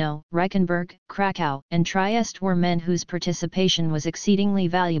 Brno, Reichenberg, Krakow, and Trieste were men whose participation was exceedingly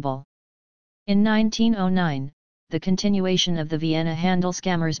valuable. In 1909, the continuation of the Vienna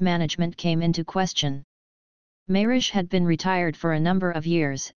Handelskammer's management came into question. Mayrisch had been retired for a number of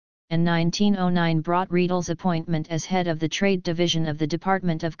years, and 1909 brought Riedel's appointment as head of the trade division of the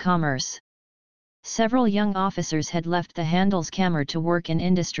Department of Commerce. Several young officers had left the Handelskammer to work in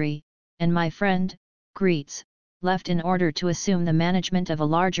industry, and my friend, Greets, left in order to assume the management of a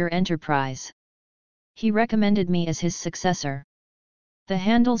larger enterprise. He recommended me as his successor. The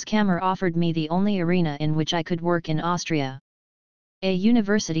Handelskammer offered me the only arena in which I could work in Austria. A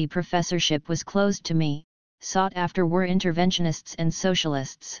university professorship was closed to me, sought after were interventionists and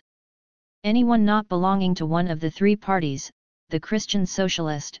socialists. Anyone not belonging to one of the three parties, the Christian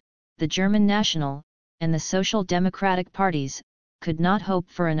Socialist, the German National, and the Social Democratic parties, could not hope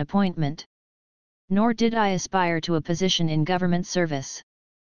for an appointment. Nor did I aspire to a position in government service.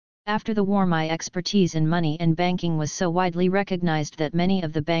 After the war my expertise in money and banking was so widely recognized that many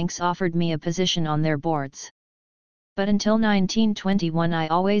of the banks offered me a position on their boards. But until 1921 I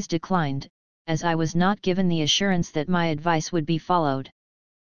always declined, as I was not given the assurance that my advice would be followed.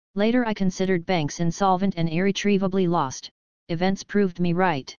 Later I considered banks insolvent and irretrievably lost. Events proved me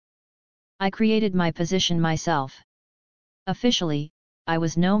right. I created my position myself. Officially, I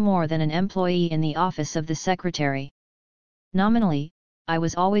was no more than an employee in the office of the secretary. Nominally, I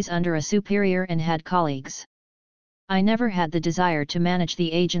was always under a superior and had colleagues. I never had the desire to manage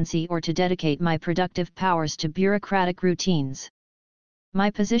the agency or to dedicate my productive powers to bureaucratic routines. My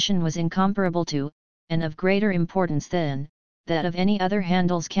position was incomparable to, and of greater importance than, that of any other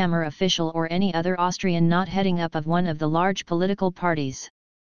Handelskammer official or any other Austrian not heading up of one of the large political parties.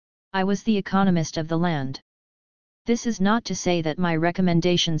 I was the economist of the land. This is not to say that my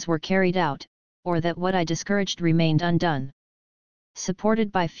recommendations were carried out, or that what I discouraged remained undone.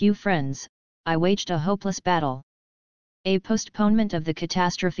 Supported by few friends, I waged a hopeless battle. A postponement of the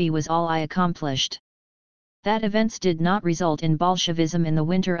catastrophe was all I accomplished. That events did not result in Bolshevism in the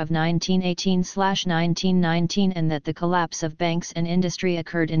winter of 1918/1919 and that the collapse of banks and industry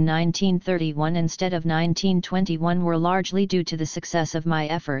occurred in 1931 instead of 1921 were largely due to the success of my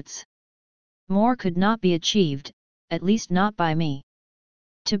efforts. More could not be achieved, at least not by me.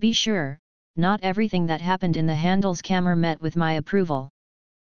 To be sure, not everything that happened in the Handelskammer met with my approval.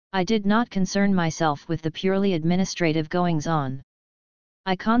 I did not concern myself with the purely administrative goings-on.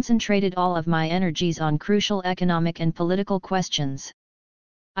 I concentrated all of my energies on crucial economic and political questions.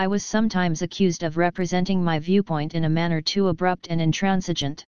 I was sometimes accused of representing my viewpoint in a manner too abrupt and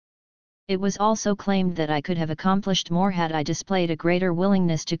intransigent. It was also claimed that I could have accomplished more had I displayed a greater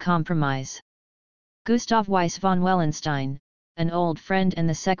willingness to compromise. Gustav Weiss von Wellenstein, an old friend and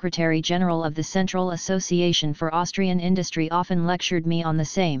the Secretary-General of the Central Association for Austrian Industry, often lectured me on the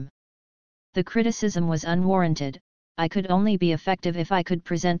same. The criticism was unwarranted. I could only be effective if I could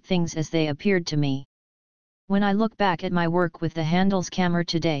present things as they appeared to me. When I look back at my work with the Handelskammer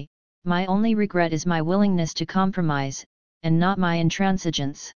today, my only regret is my willingness to compromise, and not my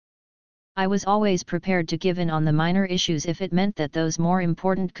intransigence. I was always prepared to give in on the minor issues if it meant that those more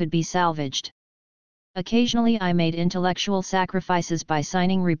important could be salvaged. Occasionally I made intellectual sacrifices by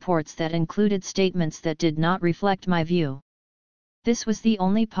signing reports that included statements that did not reflect my view. This was the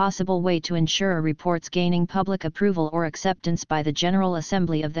only possible way to ensure a report's gaining public approval or acceptance by the General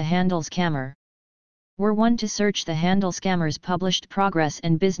Assembly of the Handelskammer. Were one to search the Handelskammer's published progress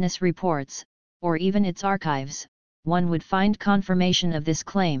and business reports, or even its archives, one would find confirmation of this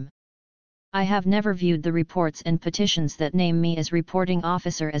claim. I have never viewed the reports and petitions that name me as reporting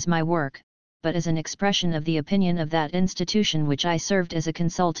officer as my work, but as an expression of the opinion of that institution which I served as a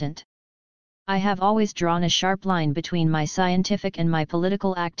consultant. I have always drawn a sharp line between my scientific and my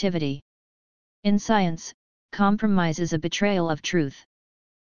political activity. In science, compromise is a betrayal of truth.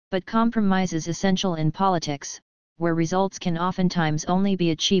 But compromise is essential in politics, where results can oftentimes only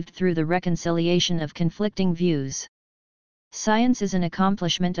be achieved through the reconciliation of conflicting views. Science is an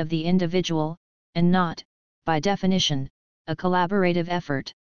accomplishment of the individual, and not, by definition, a collaborative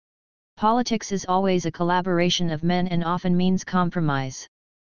effort. Politics is always a collaboration of men and often means compromise.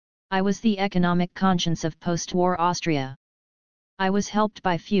 I was the economic conscience of post-war Austria. I was helped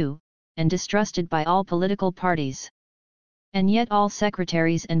by few, and distrusted by all political parties. And yet all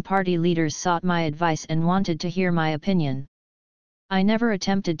secretaries and party leaders sought my advice and wanted to hear my opinion. I never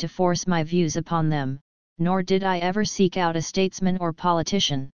attempted to force my views upon them, nor did I ever seek out a statesman or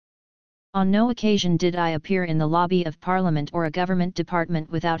politician. On no occasion did I appear in the lobby of Parliament or a government department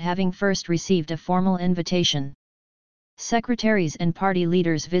without having first received a formal invitation. Secretaries and party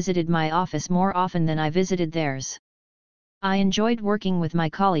leaders visited my office more often than I visited theirs. I enjoyed working with my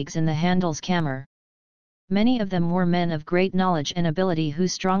colleagues in the Handelskammer. Many of them were men of great knowledge and ability who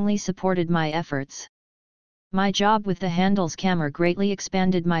strongly supported my efforts. My job with the Handelskammer greatly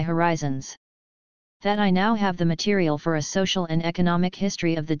expanded my horizons. That I now have the material for a social and economic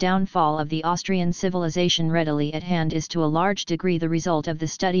history of the downfall of the Austrian civilization readily at hand is to a large degree the result of the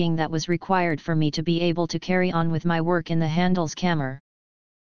studying that was required for me to be able to carry on with my work in the Handelskammer.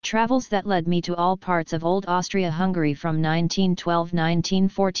 Travels that led me to all parts of Old Austria-Hungary from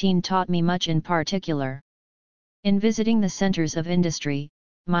 1912–1914 taught me much in particular. In visiting the centers of industry,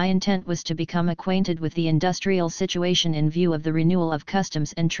 my intent was to become acquainted with the industrial situation in view of the renewal of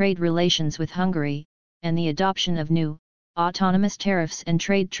customs and trade relations with Hungary, and the adoption of new, autonomous tariffs and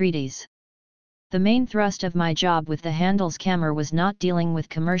trade treaties. The main thrust of my job with the Handelskammer was not dealing with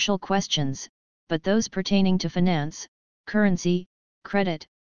commercial questions, but those pertaining to finance, currency, credit,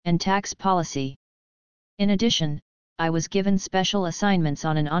 and tax policy. In addition, I was given special assignments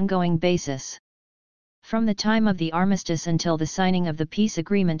on an ongoing basis. From the time of the armistice until the signing of the peace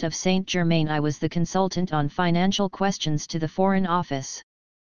agreement of Saint-Germain I was the consultant on financial questions to the Foreign Office.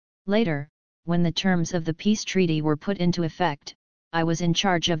 Later, when the terms of the peace treaty were put into effect, I was in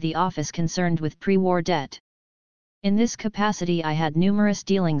charge of the office concerned with pre-war debt. In this capacity I had numerous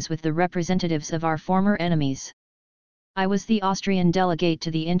dealings with the representatives of our former enemies. I was the Austrian delegate to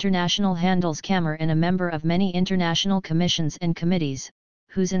the International Handelskammer and a member of many international commissions and committees,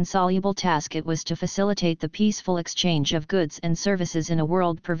 whose insoluble task it was to facilitate the peaceful exchange of goods and services in a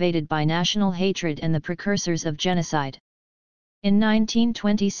world pervaded by national hatred and the precursors of genocide. In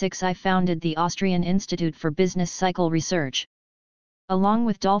 1926 I founded the Austrian Institute for Business Cycle Research. Along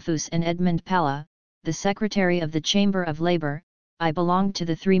with Dollfuss and Edmund Palla, the Secretary of the Chamber of Labour, I belonged to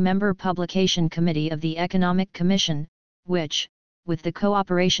the three-member publication committee of the Economic Commission, which, with the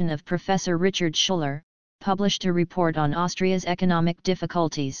cooperation of Professor Richard Schuller, published a report on Austria's economic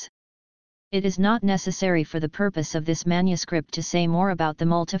difficulties. It is not necessary for the purpose of this manuscript to say more about the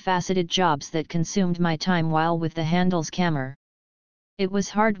multifaceted jobs that consumed my time while with the Handelskammer. It was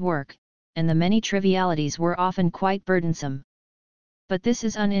hard work, and the many trivialities were often quite burdensome. But this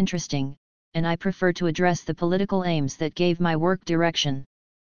is uninteresting, and I prefer to address the political aims that gave my work direction.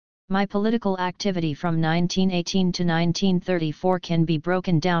 My political activity from 1918 to 1934 can be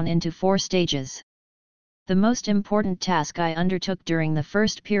broken down into 4 stages. The most important task I undertook during the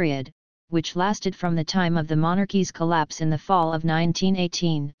first period, which lasted from the time of the monarchy's collapse in the fall of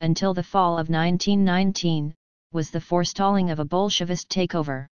 1918 until the fall of 1919, was the forestalling of a Bolshevist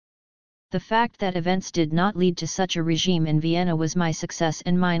takeover. The fact that events did not lead to such a regime in Vienna was my success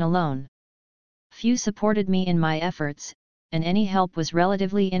and mine alone. Few supported me in my efforts, and any help was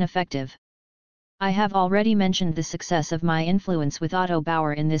relatively ineffective. I have already mentioned the success of my influence with Otto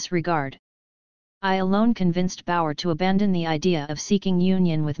Bauer in this regard. I alone convinced Bauer to abandon the idea of seeking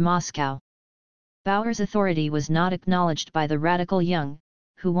union with Moscow. Bauer's authority was not acknowledged by the radical young,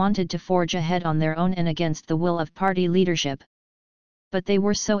 who wanted to forge ahead on their own and against the will of party leadership. But they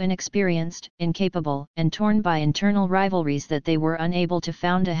were so inexperienced, incapable, and torn by internal rivalries that they were unable to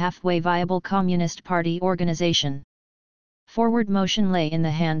found a halfway viable Communist Party organization. Forward motion lay in the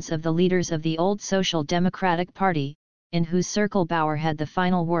hands of the leaders of the old Social Democratic Party, in whose circle Bauer had the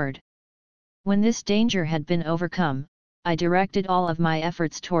final word. When this danger had been overcome, I directed all of my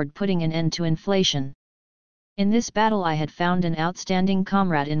efforts toward putting an end to inflation. In this battle I had found an outstanding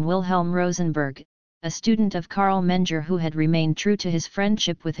comrade in Wilhelm Rosenberg, a student of Karl Menger who had remained true to his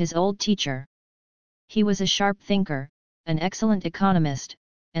friendship with his old teacher. He was a sharp thinker, an excellent economist,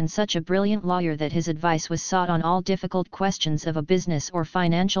 and such a brilliant lawyer that his advice was sought on all difficult questions of a business or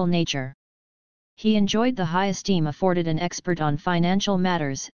financial nature. He enjoyed the high esteem afforded an expert on financial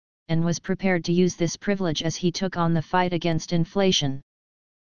matters, and was prepared to use this privilege as he took on the fight against inflation.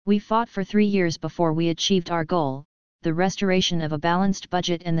 We fought for 3 years before we achieved our goal, the restoration of a balanced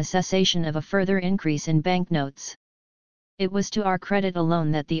budget and the cessation of a further increase in banknotes. It was to our credit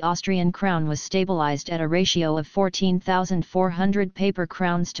alone that the Austrian crown was stabilized at a ratio of 14,400 paper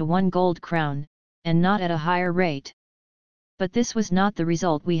crowns to 1 gold crown, and not at a higher rate. But this was not the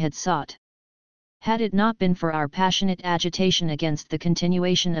result we had sought. Had it not been for our passionate agitation against the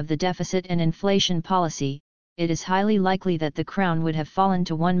continuation of the deficit and inflation policy, it is highly likely that the crown would have fallen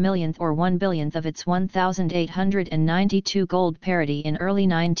to 1 millionth or 1 billionth of its 1,892 gold parity in early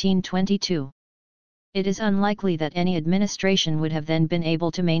 1922. It is unlikely that any administration would have then been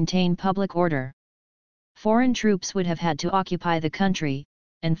able to maintain public order. Foreign troops would have had to occupy the country,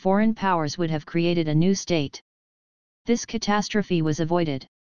 and foreign powers would have created a new state. This catastrophe was avoided.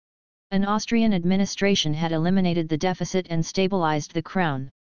 An Austrian administration had eliminated the deficit and stabilized the crown.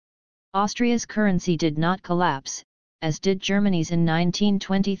 Austria's currency did not collapse, as did Germany's in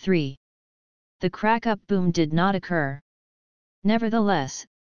 1923. The crack-up boom did not occur. Nevertheless,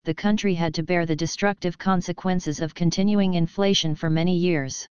 the country had to bear the destructive consequences of continuing inflation for many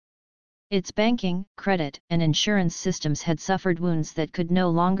years. Its banking, credit, and insurance systems had suffered wounds that could no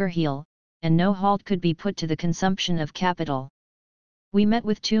longer heal, and no halt could be put to the consumption of capital. We met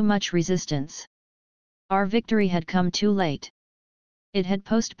with too much resistance. Our victory had come too late. It had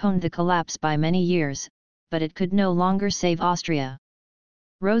postponed the collapse by many years, but it could no longer save Austria.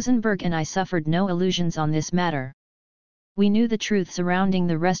 Rosenberg and I suffered no illusions on this matter. We knew the truth surrounding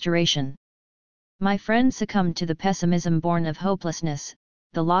the restoration. My friend succumbed to the pessimism born of hopelessness,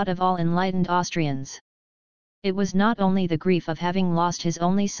 the lot of all enlightened Austrians. It was not only the grief of having lost his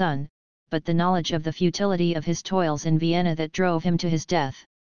only son, but the knowledge of the futility of his toils in Vienna that drove him to his death.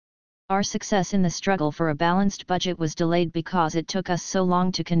 Our success in the struggle for a balanced budget was delayed because it took us so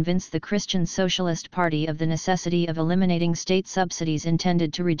long to convince the Christian Socialist Party of the necessity of eliminating state subsidies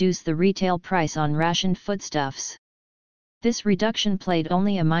intended to reduce the retail price on rationed foodstuffs. This reduction played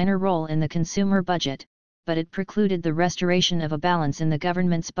only a minor role in the consumer budget, but it precluded the restoration of a balance in the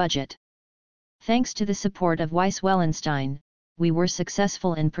government's budget. Thanks to the support of Weiss-Wellenstein, we were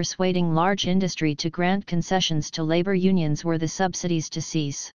successful in persuading large industry to grant concessions to labor unions were the subsidies to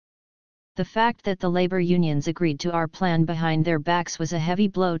cease. The fact that the labor unions agreed to our plan behind their backs was a heavy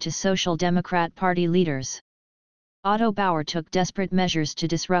blow to Social Democrat Party leaders. Otto Bauer took desperate measures to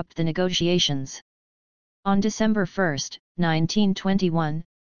disrupt the negotiations. On December 1, 1921,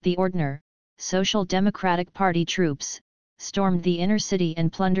 the Ordner, Social Democratic Party troops, stormed the inner city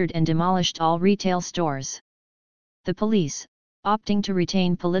and plundered and demolished all retail stores. The police, opting to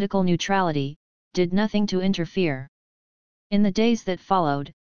retain political neutrality, did nothing to interfere. In the days that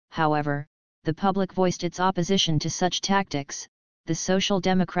followed, however, the public voiced its opposition to such tactics, the Social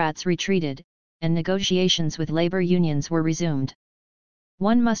Democrats retreated, and negotiations with labor unions were resumed.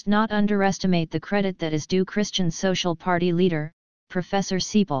 One must not underestimate the credit that is due Christian Social Party leader, Professor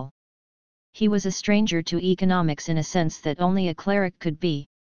Siepel. He was a stranger to economics in a sense that only a cleric could be.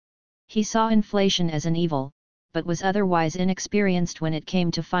 He saw inflation as an evil, but was otherwise inexperienced when it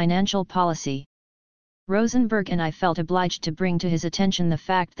came to financial policy. Rosenberg and I felt obliged to bring to his attention the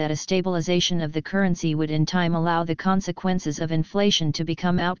fact that a stabilization of the currency would in time allow the consequences of inflation to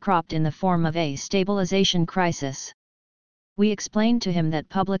become outcropped in the form of a stabilization crisis. We explained to him that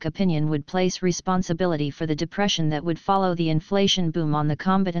public opinion would place responsibility for the depression that would follow the inflation boom on the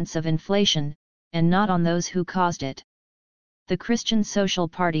combatants of inflation, and not on those who caused it. The Christian Social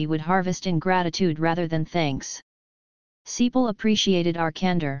Party would harvest ingratitude rather than thanks. Siepel appreciated our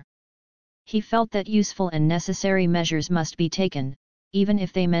candor. He felt that useful and necessary measures must be taken, even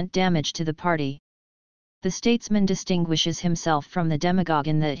if they meant damage to the party. The statesman distinguishes himself from the demagogue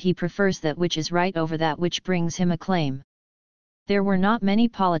in that he prefers that which is right over that which brings him acclaim. There were not many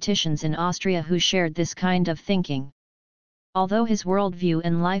politicians in Austria who shared this kind of thinking. Although his worldview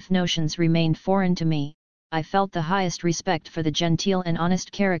and life notions remained foreign to me, I felt the highest respect for the genteel and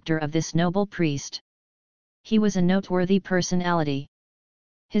honest character of this noble priest. He was a noteworthy personality.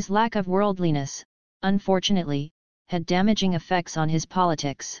 His lack of worldliness, unfortunately, had damaging effects on his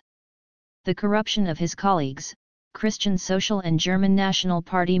politics. The corruption of his colleagues, Christian Social and German National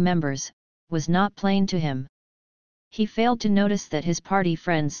Party members, was not plain to him. He failed to notice that his party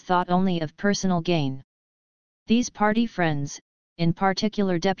friends thought only of personal gain. These party friends, in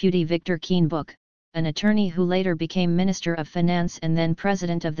particular Deputy Victor Kienbuch, an attorney who later became Minister of Finance and then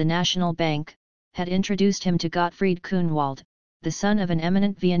President of the National Bank, had introduced him to Gottfried Kuhnwald, the son of an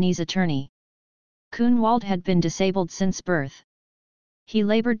eminent Viennese attorney. Kuhnwald had been disabled since birth. He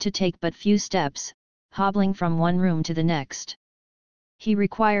labored to take but few steps, hobbling from one room to the next. He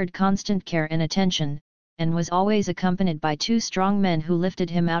required constant care and attention, and was always accompanied by two strong men who lifted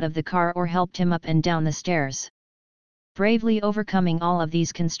him out of the car or helped him up and down the stairs. Bravely overcoming all of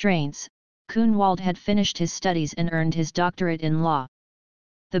these constraints, Kuhnwald had finished his studies and earned his doctorate in law.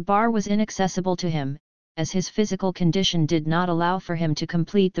 The bar was inaccessible to him, as his physical condition did not allow for him to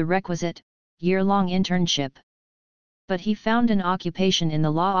complete the requisite, year-long internship. But he found an occupation in the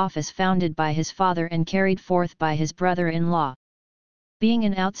law office founded by his father and carried forth by his brother-in-law. Being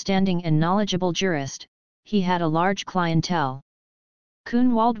an outstanding and knowledgeable jurist, he had a large clientele.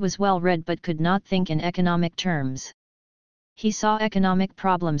 Kuhnwald was well-read but could not think in economic terms. He saw economic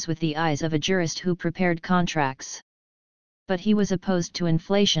problems with the eyes of a jurist who prepared contracts. But he was opposed to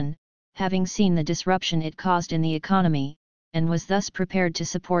inflation, having seen the disruption it caused in the economy, and was thus prepared to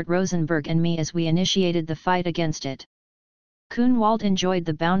support Rosenberg and me as we initiated the fight against it. Kuhnwald enjoyed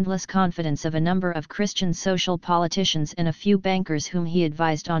the boundless confidence of a number of Christian social politicians and a few bankers whom he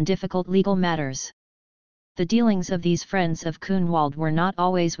advised on difficult legal matters. The dealings of these friends of Kuhnwald were not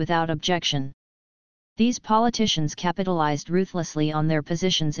always without objection. These politicians capitalized ruthlessly on their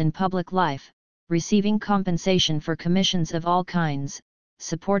positions in public life, receiving compensation for commissions of all kinds,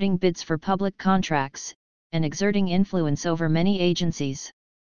 supporting bids for public contracts, and exerting influence over many agencies.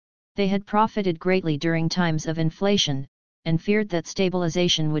 They had profited greatly during times of inflation, and feared that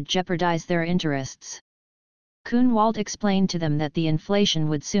stabilization would jeopardize their interests. Kuhnwald explained to them that the inflation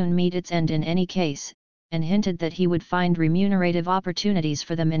would soon meet its end in any case, and hinted that he would find remunerative opportunities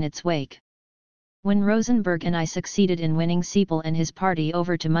for them in its wake. When Rosenberg and I succeeded in winning Siepel and his party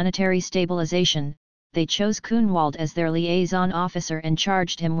over to monetary stabilization, they chose Kuhnwald as their liaison officer and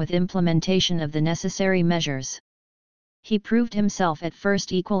charged him with implementation of the necessary measures. He proved himself at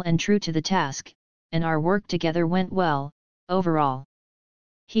first equal and true to the task, and our work together went well, overall.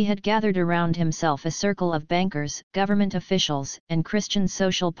 He had gathered around himself a circle of bankers, government officials, and Christian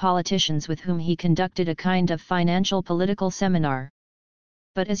social politicians with whom he conducted a kind of financial political seminar.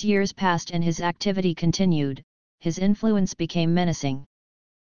 But as years passed and his activity continued, his influence became menacing.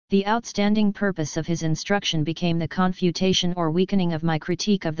 The outstanding purpose of his instruction became the confutation or weakening of my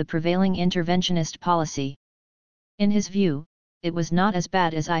critique of the prevailing interventionist policy. In his view, it was not as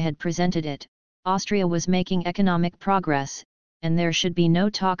bad as I had presented it. Austria was making economic progress, and there should be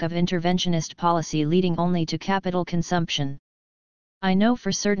no talk of interventionist policy leading only to capital consumption. I know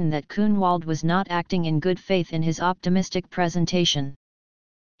for certain that Kuhnwald was not acting in good faith in his optimistic presentation.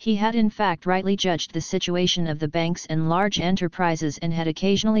 He had in fact rightly judged the situation of the banks and large enterprises and had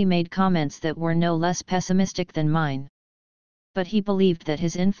occasionally made comments that were no less pessimistic than mine. But he believed that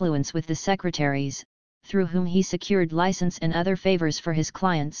his influence with the secretaries, through whom he secured license and other favors for his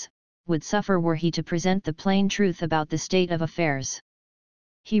clients, would suffer were he to present the plain truth about the state of affairs.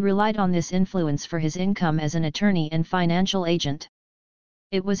 He relied on this influence for his income as an attorney and financial agent.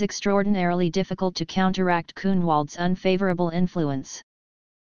 It was extraordinarily difficult to counteract Kuhnwald's unfavorable influence.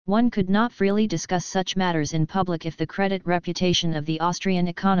 One could not freely discuss such matters in public if the credit reputation of the Austrian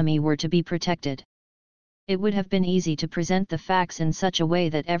economy were to be protected. It would have been easy to present the facts in such a way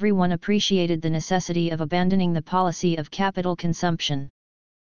that everyone appreciated the necessity of abandoning the policy of capital consumption.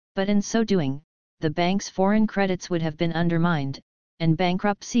 But in so doing, the bank's foreign credits would have been undermined, and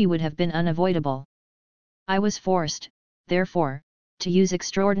bankruptcy would have been unavoidable. I was forced, therefore, to use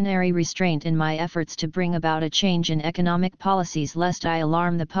extraordinary restraint in my efforts to bring about a change in economic policies lest I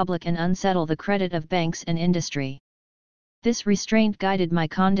alarm the public and unsettle the credit of banks and industry. This restraint guided my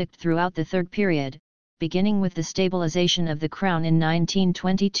conduct throughout the third period, beginning with the stabilization of the crown in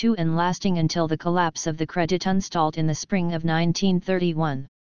 1922 and lasting until the collapse of the Kreditanstalt in the spring of 1931.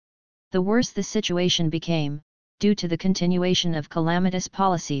 The worse the situation became, due to the continuation of calamitous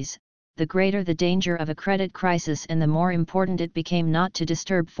policies, the greater the danger of a credit crisis and the more important it became not to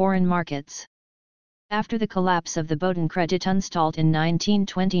disturb foreign markets. After the collapse of the Bodenkreditanstalt in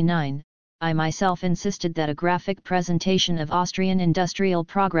 1929, I myself insisted that a graphic presentation of Austrian industrial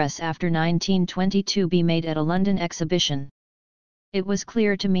progress after 1922 be made at a London exhibition. It was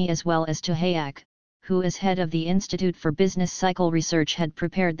clear to me as well as to Hayek, who as head of the Institute for Business Cycle Research had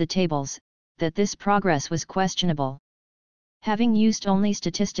prepared the tables, that this progress was questionable. Having used only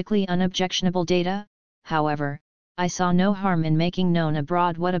statistically unobjectionable data, however, I saw no harm in making known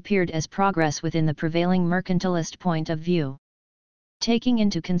abroad what appeared as progress within the prevailing mercantilist point of view. Taking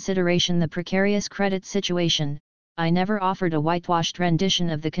into consideration the precarious credit situation, I never offered a whitewashed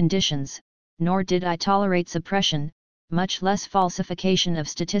rendition of the conditions, nor did I tolerate suppression, much less falsification of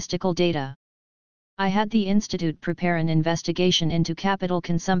statistical data. I had the Institute prepare an investigation into capital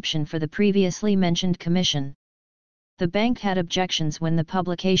consumption for the previously mentioned commission. The bank had objections when the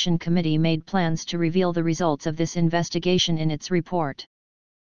publication committee made plans to reveal the results of this investigation in its report.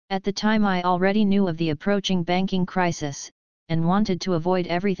 At the time I already knew of the approaching banking crisis, and wanted to avoid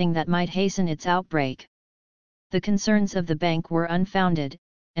everything that might hasten its outbreak. The concerns of the bank were unfounded,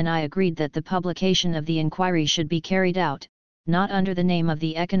 and I agreed that the publication of the inquiry should be carried out, not under the name of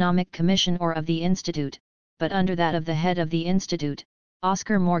the Economic Commission or of the Institute, but under that of the head of the Institute,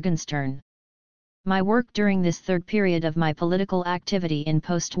 Oscar Morgenstern. My work during this third period of my political activity in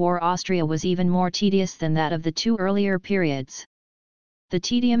post-war Austria was even more tedious than that of the two earlier periods. The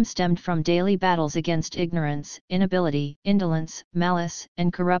tedium stemmed from daily battles against ignorance, inability, indolence, malice,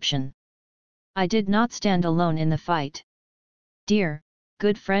 and corruption. I did not stand alone in the fight. Dear,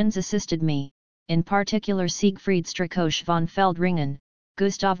 good friends assisted me, in particular Siegfried Strakosch von Feldringen,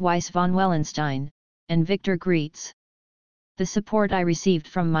 Gustav Weiss von Wellenstein, and Victor Grietz. The support I received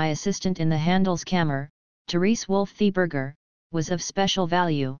from my assistant in the Handelskammer, Therese Wolff-Thieberger, was of special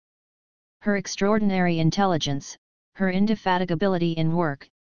value. Her extraordinary intelligence, her indefatigability in work,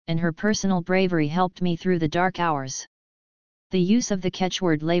 and her personal bravery helped me through the dark hours. The use of the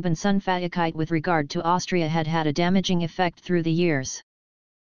catchword Lebensunfähigkeit with regard to Austria had had a damaging effect through the years.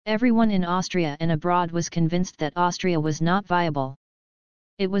 Everyone in Austria and abroad was convinced that Austria was not viable.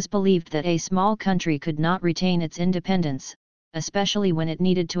 It was believed that a small country could not retain its independence, especially when it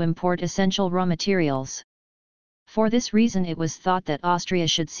needed to import essential raw materials. For this reason it was thought that Austria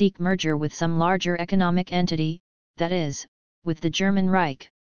should seek merger with some larger economic entity, that is, with the German Reich.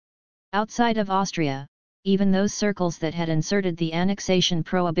 Outside of Austria, even those circles that had inserted the annexation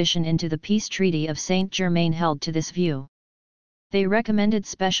prohibition into the peace treaty of Saint-Germain held to this view. They recommended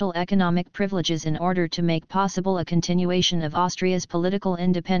special economic privileges in order to make possible a continuation of Austria's political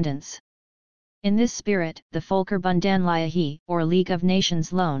independence. In this spirit, the Völkerbundanleihe, or League of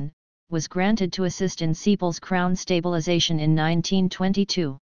Nations loan, was granted to assist in Siepel's crown stabilization in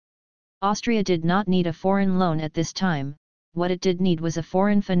 1922. Austria did not need a foreign loan at this time. What it did need was a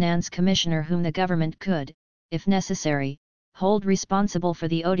foreign finance commissioner whom the government could, if necessary, hold responsible for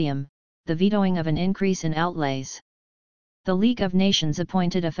the odium, the vetoing of an increase in outlays. The League of Nations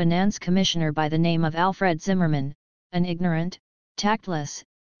appointed a finance commissioner by the name of Alfred Zimmermann, an ignorant, tactless,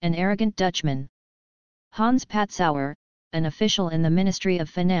 and arrogant Dutchman. Hans Patzauer, an official in the Ministry of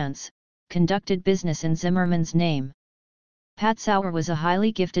Finance, conducted business in Zimmermann's name. Patzauer was a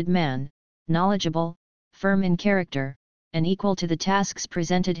highly gifted man, knowledgeable, firm in character, and equal to the tasks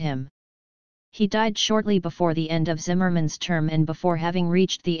presented him. He died shortly before the end of Zimmermann's term and before having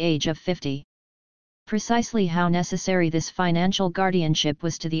reached the age of 50. Precisely how necessary this financial guardianship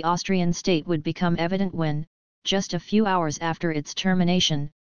was to the Austrian state would become evident when, just a few hours after its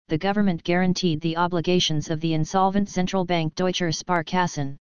termination, the government guaranteed the obligations of the insolvent central bank Deutscher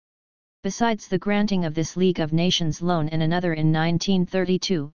Sparkassen. Besides the granting of this League of Nations loan and another in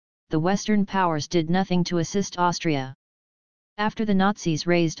 1932, the Western powers did nothing to assist Austria. After the Nazis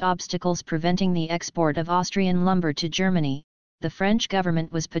raised obstacles preventing the export of Austrian lumber to Germany, the French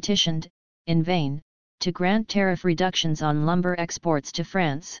government was petitioned, in vain, to grant tariff reductions on lumber exports to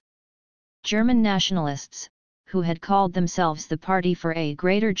France. German nationalists, who had called themselves the Party for a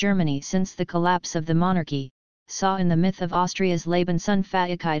Greater Germany since the collapse of the monarchy, saw in the myth of Austria's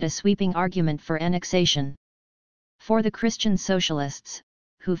Lebensunfähigkeit a sweeping argument for annexation. For the Christian socialists,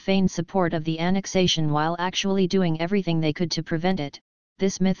 who feigned support of the annexation while actually doing everything they could to prevent it,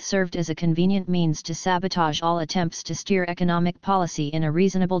 this myth served as a convenient means to sabotage all attempts to steer economic policy in a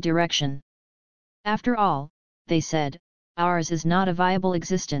reasonable direction. After all, they said, ours is not a viable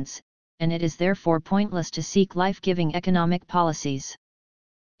existence, and it is therefore pointless to seek life-giving economic policies.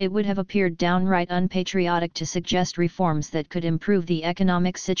 It would have appeared downright unpatriotic to suggest reforms that could improve the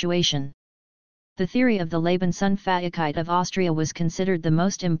economic situation. The theory of the Lebensunfähigkeit of Austria was considered the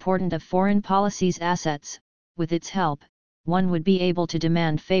most important of foreign policy's assets. With its help, one would be able to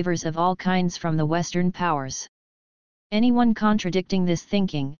demand favors of all kinds from the Western powers. Anyone contradicting this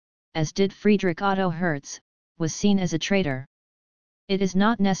thinking, as did Friedrich Otto Hertz, was seen as a traitor. It is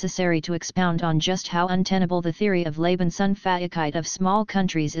not necessary to expound on just how untenable the theory of Lebensunfähigkeit of small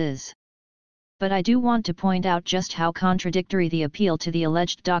countries is. But I do want to point out just how contradictory the appeal to the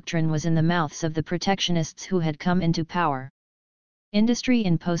alleged doctrine was in the mouths of the protectionists who had come into power. Industry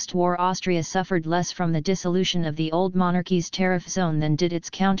in post-war Austria suffered less from the dissolution of the old monarchy's tariff zone than did its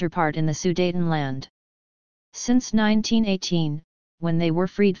counterpart in the Sudetenland. Since 1918, when they were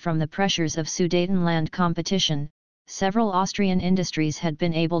freed from the pressures of Sudetenland competition, several Austrian industries had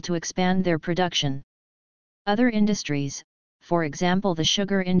been able to expand their production. Other industries, for example the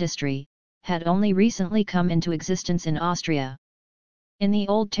sugar industry, had only recently come into existence in Austria. In the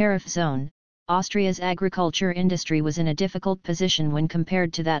old tariff zone, Austria's agriculture industry was in a difficult position when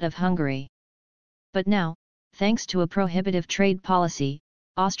compared to that of Hungary. But now, thanks to a prohibitive trade policy,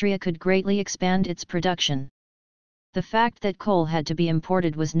 Austria could greatly expand its production. The fact that coal had to be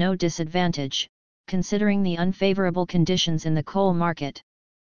imported was no disadvantage, considering the unfavorable conditions in the coal market.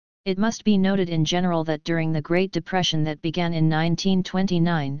 It must be noted in general that during the Great Depression that began in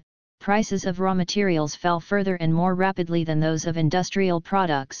 1929, prices of raw materials fell further and more rapidly than those of industrial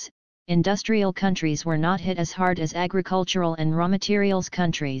products. Industrial countries were not hit as hard as agricultural and raw materials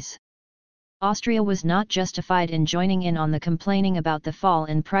countries. Austria was not justified in joining in on the complaining about the fall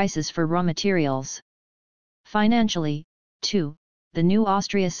in prices for raw materials. Financially, too, the new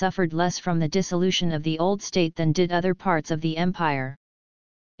Austria suffered less from the dissolution of the old state than did other parts of the empire.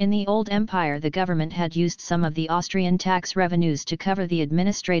 In the old empire, the government had used some of the Austrian tax revenues to cover the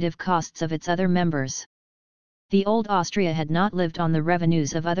administrative costs of its other members. The old Austria had not lived on the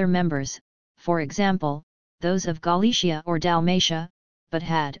revenues of other members, for example, those of Galicia or Dalmatia, but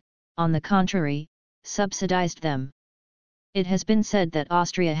had, on the contrary, subsidized them. It has been said that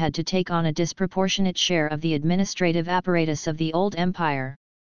Austria had to take on a disproportionate share of the administrative apparatus of the old empire.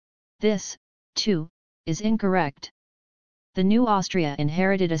 This, too, is incorrect. The new Austria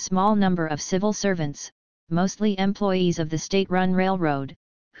inherited a small number of civil servants, mostly employees of the state-run railroad,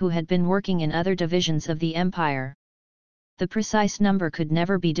 who had been working in other divisions of the empire. The precise number could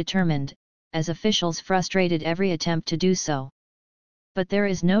never be determined, as officials frustrated every attempt to do so. But there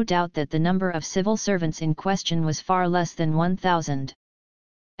is no doubt that the number of civil servants in question was far less than 1,000.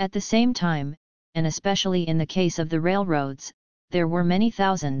 At the same time, and especially in the case of the railroads, there were many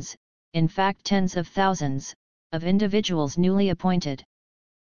thousands, in fact tens of thousands, of individuals newly appointed.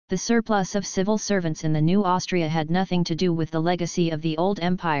 The surplus of civil servants in the new Austria had nothing to do with the legacy of the old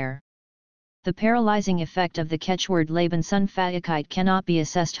empire. The paralyzing effect of the catchword Lebensunfähigkeit cannot be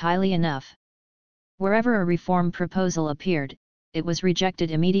assessed highly enough. Wherever a reform proposal appeared, it was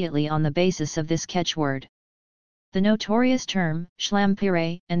rejected immediately on the basis of this catchword. The notorious term,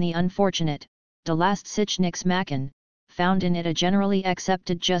 Schlammpire, and the unfortunate, de last sich nix machen, found in it a generally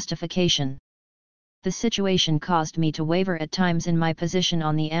accepted justification. The situation caused me to waver at times in my position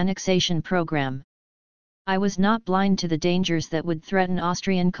on the annexation program. I was not blind to the dangers that would threaten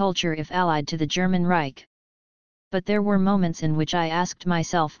Austrian culture if allied to the German Reich. But there were moments in which I asked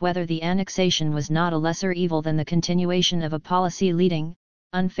myself whether the annexation was not a lesser evil than the continuation of a policy leading,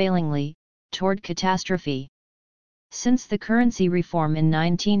 unfailingly, toward catastrophe. Since the currency reform in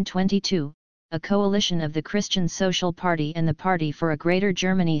 1922, a coalition of the Christian Social Party and the Party for a Greater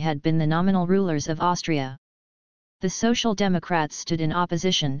Germany had been the nominal rulers of Austria. The Social Democrats stood in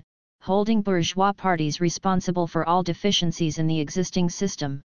opposition, holding bourgeois parties responsible for all deficiencies in the existing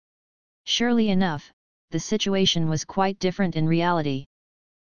system. Surely enough, the situation was quite different in reality.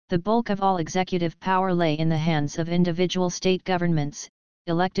 The bulk of all executive power lay in the hands of individual state governments,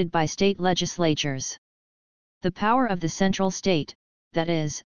 elected by state legislatures. The power of the central state, that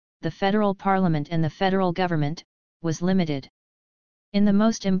is, the federal parliament and the federal government, was limited. In the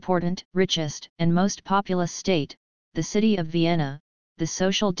most important, richest, and most populous state, the city of Vienna, the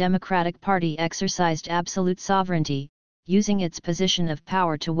Social Democratic Party exercised absolute sovereignty, using its position of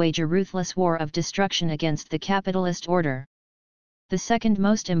power to wage a ruthless war of destruction against the capitalist order. The second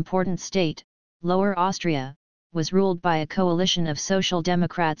most important state, Lower Austria, was ruled by a coalition of Social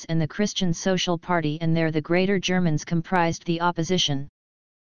Democrats and the Christian Social Party, and there the Greater Germans comprised the opposition.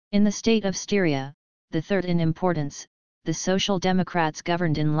 In the state of Styria, the third in importance, the Social Democrats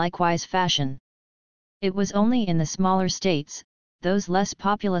governed in likewise fashion. It was only in the smaller states, those less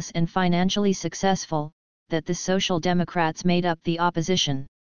populous and financially successful, that the Social Democrats made up the opposition.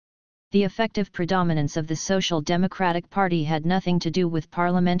 The effective predominance of the Social Democratic Party had nothing to do with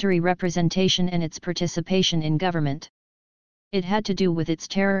parliamentary representation and its participation in government. It had to do with its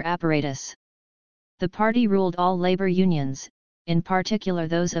terror apparatus. The party ruled all labor unions, in particular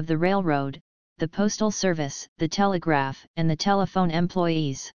those of the railroad, the postal service, the telegraph, and the telephone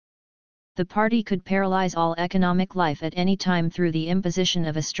employees. The party could paralyze all economic life at any time through the imposition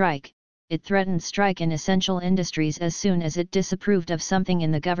of a strike. It threatened strike in essential industries as soon as it disapproved of something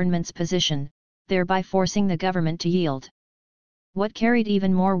in the government's position, thereby forcing the government to yield. What carried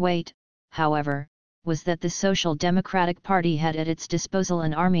even more weight, however, was that the Social Democratic Party had at its disposal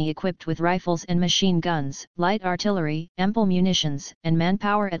an army equipped with rifles and machine guns, light artillery, ample munitions, and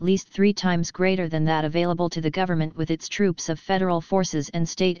manpower at least 3 times greater than that available to the government with its troops of federal forces and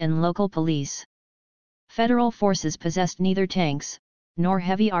state and local police. Federal forces possessed neither tanks, nor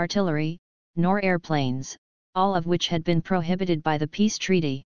heavy artillery, nor airplanes, all of which had been prohibited by the peace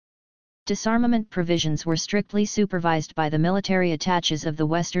treaty. Disarmament provisions were strictly supervised by the military attaches of the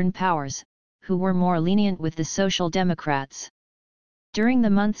Western powers, who were more lenient with the Social Democrats. During the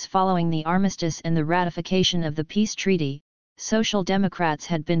months following the armistice and the ratification of the peace treaty, Social Democrats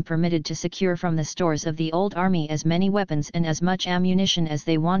had been permitted to secure from the stores of the old army as many weapons and as much ammunition as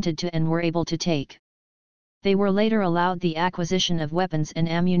they wanted to and were able to take. They were later allowed the acquisition of weapons and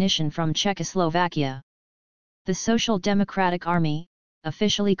ammunition from Czechoslovakia. The Social Democratic Army,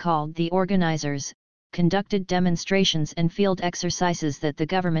 officially called the Organizers, conducted demonstrations and field exercises that the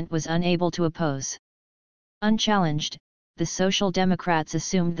government was unable to oppose. Unchallenged, the Social Democrats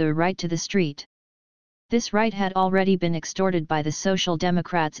assumed the right to the street. This right had already been extorted by the Social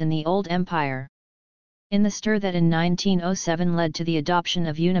Democrats in the old empire. In the stir that in 1907 led to the adoption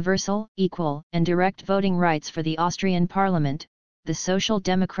of universal, equal, and direct voting rights for the Austrian parliament, the Social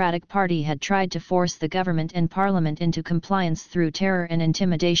Democratic Party had tried to force the government and parliament into compliance through terror and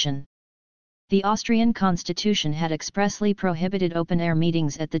intimidation. The Austrian constitution had expressly prohibited open-air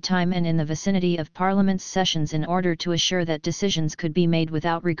meetings at the time and in the vicinity of parliament's sessions in order to assure that decisions could be made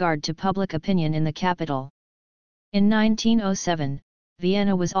without regard to public opinion in the capital. In 1907,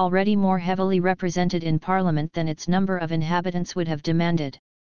 Vienna was already more heavily represented in parliament than its number of inhabitants would have demanded.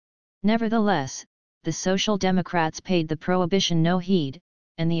 Nevertheless, the Social Democrats paid the prohibition no heed,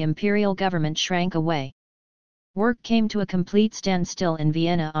 and the imperial government shrank away. Work came to a complete standstill in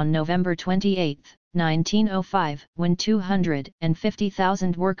Vienna on November 28, 1905, when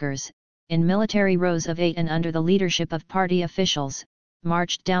 250,000 workers, in military rows of 8 and under the leadership of party officials,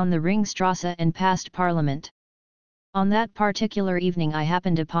 marched down the Ringstrasse and past Parliament. On that particular evening I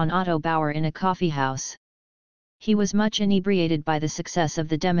happened upon Otto Bauer in a coffee-house. He was much inebriated by the success of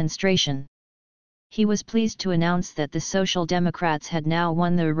the demonstration. He was pleased to announce that the Social Democrats had now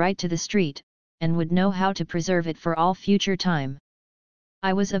won the right to the street, and would know how to preserve it for all future time.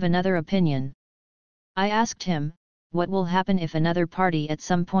 I was of another opinion. I asked him, what will happen if another party at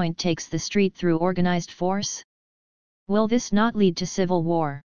some point takes the street through organized force? Will this not lead to civil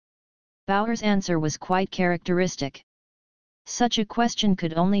war? Bauer's answer was quite characteristic. Such a question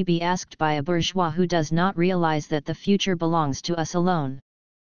could only be asked by a bourgeois who does not realize that the future belongs to us alone.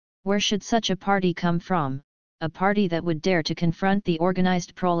 Where should such a party come from, a party that would dare to confront the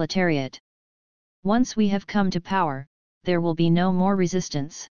organized proletariat? Once we have come to power, there will be no more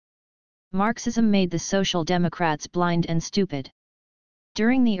resistance. Marxism made the Social Democrats blind and stupid.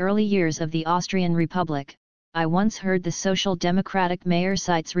 During the early years of the Austrian Republic, I once heard the Social Democratic Mayor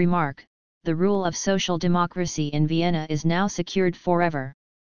Seitz remark, "The rule of social democracy in Vienna is now secured forever."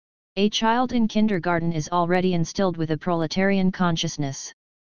 A child in kindergarten is already instilled with a proletarian consciousness.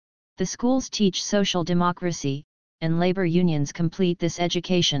 The schools teach social democracy, and labor unions complete this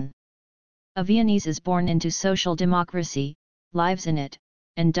education. A Viennese is born into social democracy, lives in it,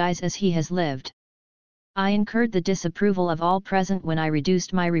 and dies as he has lived. I incurred the disapproval of all present when I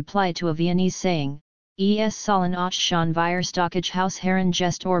reduced my reply to a Viennese saying, "Es sollen auch schon wir Stockhaus Herren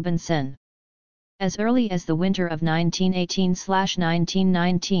gest Orban sen." As early as the winter of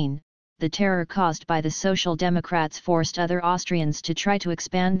 1918–1919, the terror caused by the Social Democrats forced other Austrians to try to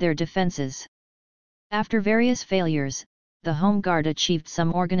expand their defenses. After various failures, the Home Guard achieved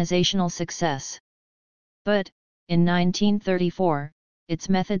some organizational success. But, in 1934, its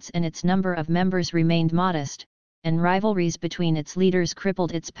methods and its number of members remained modest, and rivalries between its leaders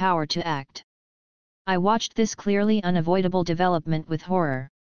crippled its power to act. I watched this clearly unavoidable development with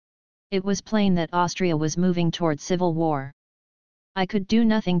horror. It was plain that Austria was moving toward civil war. I could do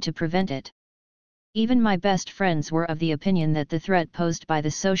nothing to prevent it. Even my best friends were of the opinion that the threat posed by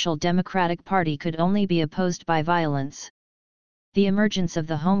the Social Democratic Party could only be opposed by violence. The emergence of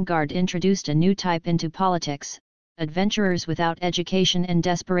the Home Guard introduced a new type into politics. Adventurers without education and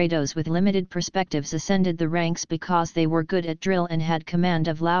desperadoes with limited perspectives ascended the ranks because they were good at drill and had command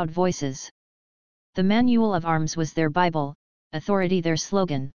of loud voices. The manual of arms was their Bible, authority their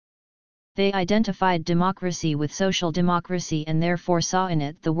slogan. They identified democracy with social democracy and therefore saw in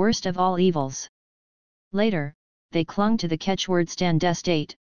it the worst of all evils. Later, they clung to the catchword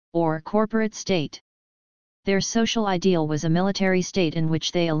Standestate, or corporate state. Their social ideal was a military state in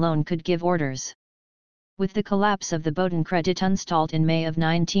which they alone could give orders. With the collapse of the Bodenkreditanstalt in May of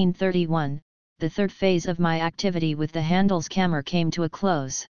 1931, the third phase of my activity with the Handelskammer came to a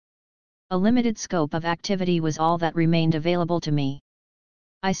close. A limited scope of activity was all that remained available to me.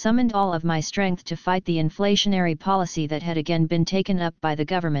 I summoned all of my strength to fight the inflationary policy that had again been taken up by the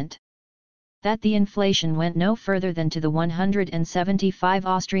government. That the inflation went no further than to the 175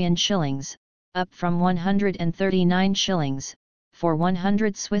 Austrian shillings, up from 139 shillings, for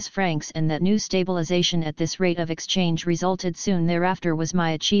 100 Swiss francs, and that new stabilization at this rate of exchange resulted soon thereafter was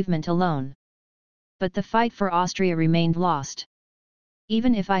my achievement alone. But the fight for Austria remained lost.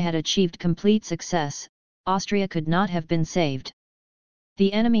 Even if I had achieved complete success, Austria could not have been saved.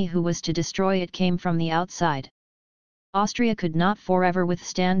 The enemy who was to destroy it came from the outside. Austria could not forever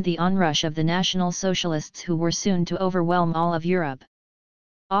withstand the onrush of the National Socialists who were soon to overwhelm all of Europe.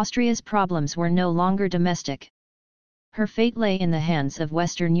 Austria's problems were no longer domestic. Her fate lay in the hands of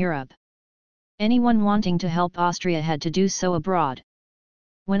Western Europe. Anyone wanting to help Austria had to do so abroad.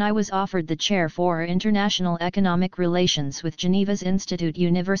 When I was offered the chair for International Economic Relations with Geneva's Institut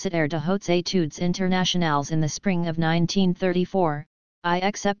Universitaire de Hautes Études Internationales in the spring of 1934, I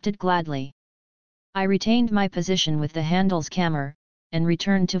accepted gladly. I retained my position with the Handelskammer, and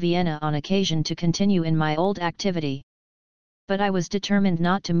returned to Vienna on occasion to continue in my old activity. But I was determined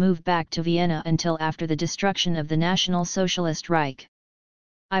not to move back to Vienna until after the destruction of the National Socialist Reich.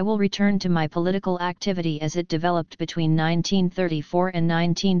 I will return to my political activity as it developed between 1934 and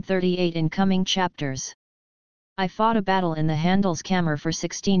 1938 in coming chapters. I fought a battle in the Handelskammer for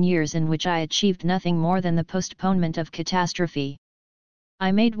 16 years in which I achieved nothing more than the postponement of catastrophe.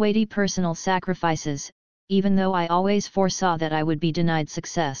 I made weighty personal sacrifices, even though I always foresaw that I would be denied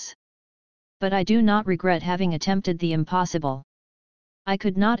success. But I do not regret having attempted the impossible. I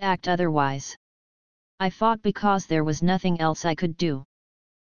could not act otherwise. I fought because there was nothing else I could do.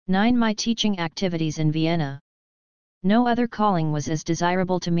 9. My teaching activities in Vienna. No other calling was as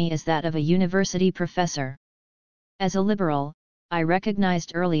desirable to me as that of a university professor. As a liberal, I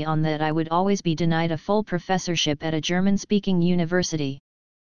recognized early on that I would always be denied a full professorship at a German-speaking university.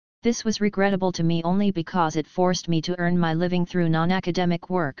 This was regrettable to me only because it forced me to earn my living through non-academic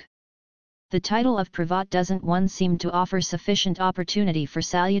work. The title of privat doesn't one seem to offer sufficient opportunity for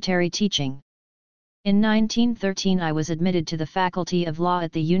salutary teaching. In 1913 I was admitted to the Faculty of Law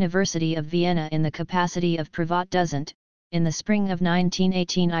at the University of Vienna in the capacity of privat doesn't. In the spring of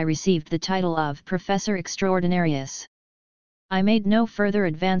 1918 I received the title of Professor Extraordinarius. I made no further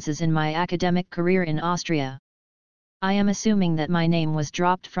advances in my academic career in Austria. I am assuming that my name was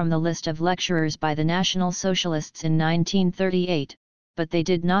dropped from the list of lecturers by the National Socialists in 1938, but they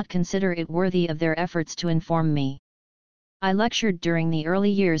did not consider it worthy of their efforts to inform me. I lectured during the early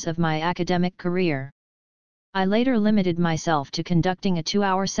years of my academic career. I later limited myself to conducting a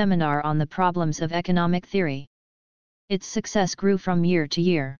 2-hour seminar on the problems of economic theory. Its success grew from year to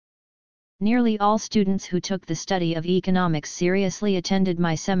year. Nearly all students who took the study of economics seriously attended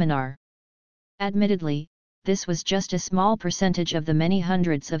my seminar. Admittedly, this was just a small percentage of the many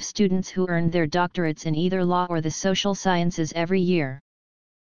hundreds of students who earned their doctorates in either law or the social sciences every year.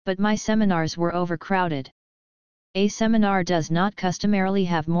 But my seminars were overcrowded. A seminar does not customarily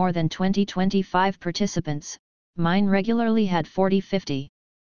have more than 20-25 participants, mine regularly had 40-50.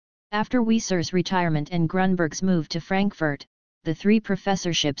 After Wieser's retirement and Grunberg's move to Frankfurt, the 3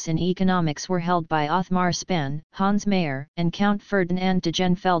 professorships in economics were held by Othmar Spann, Hans Mayer, and Count Ferdinand de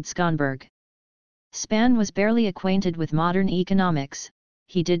Genfeld-Schonberg. Spann was barely acquainted with modern economics,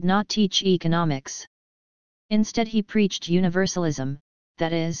 he did not teach economics. Instead he preached universalism,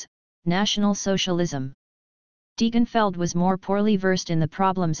 that is, National Socialism. Degenfeld was more poorly versed in the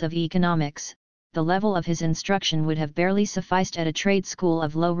problems of economics, the level of his instruction would have barely sufficed at a trade school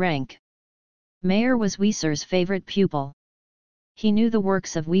of low rank. Mayer was Wieser's favorite pupil. He knew the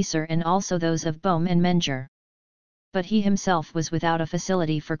works of Wieser and also those of Bohm and Menger. But he himself was without a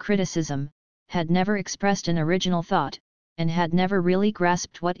facility for criticism, had never expressed an original thought, and had never really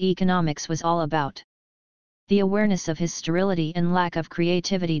grasped what economics was all about. The awareness of his sterility and lack of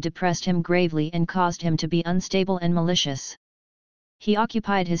creativity depressed him gravely and caused him to be unstable and malicious. He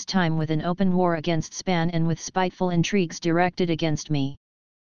occupied his time with an open war against Spann and with spiteful intrigues directed against me.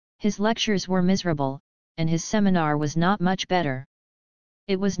 His lectures were miserable, and his seminar was not much better.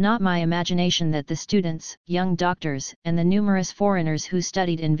 It was not my imagination that the students, young doctors, and the numerous foreigners who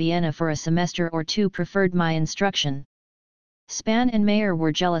studied in Vienna for a semester or 2 preferred my instruction. Spann and Mayer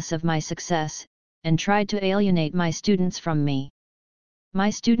were jealous of my success, and tried to alienate my students from me. My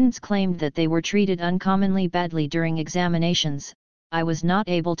students claimed that they were treated uncommonly badly during examinations. I was not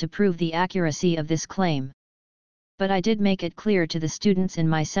able to prove the accuracy of this claim. But I did make it clear to the students in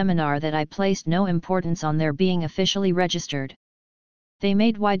my seminar that I placed no importance on their being officially registered. They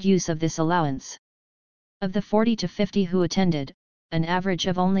made wide use of this allowance. Of the 40 to 50 who attended, an average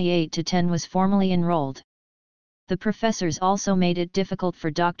of only 8 to 10 was formally enrolled. The professors also made it difficult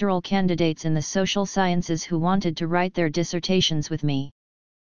for doctoral candidates in the social sciences who wanted to write their dissertations with me.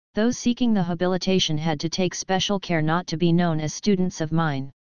 Those seeking the habilitation had to take special care not to be known as students of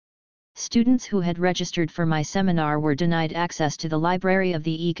mine. Students who had registered for my seminar were denied access to the library of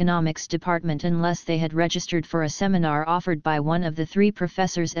the economics department unless they had registered for a seminar offered by one of the 3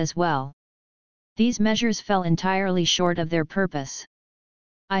 professors as well. These measures fell entirely short of their purpose.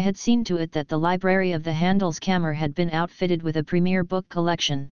 I had seen to it that the library of the Handelskammer had been outfitted with a premier book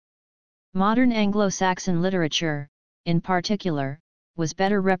collection. Modern Anglo-Saxon literature, in particular, was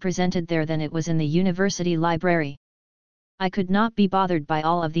better represented there than it was in the university library. I could not be bothered by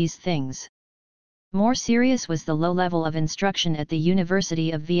all of these things. More serious was the low level of instruction at the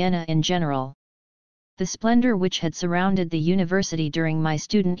University of Vienna in general. The splendor which had surrounded the university during my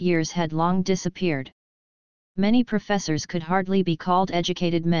student years had long disappeared. Many professors could hardly be called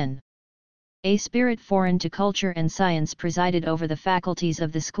educated men. A spirit foreign to culture and science presided over the faculties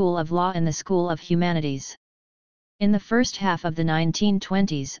of the School of Law and the School of Humanities. In the first half of the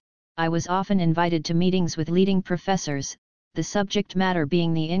 1920s, I was often invited to meetings with leading professors, the subject matter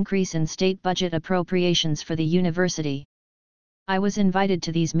being the increase in state budget appropriations for the university. I was invited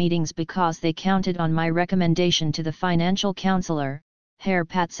to these meetings because they counted on my recommendation to the financial counselor, Herr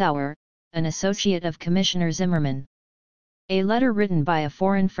Patzauer, an associate of Commissioner Zimmermann. A letter written by a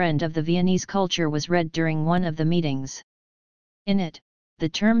foreign friend of the Viennese culture was read during one of the meetings. In it, the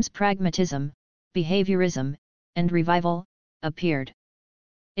terms pragmatism, behaviorism, and revival appeared.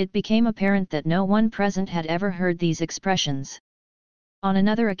 It became apparent that no one present had ever heard these expressions. On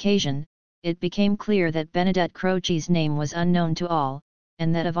another occasion, it became clear that Benedette Croce's name was unknown to all,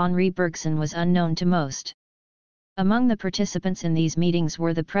 and that of Henri Bergson was unknown to most. Among the participants in these meetings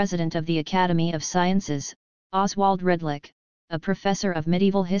were the president of the Academy of Sciences, Oswald Redlich, a professor of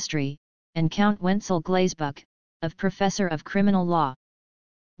medieval history, and Count Wenzel Glazebach, a professor of criminal law.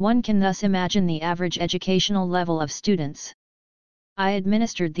 One can thus imagine the average educational level of students. I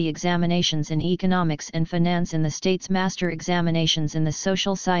administered the examinations in economics and finance in the state's master examinations in the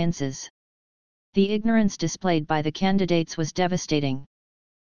social sciences. The ignorance displayed by the candidates was devastating.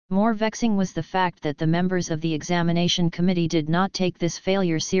 More vexing was the fact that the members of the examination committee did not take this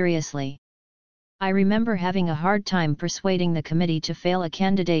failure seriously. I remember having a hard time persuading the committee to fail a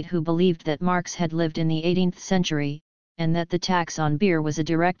candidate who believed that Marx had lived in the 18th century, and that the tax on beer was a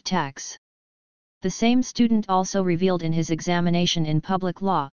direct tax. The same student also revealed in his examination in public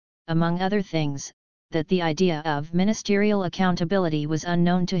law, among other things, that the idea of ministerial accountability was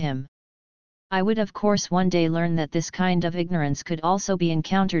unknown to him. I would of course one day learn that this kind of ignorance could also be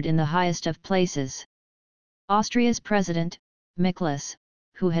encountered in the highest of places. Austria's president, Miklas,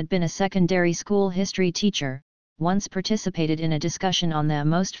 who had been a secondary school history teacher, once participated in a discussion on the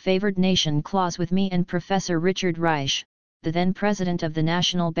most favored nation clause with me and Professor Richard Reich, the then president of the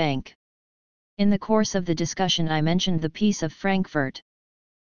National Bank. In the course of the discussion I mentioned the Peace of Frankfurt.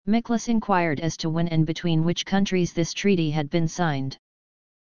 Miklas inquired as to when and between which countries this treaty had been signed.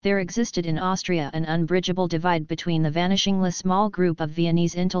 There existed in Austria an unbridgeable divide between the vanishingly small group of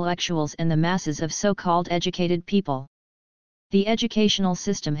Viennese intellectuals and the masses of so-called educated people. The educational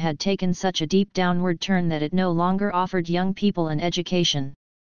system had taken such a deep downward turn that it no longer offered young people an education.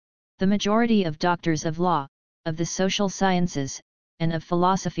 The majority of doctors of law, of the social sciences, and of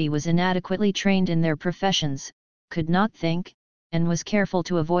philosophy was inadequately trained in their professions, could not think, and was careful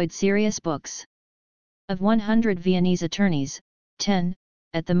to avoid serious books. Of 100 Viennese attorneys, 10,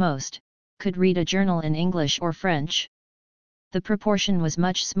 at the most, could read a journal in English or French. The proportion was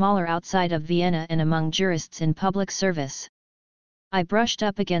much smaller outside of Vienna and among jurists in public service. I brushed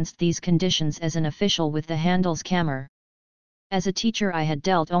up against these conditions as an official with the Handelskammer. As a teacher I had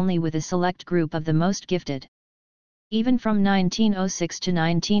dealt only with a select group of the most gifted. Even from 1906 to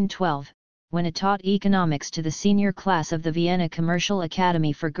 1912, when I taught economics to the senior class of the Vienna Commercial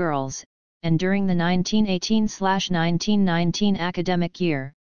Academy for Girls, and during the 1918-1919 academic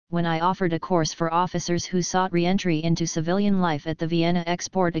year, when I offered a course for officers who sought re-entry into civilian life at the Vienna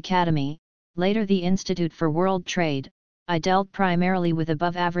Export Academy, later the Institute for World Trade, I dealt primarily with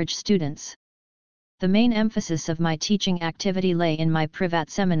above-average students. The main emphasis of my teaching activity lay in my privat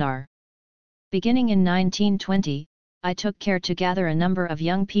seminar. Beginning in 1920, I took care to gather a number of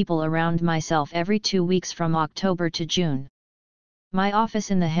young people around myself every 2 weeks from October to June. My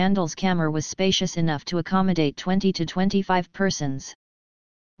office in the Handelskammer was spacious enough to accommodate 20 to 25 persons.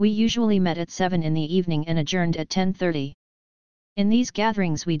 We usually met at 7 in the evening and adjourned at 10:30. In these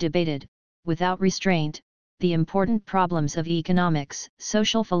gatherings we debated, without restraint, the important problems of economics,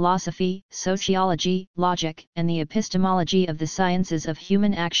 social philosophy, sociology, logic, and the epistemology of the sciences of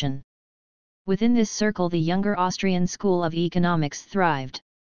human action. Within this circle the younger Austrian school of economics thrived.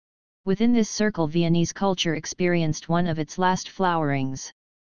 Within this circle Viennese culture experienced one of its last flowerings.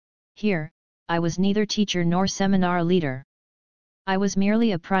 Here, I was neither teacher nor seminar leader. I was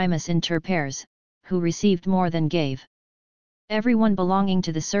merely a primus inter pares, who received more than gave. Everyone belonging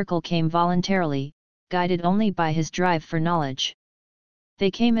to the circle came voluntarily, guided only by his drive for knowledge. They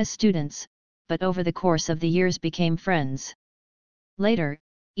came as students, but over the course of the years became friends. Later,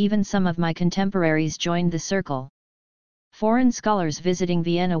 even some of my contemporaries joined the circle. Foreign scholars visiting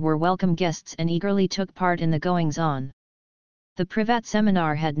Vienna were welcome guests and eagerly took part in the goings-on. The Privat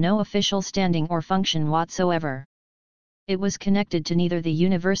seminar had no official standing or function whatsoever. It was connected to neither the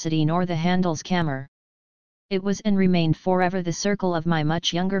university nor the Handelskammer. It was and remained forever the circle of my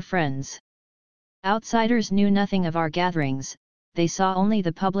much younger friends. Outsiders knew nothing of our gatherings, they saw only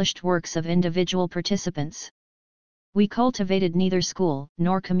the published works of individual participants. We cultivated neither school,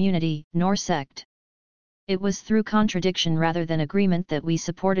 nor community, nor sect. It was through contradiction rather than agreement that we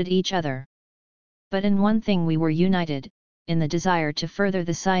supported each other. But in one thing we were united, in the desire to further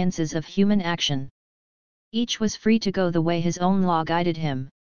the sciences of human action. Each was free to go the way his own law guided him.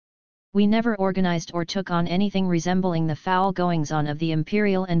 We never organized or took on anything resembling the foul goings-on of the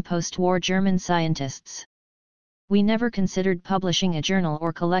imperial and post-war German scientists. We never considered publishing a journal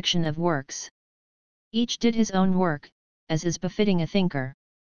or collection of works. Each did his own work, as is befitting a thinker.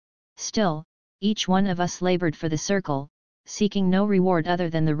 Still, each one of us labored for the circle, seeking no reward other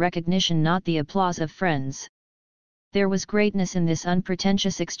than the recognition, not the applause of friends. There was greatness in this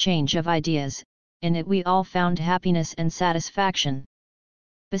unpretentious exchange of ideas, in it we all found happiness and satisfaction.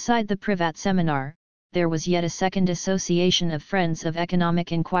 Beside the Privat seminar, there was yet a second association of friends of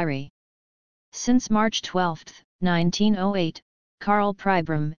economic inquiry. Since March 12, 1908, Karl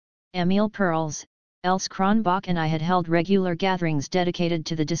Pribram, Emil Perls, Else Kronbach and I had held regular gatherings dedicated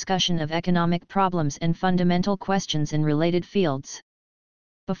to the discussion of economic problems and fundamental questions in related fields.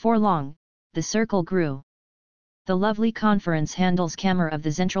 Before long, the circle grew. The lovely conference Handelskammer of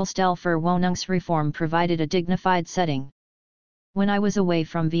the Zentralstelle für Wohnungsreform provided a dignified setting. When I was away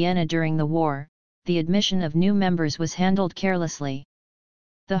from Vienna during the war, the admission of new members was handled carelessly.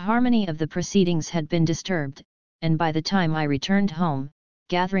 The harmony of the proceedings had been disturbed, and by the time I returned home,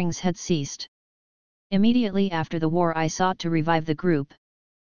 gatherings had ceased. Immediately after the war I sought to revive the group.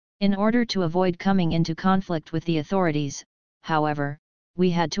 In order to avoid coming into conflict with the authorities, however, we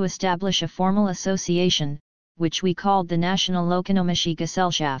had to establish a formal association, which we called the National Ökonomische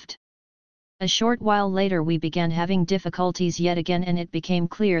Gesellschaft. A short while later we began having difficulties yet again, and it became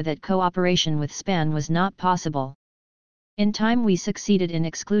clear that cooperation with Span was not possible. In time we succeeded in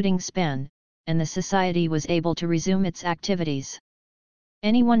excluding Span, and the society was able to resume its activities.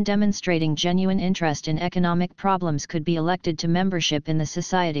 Anyone demonstrating genuine interest in economic problems could be elected to membership in the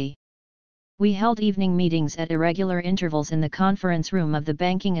society. We held evening meetings at irregular intervals in the conference room of the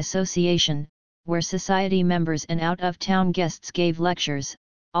Banking Association, where society members and out-of-town guests gave lectures,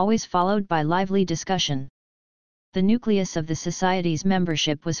 always followed by lively discussion. The nucleus of the society's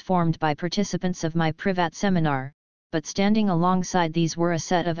membership was formed by participants of my Privat seminar, but standing alongside these were a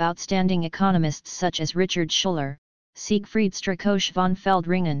set of outstanding economists such as Richard Schuller, Siegfried Strakosch von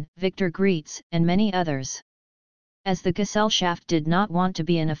Feldringen, Victor Grietz, and many others. As the Gesellschaft did not want to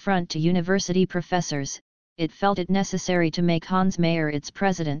be an affront to university professors, it felt it necessary to make Hans Mayer its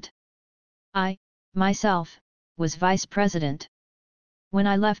president. I, myself, was vice president. When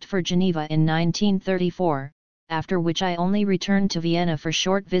I left for Geneva in 1934, after which I only returned to Vienna for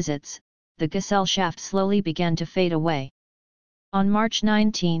short visits, the Gesellschaft slowly began to fade away. On March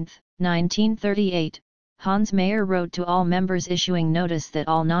 19, 1938, Hans Mayer wrote to all members issuing notice that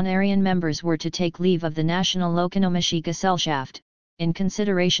all non-Aryan members were to take leave of the National Ökonomische Gesellschaft, in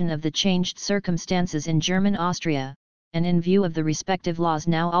consideration of the changed circumstances in German Austria, and in view of the respective laws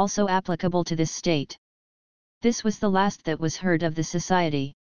now also applicable to this state. This was the last that was heard of the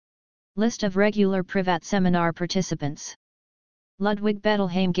society. List of regular Privat seminar participants: Ludwig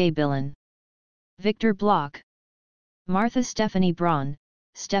Bettelheim Gabillen, Victor Bloch, Martha Stephanie Braun,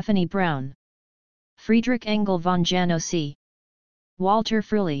 Stephanie Brown, Friedrich Engel von Janosi, Walter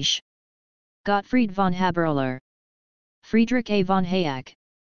Fröhlich, Gottfried von Haberoller, Friedrich A. von Hayek,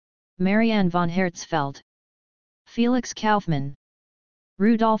 Marianne von Hertzfeld, Felix Kaufmann,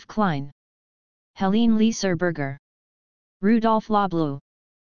 Rudolf Klein, Helene Lieserberger, Rudolf Loblu,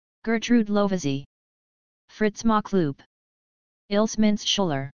 Gertrude Lovizy, Fritz Machlup, Ilse Mintz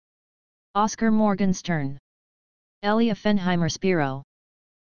Schuller, Oskar Morgenstern, Elia Fenheimer Spiro,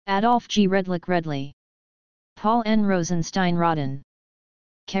 Adolf G. Redlich Redley, Paul N. Rosenstein Rodden,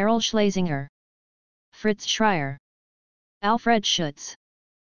 Karol Schlesinger, Fritz Schreier, Alfred Schutz,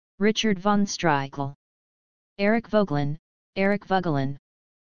 Richard von Streichel, Erich Vogelin, Erich Vogelin,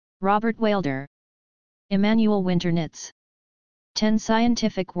 Robert Wilder, Emanuel Winternitz. 10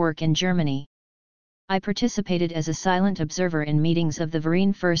 Scientific work in Germany. I participated as a silent observer in meetings of the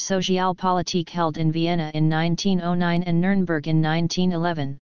Verein für Sozialpolitik held in Vienna in 1909 and Nuremberg in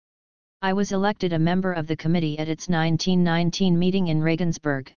 1911. I was elected a member of the committee at its 1919 meeting in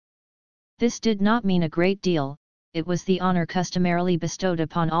Regensburg. This did not mean a great deal, it was the honor customarily bestowed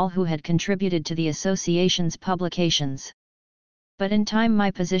upon all who had contributed to the association's publications. But in time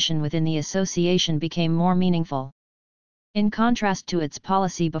my position within the association became more meaningful. In contrast to its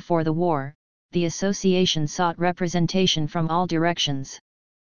policy before the war, the association sought representation from all directions.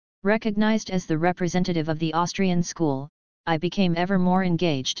 Recognized as the representative of the Austrian school, I became ever more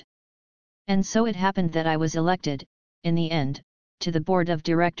engaged. And so it happened that I was elected, in the end, to the board of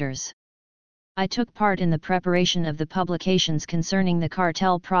directors. I took part in the preparation of the publications concerning the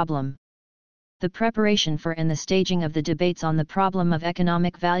cartel problem. The preparation for and the staging of the debates on the problem of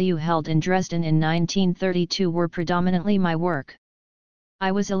economic value held in Dresden in 1932 were predominantly my work.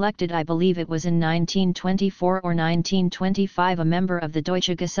 I was elected, I believe it was in 1924 or 1925, a member of the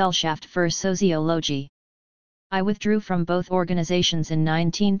Deutsche Gesellschaft für Soziologie. I withdrew from both organizations in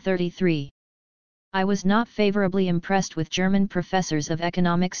 1933. I was not favorably impressed with German professors of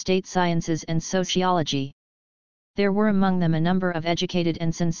economic state sciences and sociology. There were among them a number of educated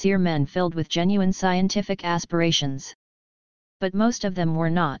and sincere men filled with genuine scientific aspirations. But most of them were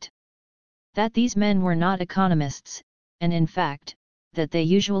not. That these men were not economists, and in fact, that they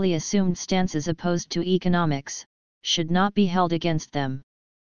usually assumed stances opposed to economics, should not be held against them.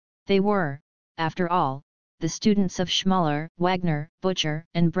 They were, after all, the students of Schmoller, Wagner, Butcher,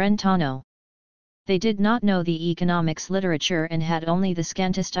 and Brentano. They did not know the economics literature and had only the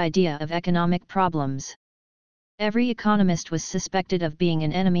scantest idea of economic problems. Every economist was suspected of being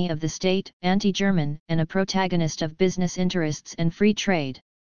an enemy of the state, anti-German, and a protagonist of business interests and free trade.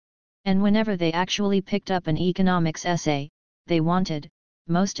 And whenever they actually picked up an economics essay, they wanted,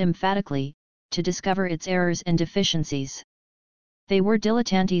 most emphatically, to discover its errors and deficiencies. They were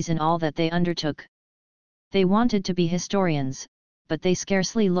dilettantes in all that they undertook. They wanted to be historians, but they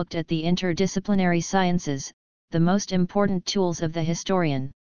scarcely looked at the interdisciplinary sciences, the most important tools of the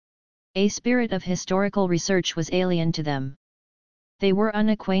historian. A spirit of historical research was alien to them. They were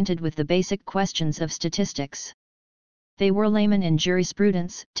unacquainted with the basic questions of statistics. They were laymen in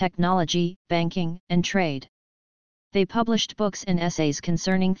jurisprudence, technology, banking, and trade. They published books and essays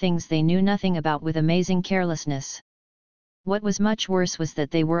concerning things they knew nothing about with amazing carelessness. What was much worse was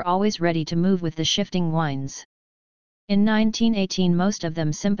that they were always ready to move with the shifting winds. In 1918 most of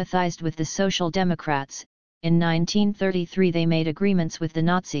them sympathized with the Social Democrats, in 1933 they made agreements with the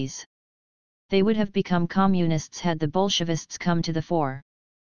Nazis. They would have become communists had the Bolshevists come to the fore.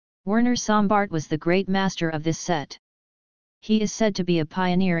 Werner Sombart was the great master of this set. He is said to be a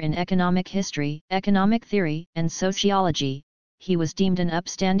pioneer in economic history, economic theory, and sociology. He was deemed an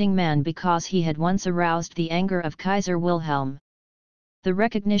upstanding man because he had once aroused the anger of Kaiser Wilhelm. The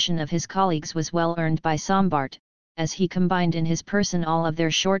recognition of his colleagues was well earned by Sombart, as he combined in his person all of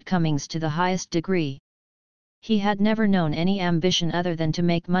their shortcomings to the highest degree. He had never known any ambition other than to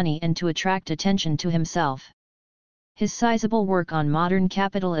make money and to attract attention to himself. His sizable work on modern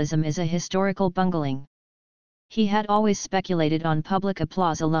capitalism is a historical bungling. He had always speculated on public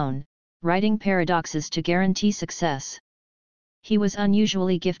applause alone, writing paradoxes to guarantee success. He was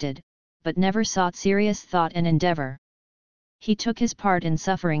unusually gifted, but never sought serious thought and endeavor. He took his part in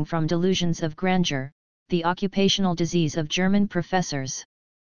suffering from delusions of grandeur, the occupational disease of German professors.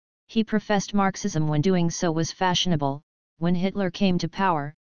 He professed Marxism when doing so was fashionable. When Hitler came to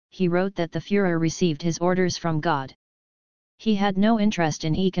power, he wrote that the Führer received his orders from God. He had no interest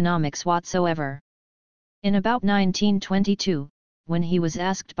in economics whatsoever. In about 1922, when he was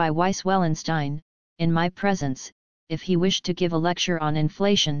asked by Weiss Wellenstein, in my presence, if he wished to give a lecture on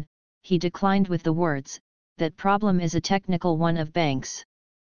inflation, he declined with the words, "That problem is a technical one of banks.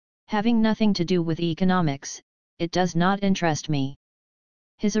 Having nothing to do with economics, it does not interest me."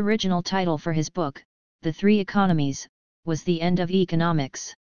 His original title for his book, The Three Economies, was The End of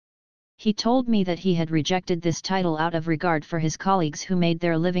Economics. He told me that he had rejected this title out of regard for his colleagues who made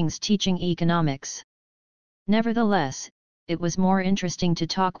their livings teaching economics. Nevertheless, it was more interesting to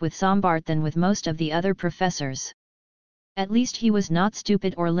talk with Sombart than with most of the other professors. At least he was not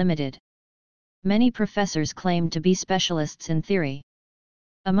stupid or limited. Many professors claimed to be specialists in theory.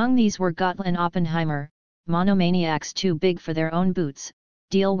 Among these were Gottel and Oppenheimer, monomaniacs too big for their own boots.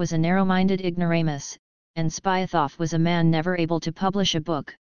 Diehl was a narrow-minded ignoramus, and Spyathoff was a man never able to publish a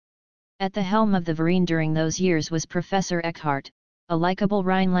book. At the helm of the Verein during those years was Professor Eckhart, a likable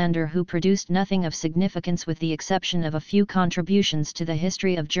Rhinelander who produced nothing of significance with the exception of a few contributions to the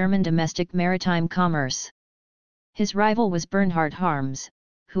history of German domestic maritime commerce. His rival was Bernhard Harms,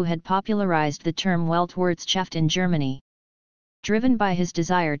 who had popularized the term Weltwirtschaft in Germany. Driven by his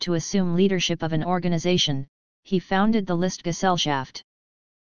desire to assume leadership of an organization, he founded the Listgesellschaft.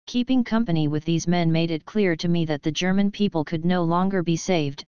 Keeping company with these men made it clear to me that the German people could no longer be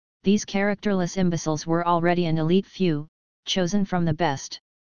saved. These characterless imbeciles were already an elite few, chosen from the best.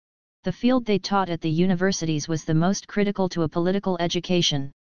 The field they taught at the universities was the most critical to a political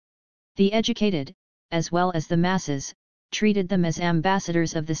education. The educated, as well as the masses, treated them as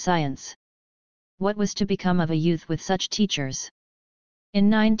ambassadors of the science. What was to become of a youth with such teachers? In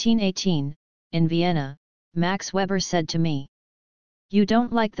 1918, in Vienna, Max Weber said to me, "You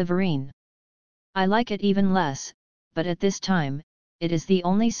don't like the Verein. I like it even less, but at this time, it is the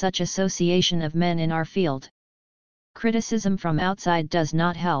only such association of men in our field. Criticism from outside does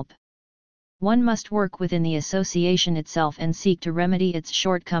not help. One must work within the association itself and seek to remedy its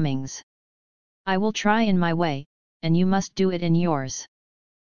shortcomings. I will try in my way, and you must do it in yours."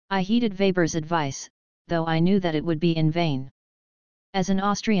 I heeded Weber's advice, though I knew that it would be in vain. As an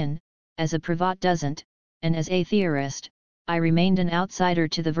Austrian, as a Privatdozent, and as a theorist, I remained an outsider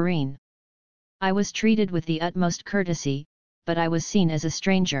to the Verein. I was treated with the utmost courtesy, but I was seen as a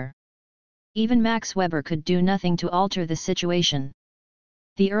stranger. Even Max Weber could do nothing to alter the situation.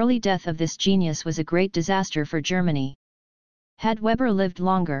 The early death of this genius was a great disaster for Germany. Had Weber lived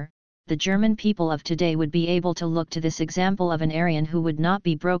longer, the German people of today would be able to look to this example of an Aryan who would not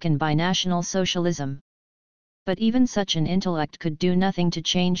be broken by National Socialism. But even such an intellect could do nothing to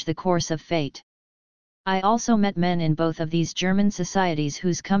change the course of fate. I also met men in both of these German societies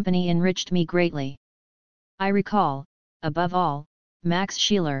whose company enriched me greatly. I recall, above all, Max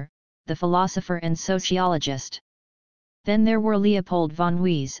Scheler, the philosopher and sociologist. Then there were Leopold von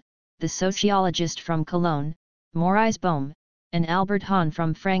Mises, the sociologist from Cologne, Maurice Bohm, and Albert Hahn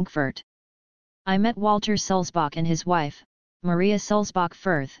from Frankfurt. I met Walter Sulzbach and his wife, Maria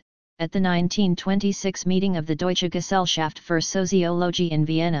Sulzbach-Firth, at the 1926 meeting of the Deutsche Gesellschaft für Soziologie in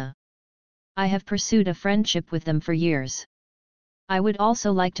Vienna. I have pursued a friendship with them for years. I would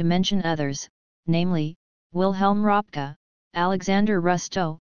also like to mention others, namely, Wilhelm Röpke, Alexander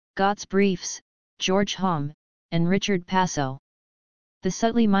Rustow, Götz Briefs, George Haume, and Richard Passo. The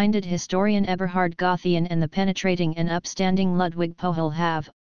subtly minded historian Eberhard Gothian and the penetrating and upstanding Ludwig Pohl have,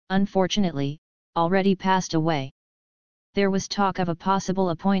 unfortunately, already passed away. There was talk of a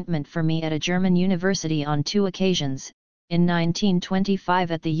possible appointment for me at a German university on 2 occasions, in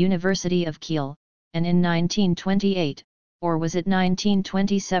 1925 at the University of Kiel, and in 1928, or was it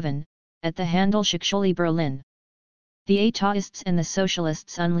 1927, at the Handelshochschule Berlin. The Ataists and the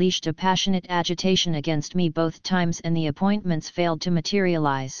Socialists unleashed a passionate agitation against me both times and the appointments failed to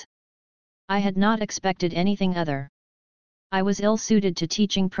materialize. I had not expected anything other. I was ill-suited to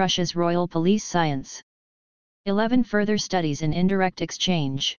teaching Prussia's Royal Police Science. 11 Further studies in indirect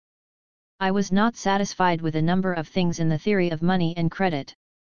exchange. I was not satisfied with a number of things in the theory of money and credit.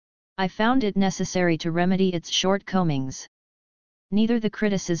 I found it necessary to remedy its shortcomings. Neither the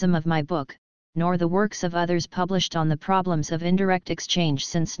criticism of my book, nor the works of others published on the problems of indirect exchange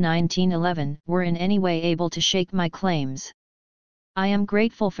since 1911 were in any way able to shake my claims. I am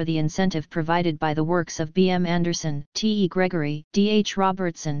grateful for the incentive provided by the works of B. M. Anderson, T. E. Gregory, D. H.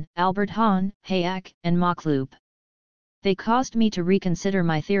 Robertson, Albert Hahn, Hayek, and Machlup. They caused me to reconsider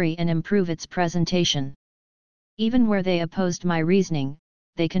my theory and improve its presentation. Even where they opposed my reasoning,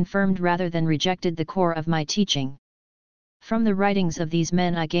 they confirmed rather than rejected the core of my teaching. From the writings of these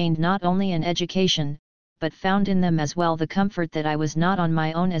men I gained not only an education, but found in them as well the comfort that I was not on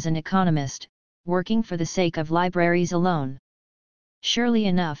my own as an economist, working for the sake of libraries alone. Surely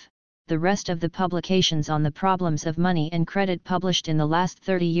enough, the rest of the publications on the problems of money and credit published in the last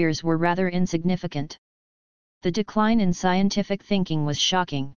 30 years were rather insignificant. The decline in scientific thinking was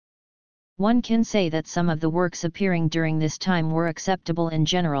shocking. One can say that some of the works appearing during this time were acceptable in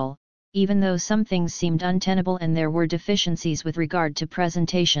general, even though some things seemed untenable and there were deficiencies with regard to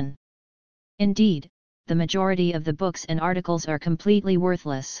presentation. Indeed, the majority of the books and articles are completely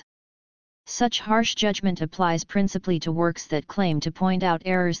worthless. Such harsh judgment applies principally to works that claim to point out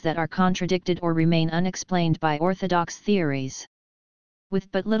errors that are contradicted or remain unexplained by orthodox theories.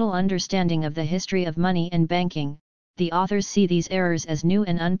 With but little understanding of the history of money and banking, the authors see these errors as new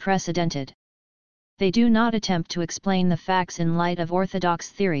and unprecedented. They do not attempt to explain the facts in light of orthodox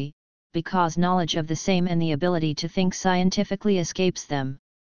theory, because knowledge of the same and the ability to think scientifically escapes them.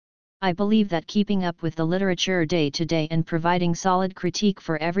 I believe that keeping up with the literature day to day and providing solid critique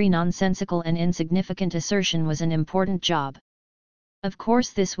for every nonsensical and insignificant assertion was an important job. Of course,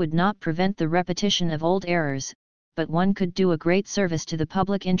 this would not prevent the repetition of old errors, but one could do a great service to the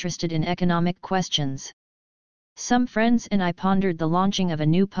public interested in economic questions. Some friends and I pondered the launching of a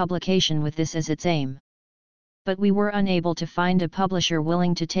new publication with this as its aim. But we were unable to find a publisher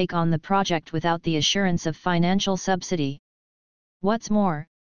willing to take on the project without the assurance of financial subsidy. What's more,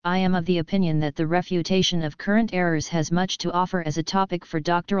 I am of the opinion that the refutation of current errors has much to offer as a topic for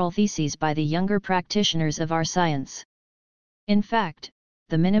doctoral theses by the younger practitioners of our science. In fact,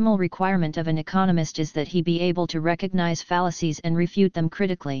 the minimal requirement of an economist is that he be able to recognize fallacies and refute them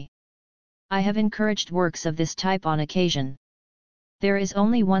critically. I have encouraged works of this type on occasion. There is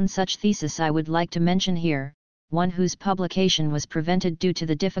only one such thesis I would like to mention here, one whose publication was prevented due to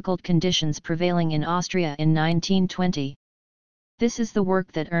the difficult conditions prevailing in Austria in 1920. This is the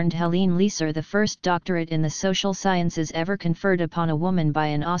work that earned Helene Leser the first doctorate in the social sciences ever conferred upon a woman by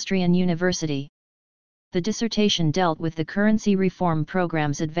an Austrian university. The dissertation dealt with the currency reform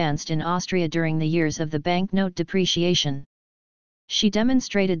programs advanced in Austria during the years of the banknote depreciation. She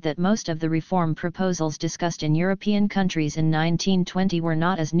demonstrated that most of the reform proposals discussed in European countries in 1920 were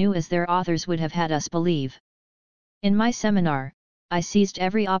not as new as their authors would have had us believe. In my seminar, I seized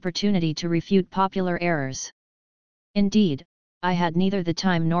every opportunity to refute popular errors. Indeed, I had neither the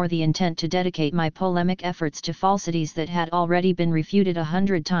time nor the intent to dedicate my polemic efforts to falsities that had already been refuted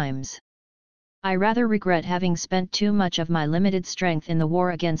 100 times. I rather regret having spent too much of my limited strength in the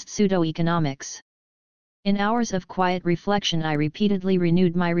war against pseudo-economics. In hours of quiet reflection I repeatedly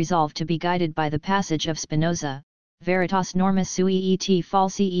renewed my resolve to be guided by the passage of Spinoza, Veritas norma sui et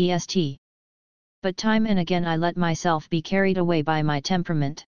falsi est. But time and again I let myself be carried away by my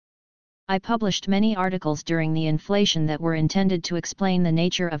temperament. I published many articles during the inflation that were intended to explain the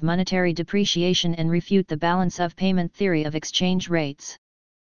nature of monetary depreciation and refute the balance of payment theory of exchange rates.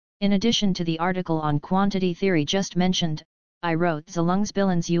 In addition to the article on quantity theory just mentioned, I wrote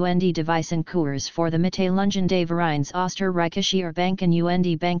Zahlungsbilanz und Devisenkurs for the Mitteilungen des Vereins Österreichischer Banken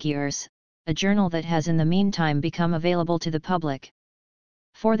und Bankiers, a journal that has in the meantime become available to the public.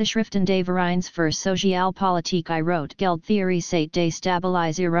 For the Schriften des Vereins für Sozialpolitik I wrote Geldtheorie seit des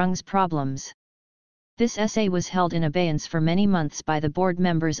Stabilisierungsproblems. This essay was held in abeyance for many months by the board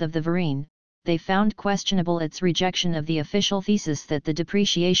members of the Verein. They found questionable its rejection of the official thesis that the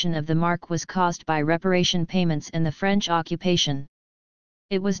depreciation of the mark was caused by reparation payments and the French occupation.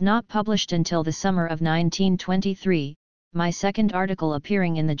 It was not published until the summer of 1923, my second article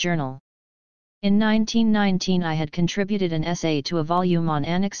appearing in the journal. In 1919 I had contributed an essay to a volume on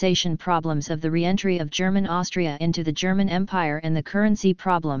annexation problems of the re-entry of German Austria into the German Empire and the currency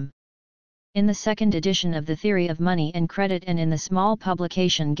problem. In the second edition of the Theory of Money and Credit and in the small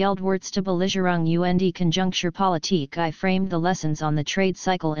publication Geldwertstabilisierung und Konjunkturpolitik I framed the lessons on the trade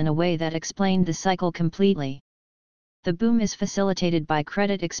cycle in a way that explained the cycle completely. The boom is facilitated by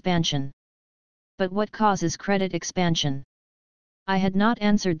credit expansion. But what causes credit expansion? I had not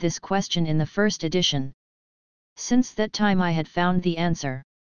answered this question in the first edition. Since that time I had found the answer.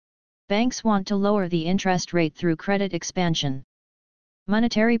 Banks want to lower the interest rate through credit expansion.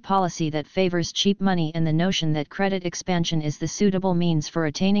 Monetary policy that favors cheap money and the notion that credit expansion is the suitable means for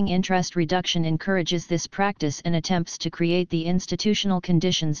attaining interest reduction encourages this practice and attempts to create the institutional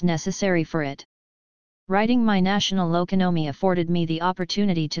conditions necessary for it. Writing my national economy afforded me the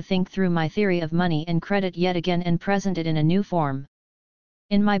opportunity to think through my theory of money and credit yet again and present it in a new form.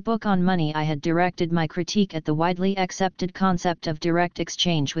 In my book on money I had directed my critique at the widely accepted concept of direct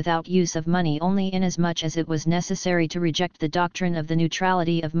exchange without use of money only inasmuch as it was necessary to reject the doctrine of the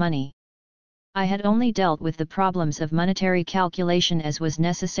neutrality of money. I had only dealt with the problems of monetary calculation as was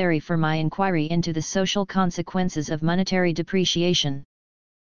necessary for my inquiry into the social consequences of monetary depreciation.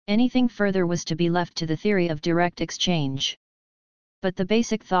 Anything further was to be left to the theory of direct exchange. But the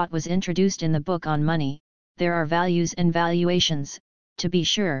basic thought was introduced in the book on money. There are values and valuations, to be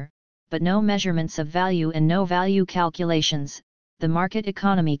sure, but no measurements of value and no value calculations. The market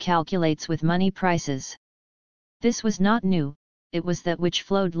economy calculates with money prices. This was not new, it was that which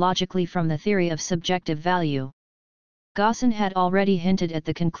flowed logically from the theory of subjective value. Gaussen had already hinted at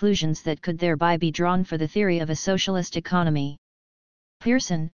the conclusions that could thereby be drawn for the theory of a socialist economy.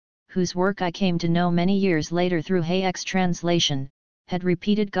 Pearson, whose work I came to know many years later through Hayek's translation, had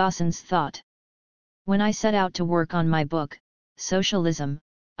repeated Gaussen's thought. When I set out to work on my book, Socialism,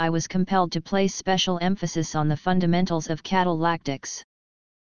 I was compelled to place special emphasis on the fundamentals of cattle lactics.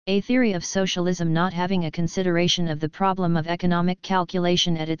 A theory of socialism not having a consideration of the problem of economic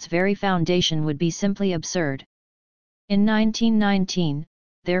calculation at its very foundation would be simply absurd. In 1919,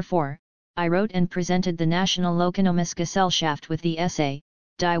 therefore, I wrote and presented the National Ökonomische with the essay,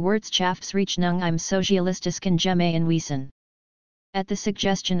 Die Wirtschaftsrechnung im sozialistischen Gemeinwesen. At the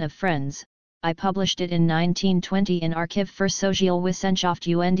suggestion of friends, I published it in 1920 in Archiv für Sozialwissenschaft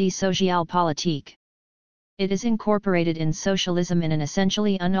und Sozialpolitik. It is incorporated in socialism in an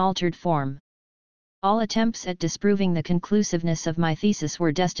essentially unaltered form. All attempts at disproving the conclusiveness of my thesis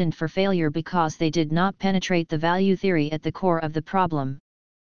were destined for failure because they did not penetrate the value theory at the core of the problem.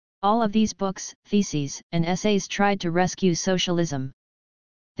 All of these books, theses, and essays tried to rescue socialism.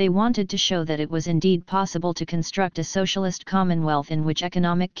 They wanted to show that it was indeed possible to construct a socialist commonwealth in which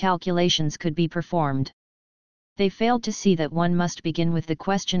economic calculations could be performed. They failed to see that one must begin with the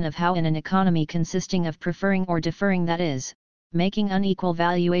question of how in an economy consisting of preferring or deferring, that is, making unequal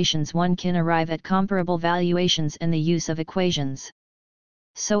valuations, one can arrive at comparable valuations and the use of equations.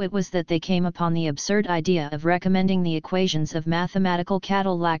 So it was that they came upon the absurd idea of recommending the equations of mathematical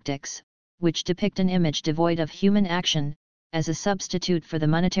catallactics, which depict an image devoid of human action, as a substitute for the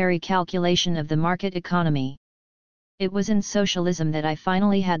monetary calculation of the market economy. It was in socialism that I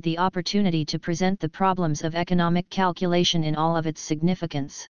finally had the opportunity to present the problems of economic calculation in all of its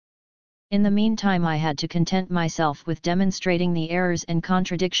significance. In the meantime, I had to content myself with demonstrating the errors and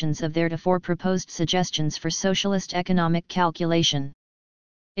contradictions of theretofore proposed suggestions for socialist economic calculation.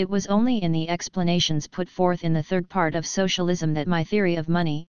 It was only in the explanations put forth in the third part of Socialism that my theory of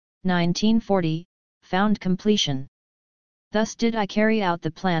money, 1940, found completion. Thus did I carry out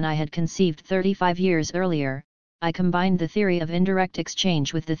the plan I had conceived 35 years earlier. I combined the theory of indirect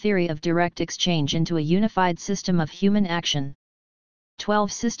exchange with the theory of direct exchange into a unified system of human action.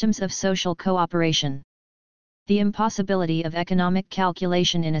 12 Systems of social cooperation. The impossibility of economic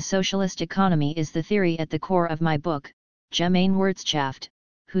calculation in a socialist economy is the theory at the core of my book, Gemeinwirtschaft,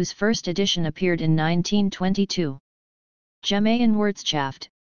 whose first edition appeared in 1922. Gemeinwirtschaft,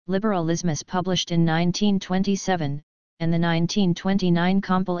 Liberalismus, published in 1927, and the 1929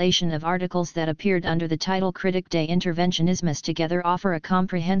 compilation of articles that appeared under the title Kritik des Interventionismus together offer a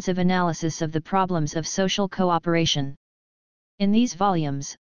comprehensive analysis of the problems of social cooperation. In these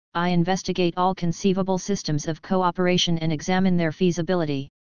volumes, I investigate all conceivable systems of cooperation and examine their feasibility.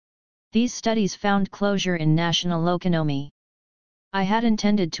 These studies found closure in National Economy. I had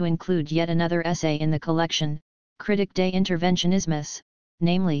intended to include yet another essay in the collection, Kritik des Interventionismus,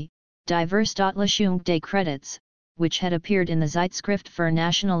 namely, Die Verstaatlichung des Kredits, which had appeared in the Zeitschrift für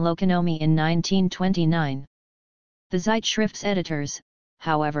Nationalökonomie in 1929. The Zeitschrift's editors,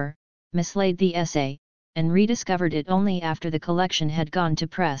 however, mislaid the essay, and rediscovered it only after the collection had gone to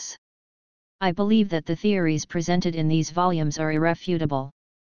press. I believe that the theories presented in these volumes are irrefutable.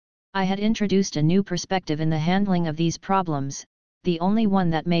 I had introduced a new perspective in the handling of these problems, the only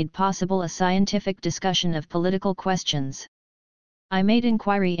one that made possible a scientific discussion of political questions. I made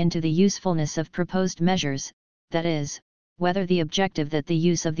inquiry into the usefulness of proposed measures, that is, whether the objective that the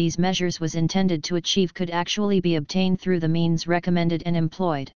use of these measures was intended to achieve could actually be obtained through the means recommended and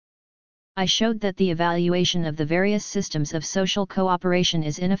employed. I showed that the evaluation of the various systems of social cooperation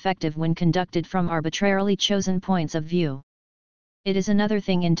is ineffective when conducted from arbitrarily chosen points of view. It is another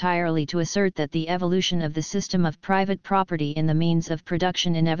thing entirely to assert that the evolution of the system of private property in the means of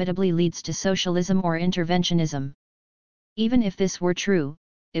production inevitably leads to socialism or interventionism. Even if this were true,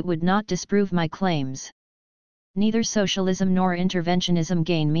 it would not disprove my claims. Neither socialism nor interventionism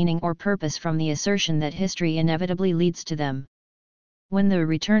gain meaning or purpose from the assertion that history inevitably leads to them. When the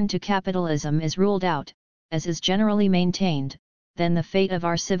return to capitalism is ruled out, as is generally maintained, then the fate of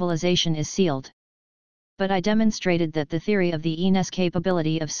our civilization is sealed. But I demonstrated that the theory of the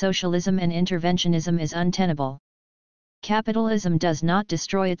inescapability of socialism and interventionism is untenable. Capitalism does not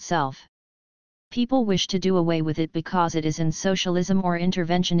destroy itself. People wish to do away with it because it is in socialism or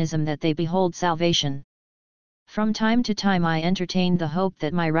interventionism that they behold salvation. From time to time I entertained the hope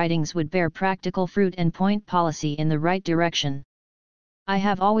that my writings would bear practical fruit and point policy in the right direction. I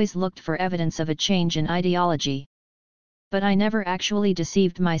have always looked for evidence of a change in ideology. But I never actually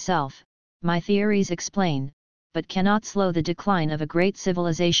deceived myself. My theories explain, but cannot slow the decline of a great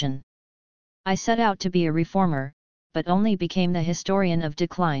civilization. I set out to be a reformer, but only became the historian of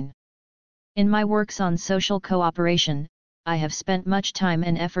decline. In my works on social cooperation, I have spent much time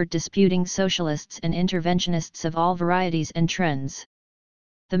and effort disputing socialists and interventionists of all varieties and trends.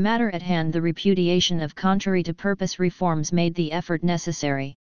 The matter at hand, the repudiation of contrary to purpose reforms, made the effort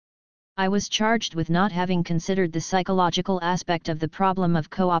necessary. I was charged with not having considered the psychological aspect of the problem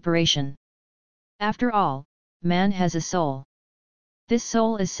of cooperation. After all, man has a soul. This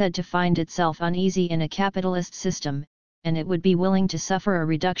soul is said to find itself uneasy in a capitalist system, and it would be willing to suffer a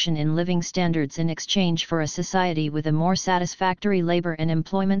reduction in living standards in exchange for a society with a more satisfactory labor and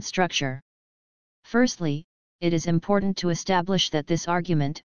employment structure. Firstly, it is important to establish that this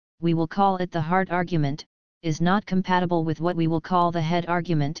argument, we will call it the heart argument, is not compatible with what we will call the head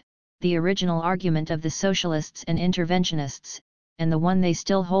argument, the original argument of the socialists and interventionists, and the one they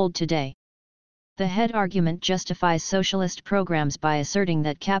still hold today. The head argument justifies socialist programs by asserting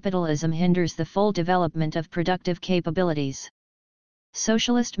that capitalism hinders the full development of productive capabilities.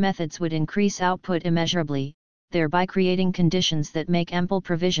 Socialist methods would increase output immeasurably, thereby creating conditions that make ample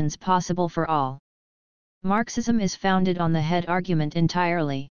provisions possible for all. Marxism is founded on the head argument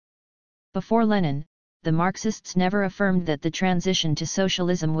entirely. Before Lenin, the Marxists never affirmed that the transition to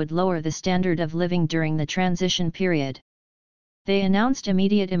socialism would lower the standard of living during the transition period. They announced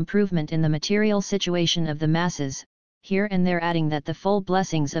immediate improvement in the material situation of the masses, here and there adding that the full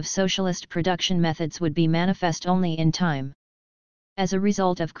blessings of socialist production methods would be manifest only in time. As a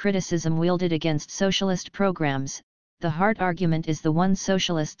result of criticism wielded against socialist programs, the heart argument is the one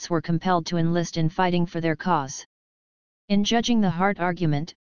socialists were compelled to enlist in fighting for their cause. In judging the heart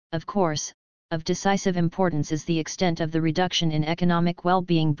argument, of course, of decisive importance is the extent of the reduction in economic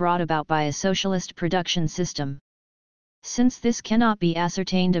well-being brought about by a socialist production system. Since this cannot be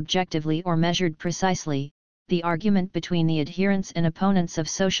ascertained objectively or measured precisely, the argument between the adherents and opponents of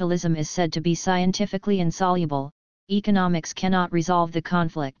socialism is said to be scientifically insoluble. Economics cannot resolve the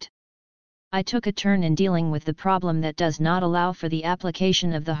conflict. I took a turn in dealing with the problem that does not allow for the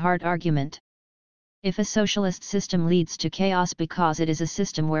application of the heart argument. If a socialist system leads to chaos because it is a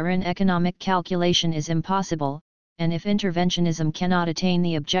system wherein economic calculation is impossible, and if interventionism cannot attain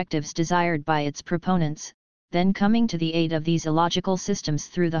the objectives desired by its proponents, then coming to the aid of these illogical systems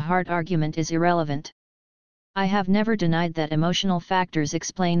through the heart argument is irrelevant. I have never denied that emotional factors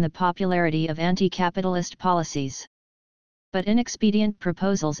explain the popularity of anti-capitalist policies. But inexpedient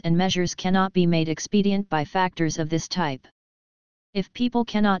proposals and measures cannot be made expedient by factors of this type. If people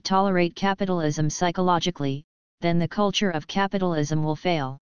cannot tolerate capitalism psychologically, then the culture of capitalism will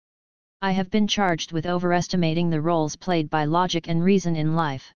fail. I have been charged with overestimating the roles played by logic and reason in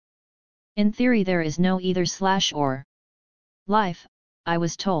life. In theory there is no either/or. Life, I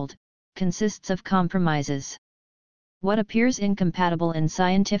was told, consists of compromises. What appears incompatible in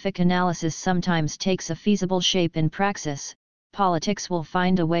scientific analysis sometimes takes a feasible shape in praxis. Politics will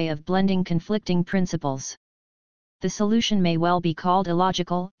find a way of blending conflicting principles. The solution may well be called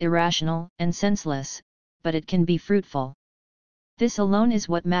illogical, irrational, and senseless, but it can be fruitful. This alone is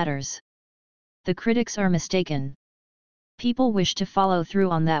what matters. The critics are mistaken. People wish to follow through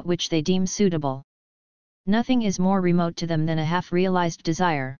on that which they deem suitable. Nothing is more remote to them than a half-realized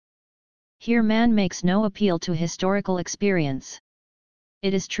desire. Here man makes no appeal to historical experience.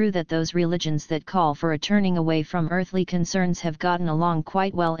 It is true that those religions that call for a turning away from earthly concerns have gotten along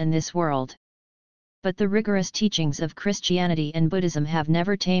quite well in this world. But the rigorous teachings of Christianity and Buddhism have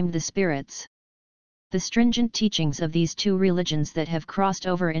never tamed the spirits. The stringent teachings of these two religions that have crossed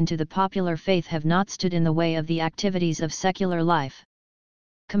over into the popular faith have not stood in the way of the activities of secular life.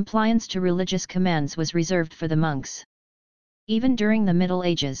 Compliance to religious commands was reserved for the monks. Even during the Middle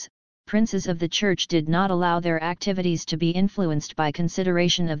Ages, princes of the Church did not allow their activities to be influenced by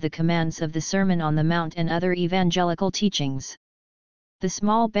consideration of the commands of the Sermon on the Mount and other evangelical teachings. The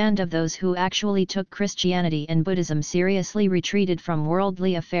small band of those who actually took Christianity and Buddhism seriously retreated from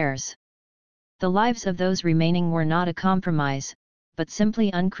worldly affairs. The lives of those remaining were not a compromise, but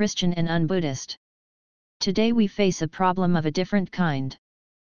simply unchristian and un-Buddhist. Today we face a problem of a different kind.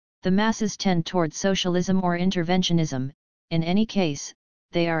 The masses tend toward socialism or interventionism. In any case,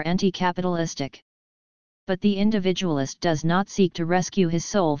 they are anti-capitalistic. But the individualist does not seek to rescue his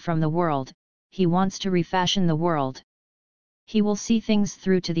soul from the world, he wants to refashion the world. He will see things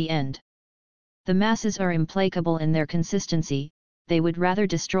through to the end. The masses are implacable in their consistency, they would rather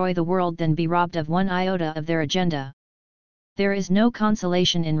destroy the world than be robbed of one iota of their agenda. There is no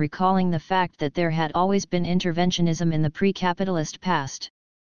consolation in recalling the fact that there had always been interventionism in the pre-capitalist past.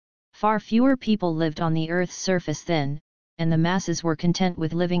 Far fewer people lived on the Earth's surface then, and the masses were content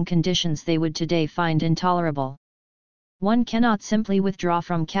with living conditions they would today find intolerable. One cannot simply withdraw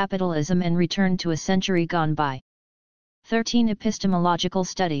from capitalism and return to a century gone by. 13 Epistemological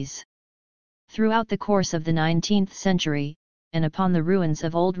Studies. Throughout the course of the 19th century, and upon the ruins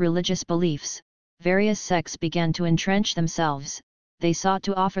of old religious beliefs, various sects began to entrench themselves. They sought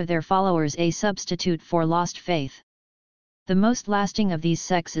to offer their followers a substitute for lost faith. The most lasting of these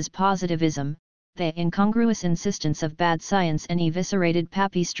sects is positivism, the incongruous insistence of bad science and eviscerated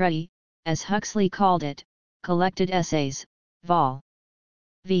papistrati, as Huxley called it, collected essays, vol.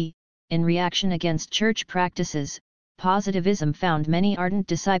 v. In reaction against church practices, positivism found many ardent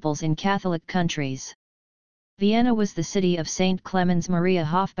disciples in Catholic countries. Vienna was the city of Saint Clemens Maria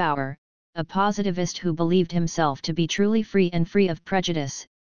Hofbauer, a positivist who believed himself to be truly free and free of prejudice,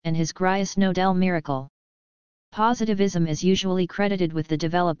 and his Gryas Nodel miracle. Positivism is usually credited with the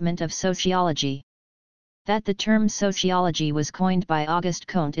development of sociology. That the term sociology was coined by Auguste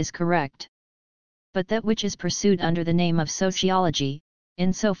Comte is correct. But that which is pursued under the name of sociology,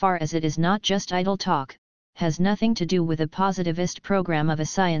 insofar as it is not just idle talk, has nothing to do with a positivist program of a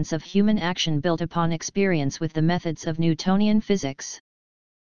science of human action built upon experience with the methods of Newtonian physics.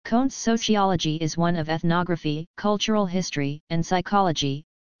 Kant's sociology is one of ethnography, cultural history, and psychology,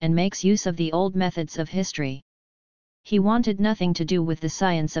 and makes use of the old methods of history. He wanted nothing to do with the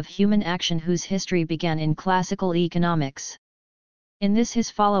science of human action whose history began in classical economics. In this his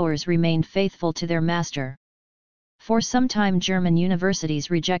followers remained faithful to their master. For some time German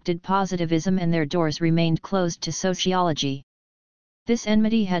universities rejected positivism and their doors remained closed to sociology. This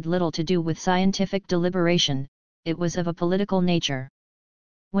enmity had little to do with scientific deliberation, it was of a political nature.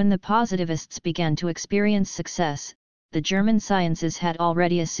 When the positivists began to experience success, the German sciences had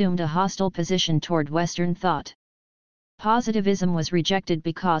already assumed a hostile position toward Western thought. Positivism was rejected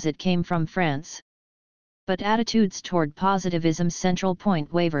because it came from France. But attitudes toward positivism's central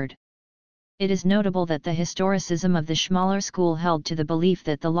point wavered. It is notable that the historicism of the Schmaler school held to the belief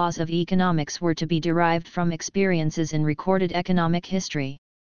that the laws of economics were to be derived from experiences in recorded economic history.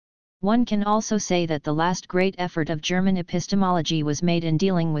 One can also say that the last great effort of German epistemology was made in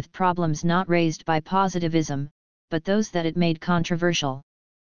dealing with problems not raised by positivism, but those that it made controversial.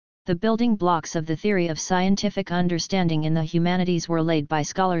 The building blocks of the theory of scientific understanding in the humanities were laid by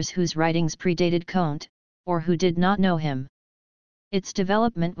scholars whose writings predated Kant, or who did not know him. Its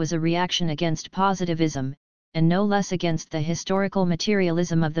development was a reaction against positivism, and no less against the historical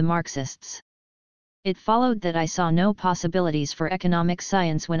materialism of the Marxists. It followed that I saw no possibilities for economic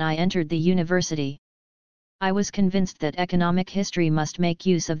science when I entered the university. I was convinced that economic history must make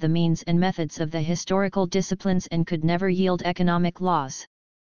use of the means and methods of the historical disciplines and could never yield economic laws.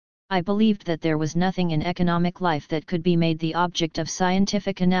 I believed that there was nothing in economic life that could be made the object of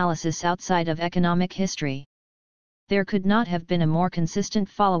scientific analysis outside of economic history. There could not have been a more consistent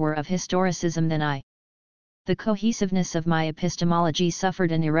follower of historicism than I. The cohesiveness of my epistemology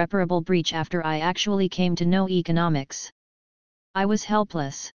suffered an irreparable breach after I actually came to know economics. I was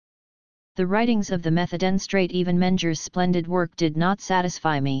helpless. The writings of the Methodenstrate even Menger's splendid work did not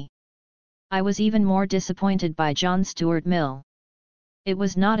satisfy me. I was even more disappointed by John Stuart Mill. It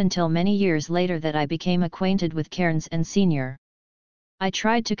was not until many years later that I became acquainted with Cairns and Senior. I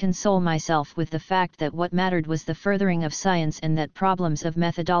tried to console myself with the fact that what mattered was the furthering of science and that problems of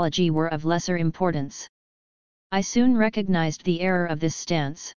methodology were of lesser importance. I soon recognized the error of this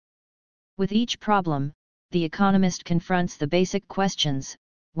stance. With each problem, the economist confronts the basic questions: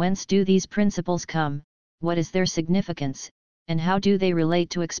 whence do these principles come, what is their significance, and how do they relate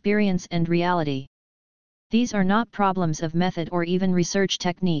to experience and reality? These are not problems of method or even research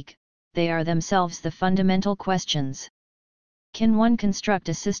technique, they are themselves the fundamental questions. Can one construct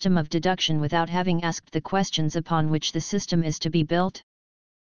a system of deduction without having asked the questions upon which the system is to be built?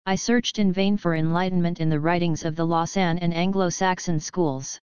 I searched in vain for enlightenment in the writings of the Lausanne and Anglo-Saxon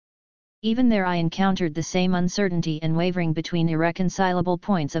schools. Even there I encountered the same uncertainty and wavering between irreconcilable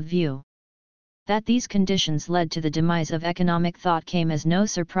points of view. That these conditions led to the demise of economic thought came as no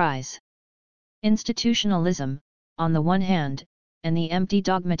surprise. Institutionalism, on the one hand, and the empty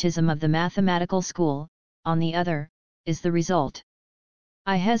dogmatism of the mathematical school, on the other, is the result.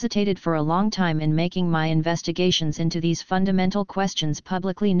 I hesitated for a long time in making my investigations into these fundamental questions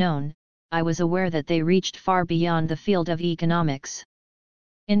publicly known. I was aware that they reached far beyond the field of economics.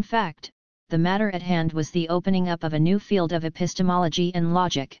 In fact, the matter at hand was the opening up of a new field of epistemology and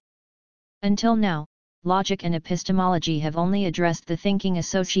logic. Until now, logic and epistemology have only addressed the thinking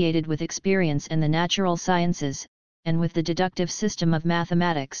associated with experience and the natural sciences, and with the deductive system of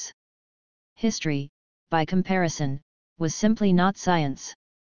mathematics. History, by comparison, was simply not science.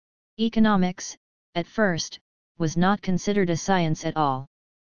 Economics, at first, was not considered a science at all.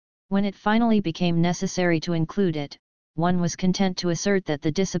 When it finally became necessary to include it, one was content to assert that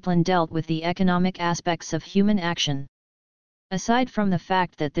the discipline dealt with the economic aspects of human action. Aside from the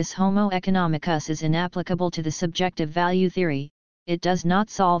fact that this homo economicus is inapplicable to the subjective value theory, it does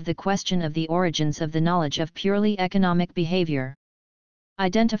not solve the question of the origins of the knowledge of purely economic behavior.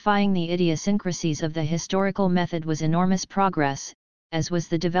 Identifying the idiosyncrasies of the historical method was enormous progress, as was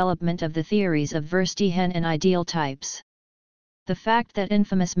the development of the theories of Verstehen and ideal types. The fact that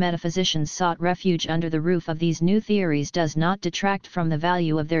infamous metaphysicians sought refuge under the roof of these new theories does not detract from the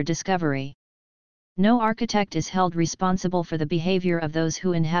value of their discovery. No architect is held responsible for the behavior of those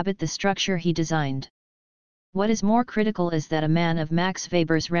who inhabit the structure he designed. What is more critical is that a man of Max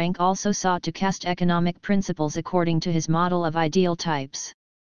Weber's rank also sought to cast economic principles according to his model of ideal types.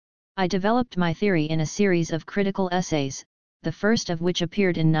 I developed my theory in a series of critical essays, the first of which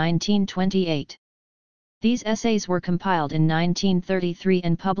appeared in 1928. These essays were compiled in 1933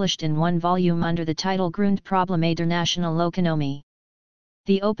 and published in one volume under the title Grundprobleme der Nationalökonomie.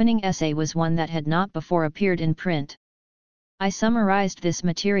 The opening essay was one that had not before appeared in print. I summarized this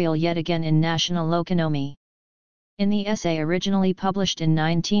material yet again in Nationalökonomie. In the essay originally published in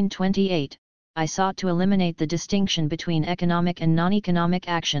 1928, I sought to eliminate the distinction between economic and non-economic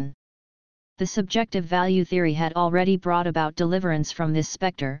action. The subjective value theory had already brought about deliverance from this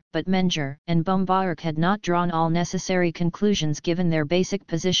specter, but Menger and Baumgartner had not drawn all necessary conclusions given their basic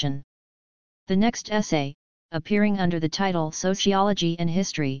position. The next essay, appearing under the title Sociology and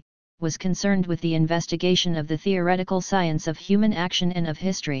History, was concerned with the investigation of the theoretical science of human action and of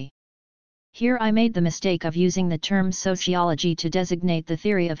history. Here I made the mistake of using the term sociology to designate the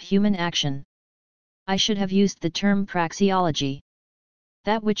theory of human action. I should have used the term praxeology.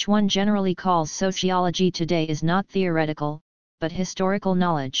 That which one generally calls sociology today is not theoretical, but historical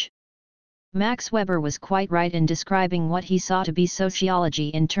knowledge. Max Weber was quite right in describing what he saw to be sociology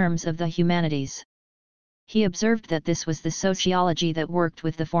in terms of the humanities. He observed that this was the sociology that worked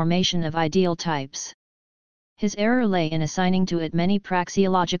with the formation of ideal types. His error lay in assigning to it many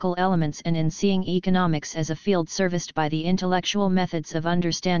praxeological elements and in seeing economics as a field serviced by the intellectual methods of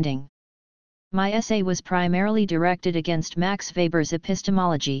understanding. My essay was primarily directed against Max Weber's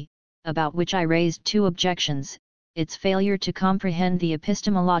epistemology, about which I raised two objections: its failure to comprehend the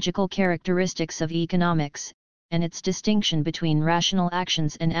epistemological characteristics of economics, and its distinction between rational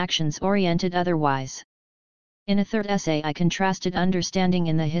actions and actions oriented otherwise. In a third essay I contrasted understanding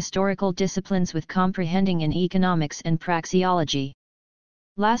in the historical disciplines with comprehending in economics and praxeology.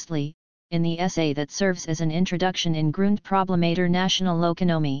 Lastly, in the essay that serves as an introduction in Grundprobleme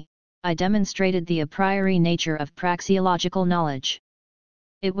Nationalökonomie, I demonstrated the a priori nature of praxeological knowledge.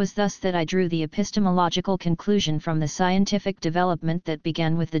 It was thus that I drew the epistemological conclusion from the scientific development that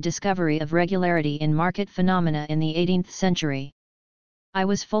began with the discovery of regularity in market phenomena in the 18th century. I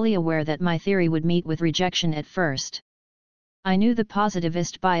was fully aware that my theory would meet with rejection at first. I knew the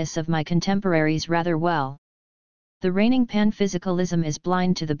positivist bias of my contemporaries rather well. The reigning panphysicalism is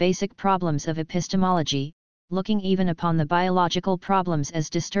blind to the basic problems of epistemology, looking even upon the biological problems as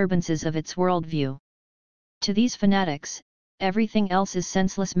disturbances of its worldview. To these fanatics, everything else is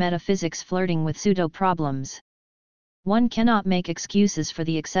senseless metaphysics flirting with pseudo-problems. One cannot make excuses for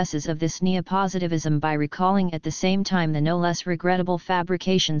the excesses of this neopositivism by recalling at the same time the no less regrettable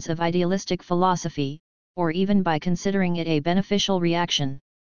fabrications of idealistic philosophy, or even by considering it a beneficial reaction.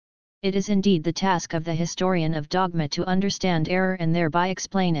 It is indeed the task of the historian of dogma to understand error and thereby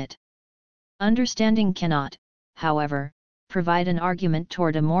explain it. Understanding cannot, however, provide an argument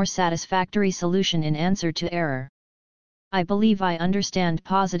toward a more satisfactory solution in answer to error. I believe I understand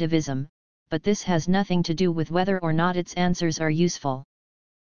positivism, but this has nothing to do with whether or not its answers are useful.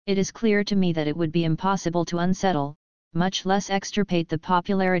 It is clear to me that it would be impossible to unsettle, much less extirpate the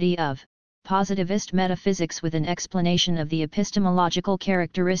popularity of positivist metaphysics with an explanation of the epistemological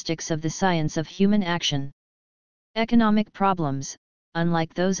characteristics of the science of human action. Economic problems,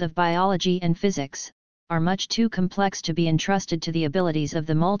 unlike those of biology and physics, are much too complex to be entrusted to the abilities of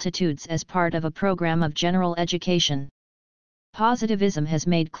the multitudes as part of a program of general education. Positivism has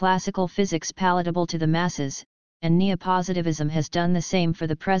made classical physics palatable to the masses, and neopositivism has done the same for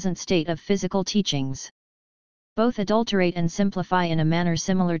the present state of physical teachings. Both adulterate and simplify in a manner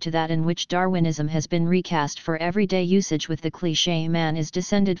similar to that in which Darwinism has been recast for everyday usage with the cliché "man is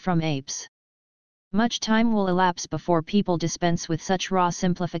descended from apes." Much time will elapse before people dispense with such raw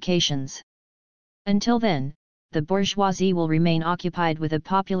simplifications. Until then, the bourgeoisie will remain occupied with a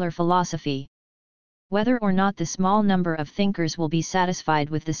popular philosophy. Whether or not the small number of thinkers will be satisfied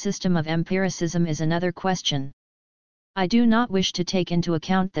with the system of empiricism is another question. I do not wish to take into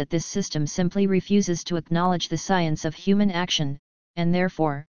account that this system simply refuses to acknowledge the science of human action, and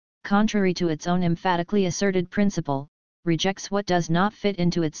therefore, contrary to its own emphatically asserted principle, rejects what does not fit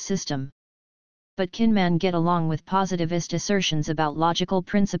into its system. But can man get along with positivist assertions about logical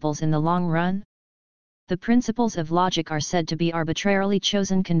principles in the long run? The principles of logic are said to be arbitrarily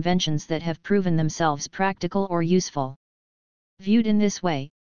chosen conventions that have proven themselves practical or useful. Viewed in this way,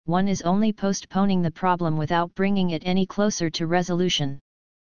 one is only postponing the problem without bringing it any closer to resolution.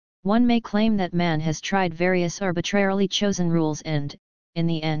 One may claim that man has tried various arbitrarily chosen rules and, in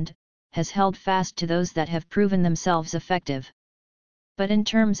the end, has held fast to those that have proven themselves effective. But in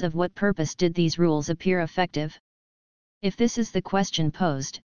terms of what purpose did these rules appear effective? If this is the question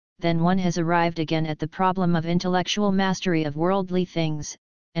posed, then one has arrived again at the problem of intellectual mastery of worldly things,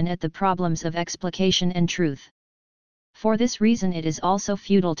 and at the problems of explication and truth. For this reason it is also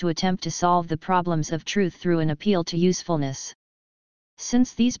futile to attempt to solve the problems of truth through an appeal to usefulness.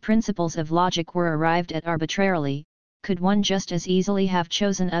 Since these principles of logic were arrived at arbitrarily, could one just as easily have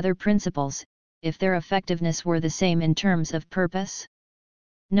chosen other principles, if their effectiveness were the same in terms of purpose?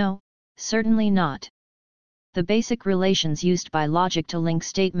 No, certainly not. The basic relations used by logic to link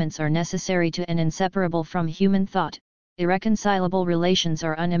statements are necessary to and inseparable from human thought. Irreconcilable relations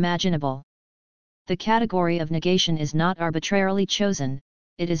are unimaginable. The category of negation is not arbitrarily chosen,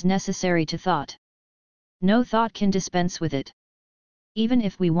 it is necessary to thought. No thought can dispense with it. Even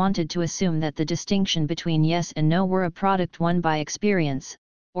if we wanted to assume that the distinction between yes and no were a product won by experience,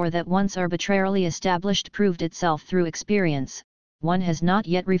 or that once arbitrarily established proved itself through experience, one has not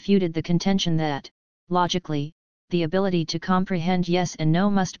yet refuted the contention that, logically, the ability to comprehend yes and no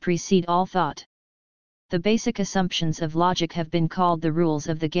must precede all thought. The basic assumptions of logic have been called the rules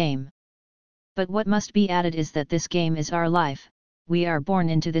of the game. But what must be added is that this game is our life, we are born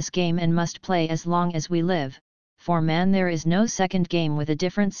into this game and must play as long as we live. For man there is no second game with a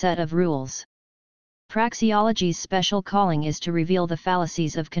different set of rules. Praxeology's special calling is to reveal the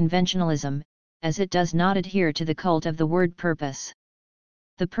fallacies of conventionalism, as it does not adhere to the cult of the word purpose.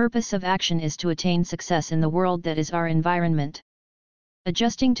 The purpose of action is to attain success in the world that is our environment.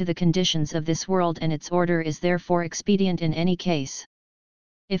 Adjusting to the conditions of this world and its order is therefore expedient in any case.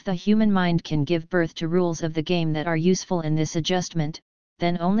 If the human mind can give birth to rules of the game that are useful in this adjustment,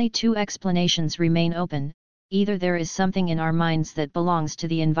 then only two explanations remain open: either there is something in our minds that belongs to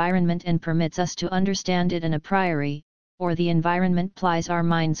the environment and permits us to understand it a priori, or the environment plies our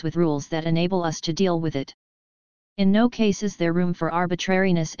minds with rules that enable us to deal with it. In no case is there room for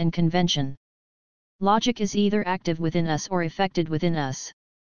arbitrariness and convention. Logic is either active within us or effected within us.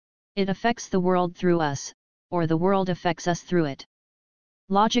 It affects the world through us, or the world affects us through it.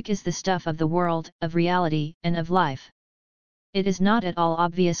 Logic is the stuff of the world, of reality, and of life. It is not at all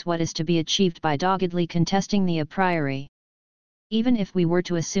obvious what is to be achieved by doggedly contesting the a priori. Even if we were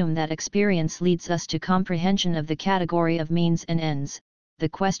to assume that experience leads us to comprehension of the category of means and ends, the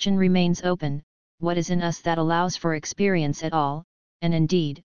question remains open: what is in us that allows for experience at all, and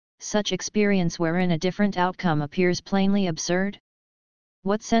indeed, such experience wherein a different outcome appears plainly absurd?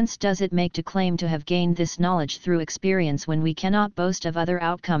 What sense does it make to claim to have gained this knowledge through experience when we cannot boast of other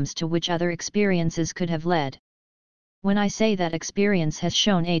outcomes to which other experiences could have led? When I say that experience has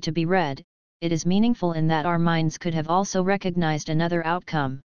shown A to be red, it is meaningful in that our minds could have also recognized another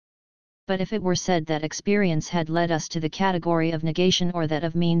outcome. But if it were said that experience had led us to the category of negation or that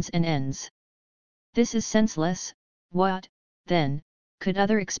of means and ends, this is senseless. What, then, could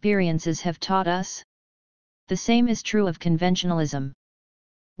other experiences have taught us? The same is true of conventionalism.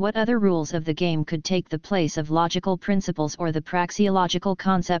 What other rules of the game could take the place of logical principles or the praxeological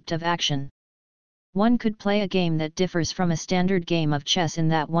concept of action? One could play a game that differs from a standard game of chess in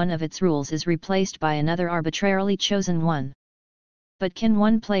that one of its rules is replaced by another arbitrarily chosen one. But can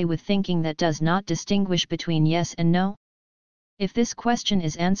one play with thinking that does not distinguish between yes and no? If this question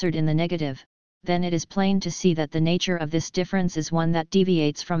is answered in the negative, then it is plain to see that the nature of this difference is one that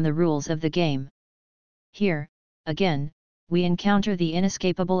deviates from the rules of the game. Here, again, we encounter the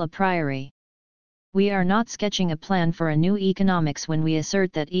inescapable a priori. We are not sketching a plan for a new economics when we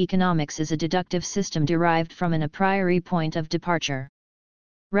assert that economics is a deductive system derived from an a priori point of departure.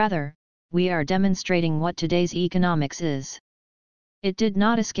 Rather, we are demonstrating what today's economics is. It did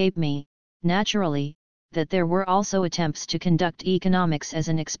not escape me, naturally, that there were also attempts to conduct economics as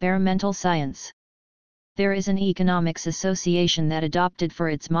an experimental science. There is an economics association that adopted for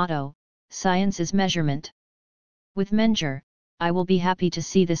its motto, "Science is measurement." With Menger, I will be happy to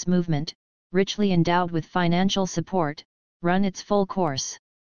see this movement, richly endowed with financial support, run its full course.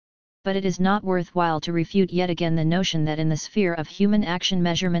 But it is not worthwhile to refute yet again the notion that in the sphere of human action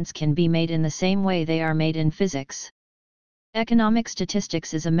measurements can be made in the same way they are made in physics. Economic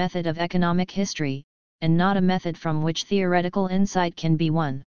statistics is a method of economic history, and not a method from which theoretical insight can be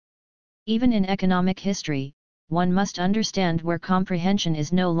won. Even in economic history, one must understand where comprehension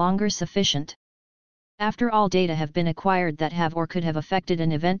is no longer sufficient. After all data have been acquired that have or could have affected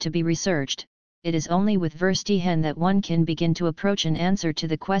an event to be researched, it is only with Verstehen that one can begin to approach an answer to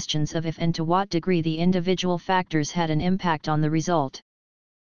the questions of if and to what degree the individual factors had an impact on the result.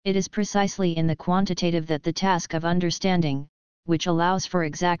 It is precisely in the quantitative that the task of understanding, which allows for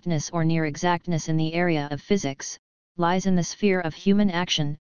exactness or near exactness in the area of physics, lies in the sphere of human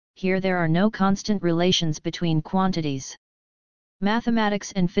action. Here there are no constant relations between quantities.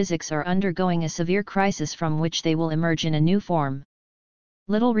 Mathematics and physics are undergoing a severe crisis from which they will emerge in a new form.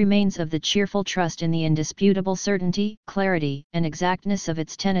 Little remains of the cheerful trust in the indisputable certainty, clarity, and exactness of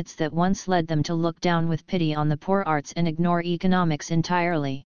its tenets that once led them to look down with pity on the poor arts and ignore economics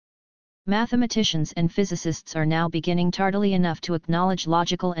entirely. Mathematicians and physicists are now beginning tardily enough to acknowledge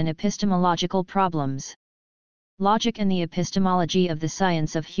logical and epistemological problems. Logic and the epistemology of the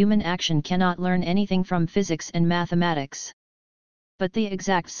science of human action cannot learn anything from physics and mathematics. but the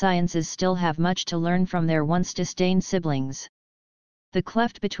exact sciences still have much to learn from their once disdained siblings. The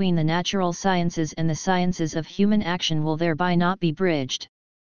cleft between the natural sciences and the sciences of human action will thereby not be bridged.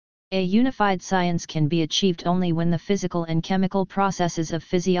 A unified science can be achieved only when the physical and chemical processes of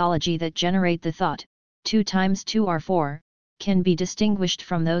physiology that generate the thought, 2 times 2 are 4, can be distinguished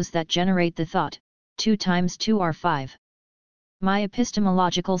from those that generate the thought, 2 times 2 are 5. My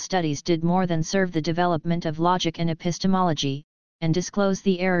epistemological studies did more than serve the development of logic and epistemology, and disclose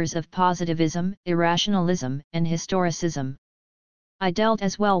the errors of positivism, irrationalism, and historicism. I dealt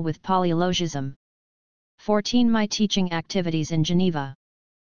as well with polylogism. 14. My teaching activities in Geneva.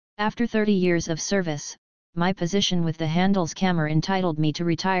 After 30 years of service, my position with the Handelskammer entitled me to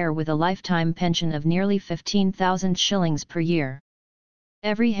retire with a lifetime pension of nearly 15,000 shillings per year.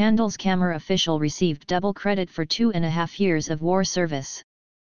 Every Handelskammer official received double credit for 2.5 years of war service.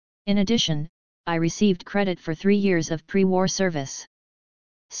 In addition, I received credit for 3 years of pre-war service.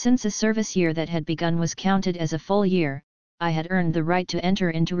 Since a service year that had begun was counted as a full year, I had earned the right to enter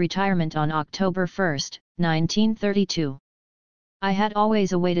into retirement on October 1, 1932. I had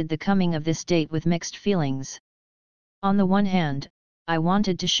always awaited the coming of this date with mixed feelings. On the one hand, I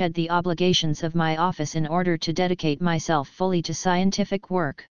wanted to shed the obligations of my office in order to dedicate myself fully to scientific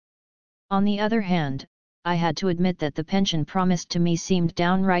work. On the other hand, I had to admit that the pension promised to me seemed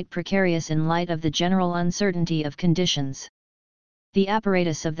downright precarious in light of the general uncertainty of conditions. The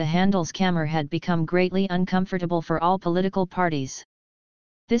apparatus of the Handelskammer had become greatly uncomfortable for all political parties.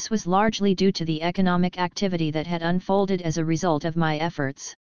 This was largely due to the economic activity that had unfolded as a result of my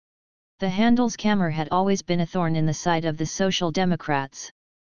efforts. The Handelskammer had always been a thorn in the side of the Social Democrats.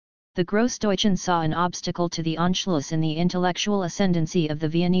 The Großdeutschen saw an obstacle to the Anschluss in the intellectual ascendancy of the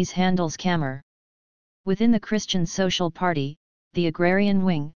Viennese Handelskammer. Within the Christian Social Party, the agrarian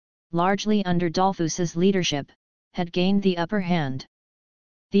wing, largely under Dollfuß's leadership, had gained the upper hand.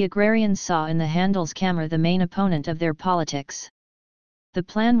 The agrarians saw in the Handelskammer the main opponent of their politics. The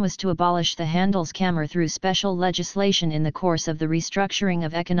plan was to abolish the Handelskammer through special legislation in the course of the restructuring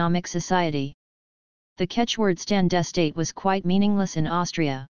of economic society. The catchword Standestate was quite meaningless in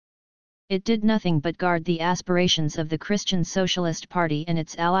Austria. It did nothing but guard the aspirations of the Christian Socialist Party and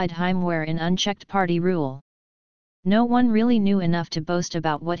its allied Heimwehr in unchecked party rule. No one really knew enough to boast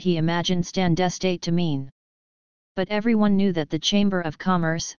about what he imagined Standestate to mean. But everyone knew that the Chamber of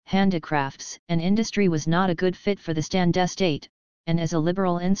Commerce, Handicrafts, and Industry was not a good fit for the Standestate, and as a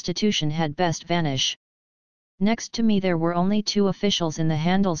liberal institution had best vanish. Next to me there were only 2 officials in the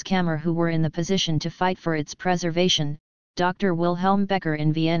Handelskammer who were in the position to fight for its preservation, Dr. Wilhelm Becker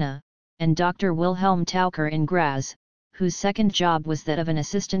in Vienna, and Dr. Wilhelm Taucher in Graz, whose second job was that of an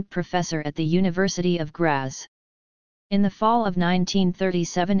assistant professor at the University of Graz. In the fall of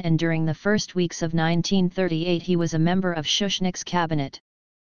 1937 and during the first weeks of 1938 he was a member of Schuschnigg's cabinet.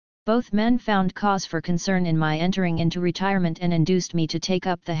 Both men found cause for concern in my entering into retirement and induced me to take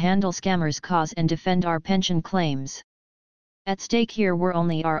up the Handelskammer's cause and defend our pension claims. At stake here were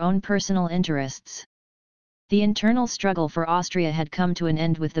only our own personal interests. The internal struggle for Austria had come to an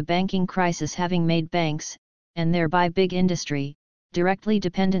end with the banking crisis having made banks, and thereby big industry, directly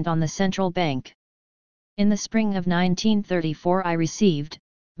dependent on the central bank. In the spring of 1934 I received,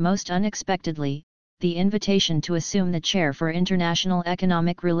 most unexpectedly, the invitation to assume the chair for international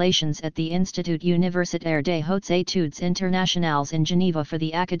economic relations at the Institut Universitaire des Hautes Études Internationales in Geneva for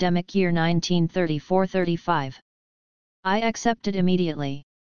the academic year 1934-35. I accepted immediately.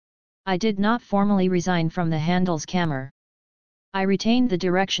 I did not formally resign from the Handelskammer. I retained the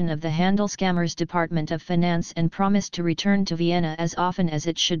direction of the Handelskammer's Department of Finance and promised to return to Vienna as often as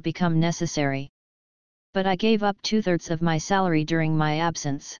it should become necessary. But I gave up 2/3 of my salary during my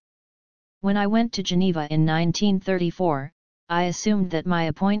absence. When I went to Geneva in 1934, I assumed that my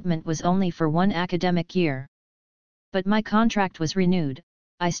appointment was only for 1 academic year. But my contract was renewed.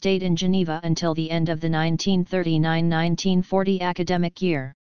 I stayed in Geneva until the end of the 1939-1940 academic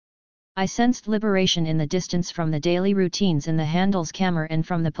year. I sensed liberation in the distance from the daily routines in the Handelskammer and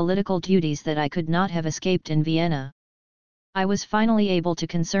from the political duties that I could not have escaped in Vienna. I was finally able to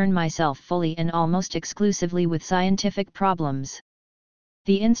concern myself fully and almost exclusively with scientific problems.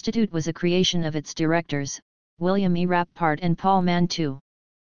 The institute was a creation of its directors, William E. Rappaport and Paul Mantoux.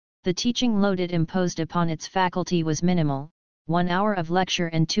 The teaching load it imposed upon its faculty was minimal, 1 hour of lecture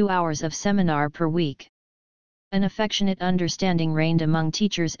and 2 hours of seminar per week. An affectionate understanding reigned among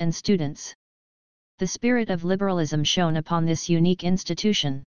teachers and students. The spirit of liberalism shone upon this unique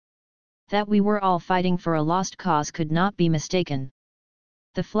institution. That we were all fighting for a lost cause could not be mistaken.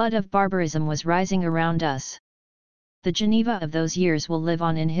 The flood of barbarism was rising around us. The Geneva of those years will live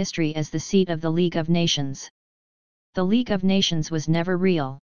on in history as the seat of the League of Nations. The League of Nations was never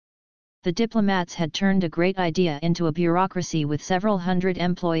real. The diplomats had turned a great idea into a bureaucracy with several hundred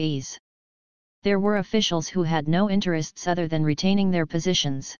employees. There were officials who had no interests other than retaining their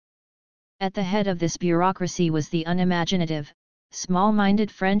positions. At the head of this bureaucracy was the unimaginative,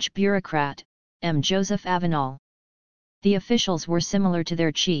 small-minded French bureaucrat, M. Joseph Avenel. The officials were similar to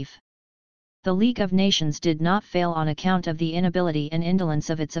their chief. The League of Nations did not fail on account of the inability and indolence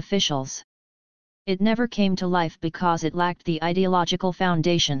of its officials. It never came to life because it lacked the ideological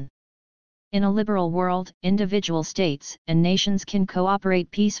foundation. In a liberal world, individual states and nations can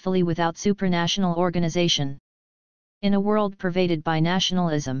cooperate peacefully without supranational organization. In a world pervaded by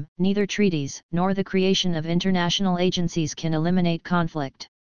nationalism, neither treaties nor the creation of international agencies can eliminate conflict.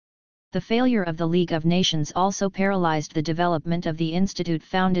 The failure of the League of Nations also paralyzed the development of the institute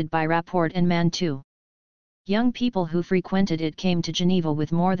founded by Rapport and Mantoux. Young people who frequented it came to Geneva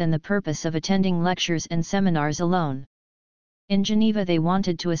with more than the purpose of attending lectures and seminars alone. In Geneva they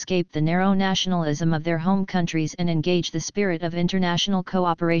wanted to escape the narrow nationalism of their home countries and engage the spirit of international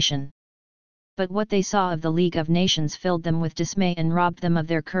cooperation. But what they saw of the League of Nations filled them with dismay and robbed them of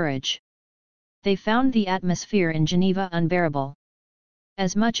their courage. They found the atmosphere in Geneva unbearable.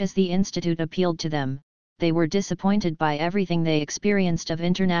 As much as the Institute appealed to them, they were disappointed by everything they experienced of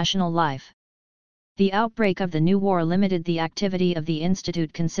international life. The outbreak of the new war limited the activity of the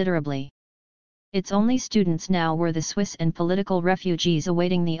Institute considerably. Its only students now were the Swiss and political refugees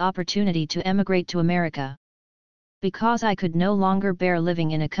awaiting the opportunity to emigrate to America. Because I could no longer bear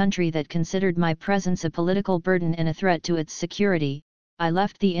living in a country that considered my presence a political burden and a threat to its security, I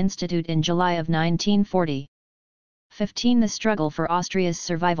left the Institute in July of 1940. 15. The struggle for Austria's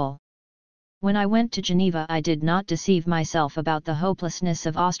survival. When I went to Geneva I did not deceive myself about the hopelessness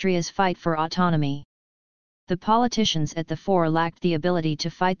of Austria's fight for autonomy. The politicians at the fore lacked the ability to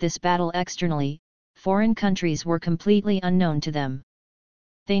fight this battle externally, foreign countries were completely unknown to them.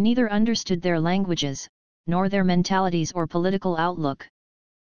 They neither understood their languages, nor their mentalities or political outlook.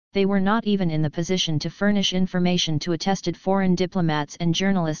 They were not even in the position to furnish information to attested foreign diplomats and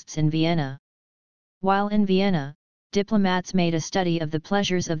journalists in Vienna. While in Vienna, diplomats made a study of the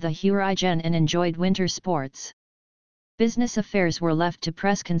pleasures of the Hurrigen and enjoyed winter sports. Business affairs were left to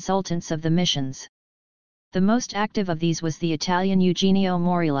press consultants of the missions. The most active of these was the Italian Eugenio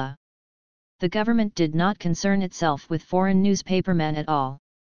Morilla. The government did not concern itself with foreign newspapermen at all.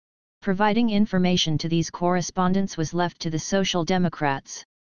 Providing information to these correspondents was left to the Social Democrats.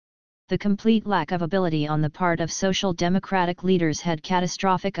 The complete lack of ability on the part of Social Democratic leaders had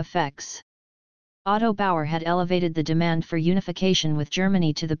catastrophic effects. Otto Bauer had elevated the demand for unification with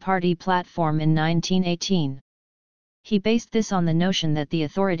Germany to the party platform in 1918. He based this on the notion that the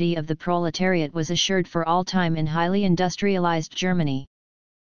authority of the proletariat was assured for all time in highly industrialized Germany.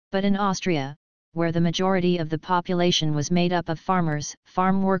 But in Austria, where the majority of the population was made up of farmers,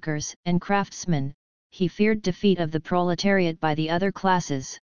 farm workers, and craftsmen, he feared defeat of the proletariat by the other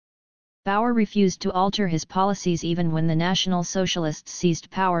classes. Bauer refused to alter his policies even when the National Socialists seized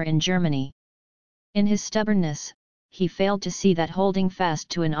power in Germany. In his stubbornness, he failed to see that holding fast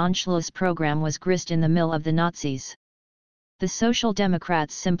to an Anschluss program was grist in the mill of the Nazis. The Social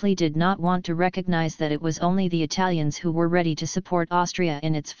Democrats simply did not want to recognize that it was only the Italians who were ready to support Austria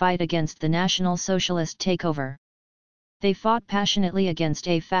in its fight against the National Socialist takeover. They fought passionately against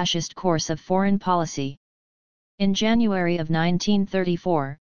a fascist course of foreign policy. In January of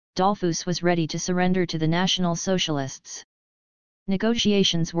 1934, Dollfuss was ready to surrender to the National Socialists.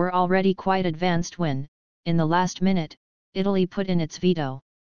 Negotiations were already quite advanced when, in the last minute, Italy put in its veto.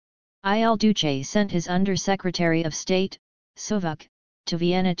 Il Duce sent his Under-Secretary of State, Suvok, to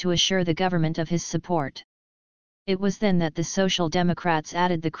Vienna to assure the government of his support. It was then that the Social Democrats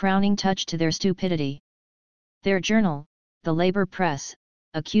added the crowning touch to their stupidity. Their journal, the Labour Press,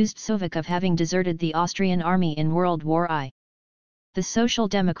 accused Suvok of having deserted the Austrian army in World War I. The Social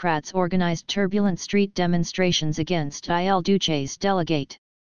Democrats organized turbulent street demonstrations against Il Duce's delegate.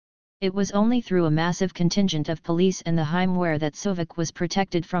 It was only through a massive contingent of police and the Heimwehr that Suvok was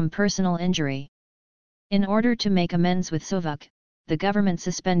protected from personal injury. In order to make amends with Suvok, the government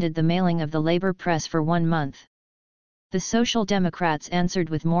suspended the mailing of the Labour Press for 1 month. The Social Democrats answered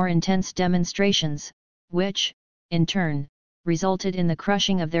with more intense demonstrations, which, in turn, resulted in the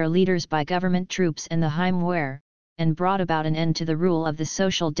crushing of their leaders by government troops and the Heimwehr, and brought about an end to the rule of the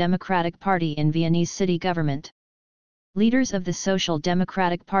Social Democratic Party in Viennese city government. Leaders of the Social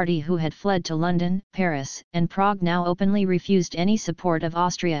Democratic Party who had fled to London, Paris, and Prague now openly refused any support of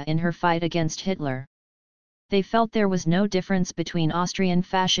Austria in her fight against Hitler. They felt there was no difference between Austrian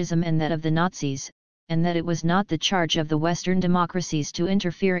fascism and that of the Nazis, and that it was not the charge of the Western democracies to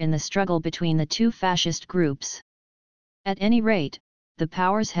interfere in the struggle between the two fascist groups. At any rate, the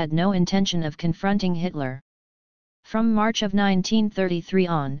powers had no intention of confronting Hitler. From March of 1933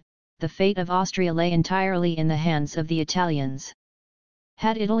 on, the fate of Austria lay entirely in the hands of the Italians.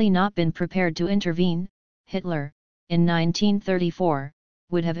 Had Italy not been prepared to intervene, Hitler, in 1934,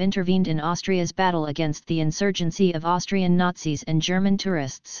 would have intervened in Austria's battle against the insurgency of Austrian Nazis and German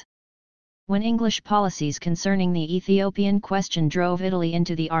tourists. When English policies concerning the Ethiopian question drove Italy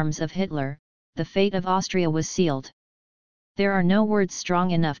into the arms of Hitler, the fate of Austria was sealed. There are no words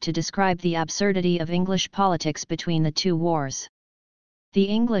strong enough to describe the absurdity of English politics between the two wars. The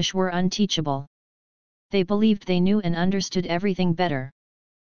English were unteachable. They believed they knew and understood everything better.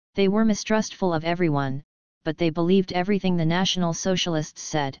 They were mistrustful of everyone, but they believed everything the National Socialists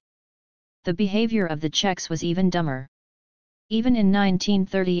said. The behavior of the Czechs was even dumber. Even in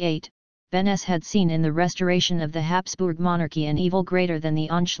 1938, Beneš had seen in the restoration of the Habsburg monarchy an evil greater than the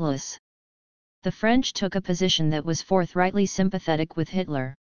Anschluss. The French took a position that was forthrightly sympathetic with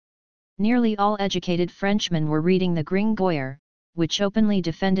Hitler. Nearly all educated Frenchmen were reading the Gringoire, which openly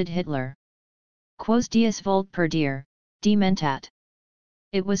defended Hitler. Quos dies vult perdere, dementat.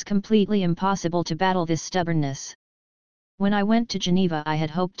 It was completely impossible to battle this stubbornness. When I went to Geneva, I had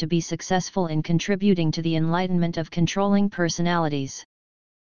hoped to be successful in contributing to the enlightenment of controlling personalities.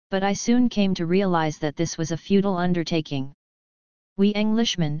 But I soon came to realize that this was a futile undertaking. We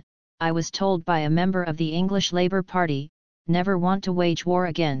Englishmen, I was told by a member of the English Labour Party, never want to wage war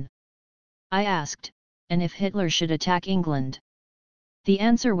again. I asked, and if Hitler should attack England? The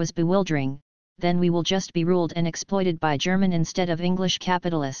answer was bewildering: then we will just be ruled and exploited by German instead of English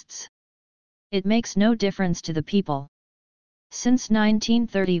capitalists. It makes no difference to the people. Since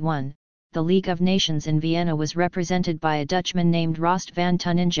 1931, the League of Nations in Vienna was represented by a Dutchman named Rost van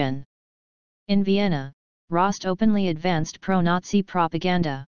Tuningen. In Vienna, Rost openly advanced pro-Nazi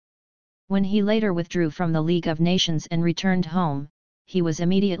propaganda. When he later withdrew from the League of Nations and returned home, he was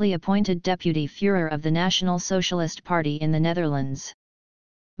immediately appointed Deputy Führer of the National Socialist Party in the Netherlands.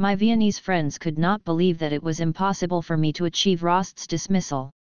 My Viennese friends could not believe that it was impossible for me to achieve Rost's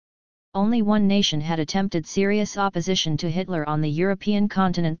dismissal. Only one nation had attempted serious opposition to Hitler on the European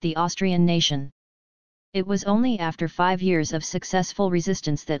continent: the Austrian nation. It was only after 5 years of successful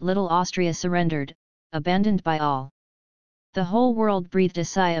resistance that little Austria surrendered, abandoned by all. The whole world breathed a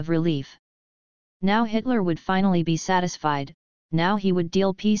sigh of relief. Now Hitler would finally be satisfied, now he would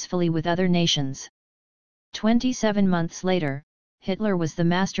deal peacefully with other nations. 27 months later, Hitler was the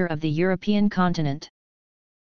master of the European continent.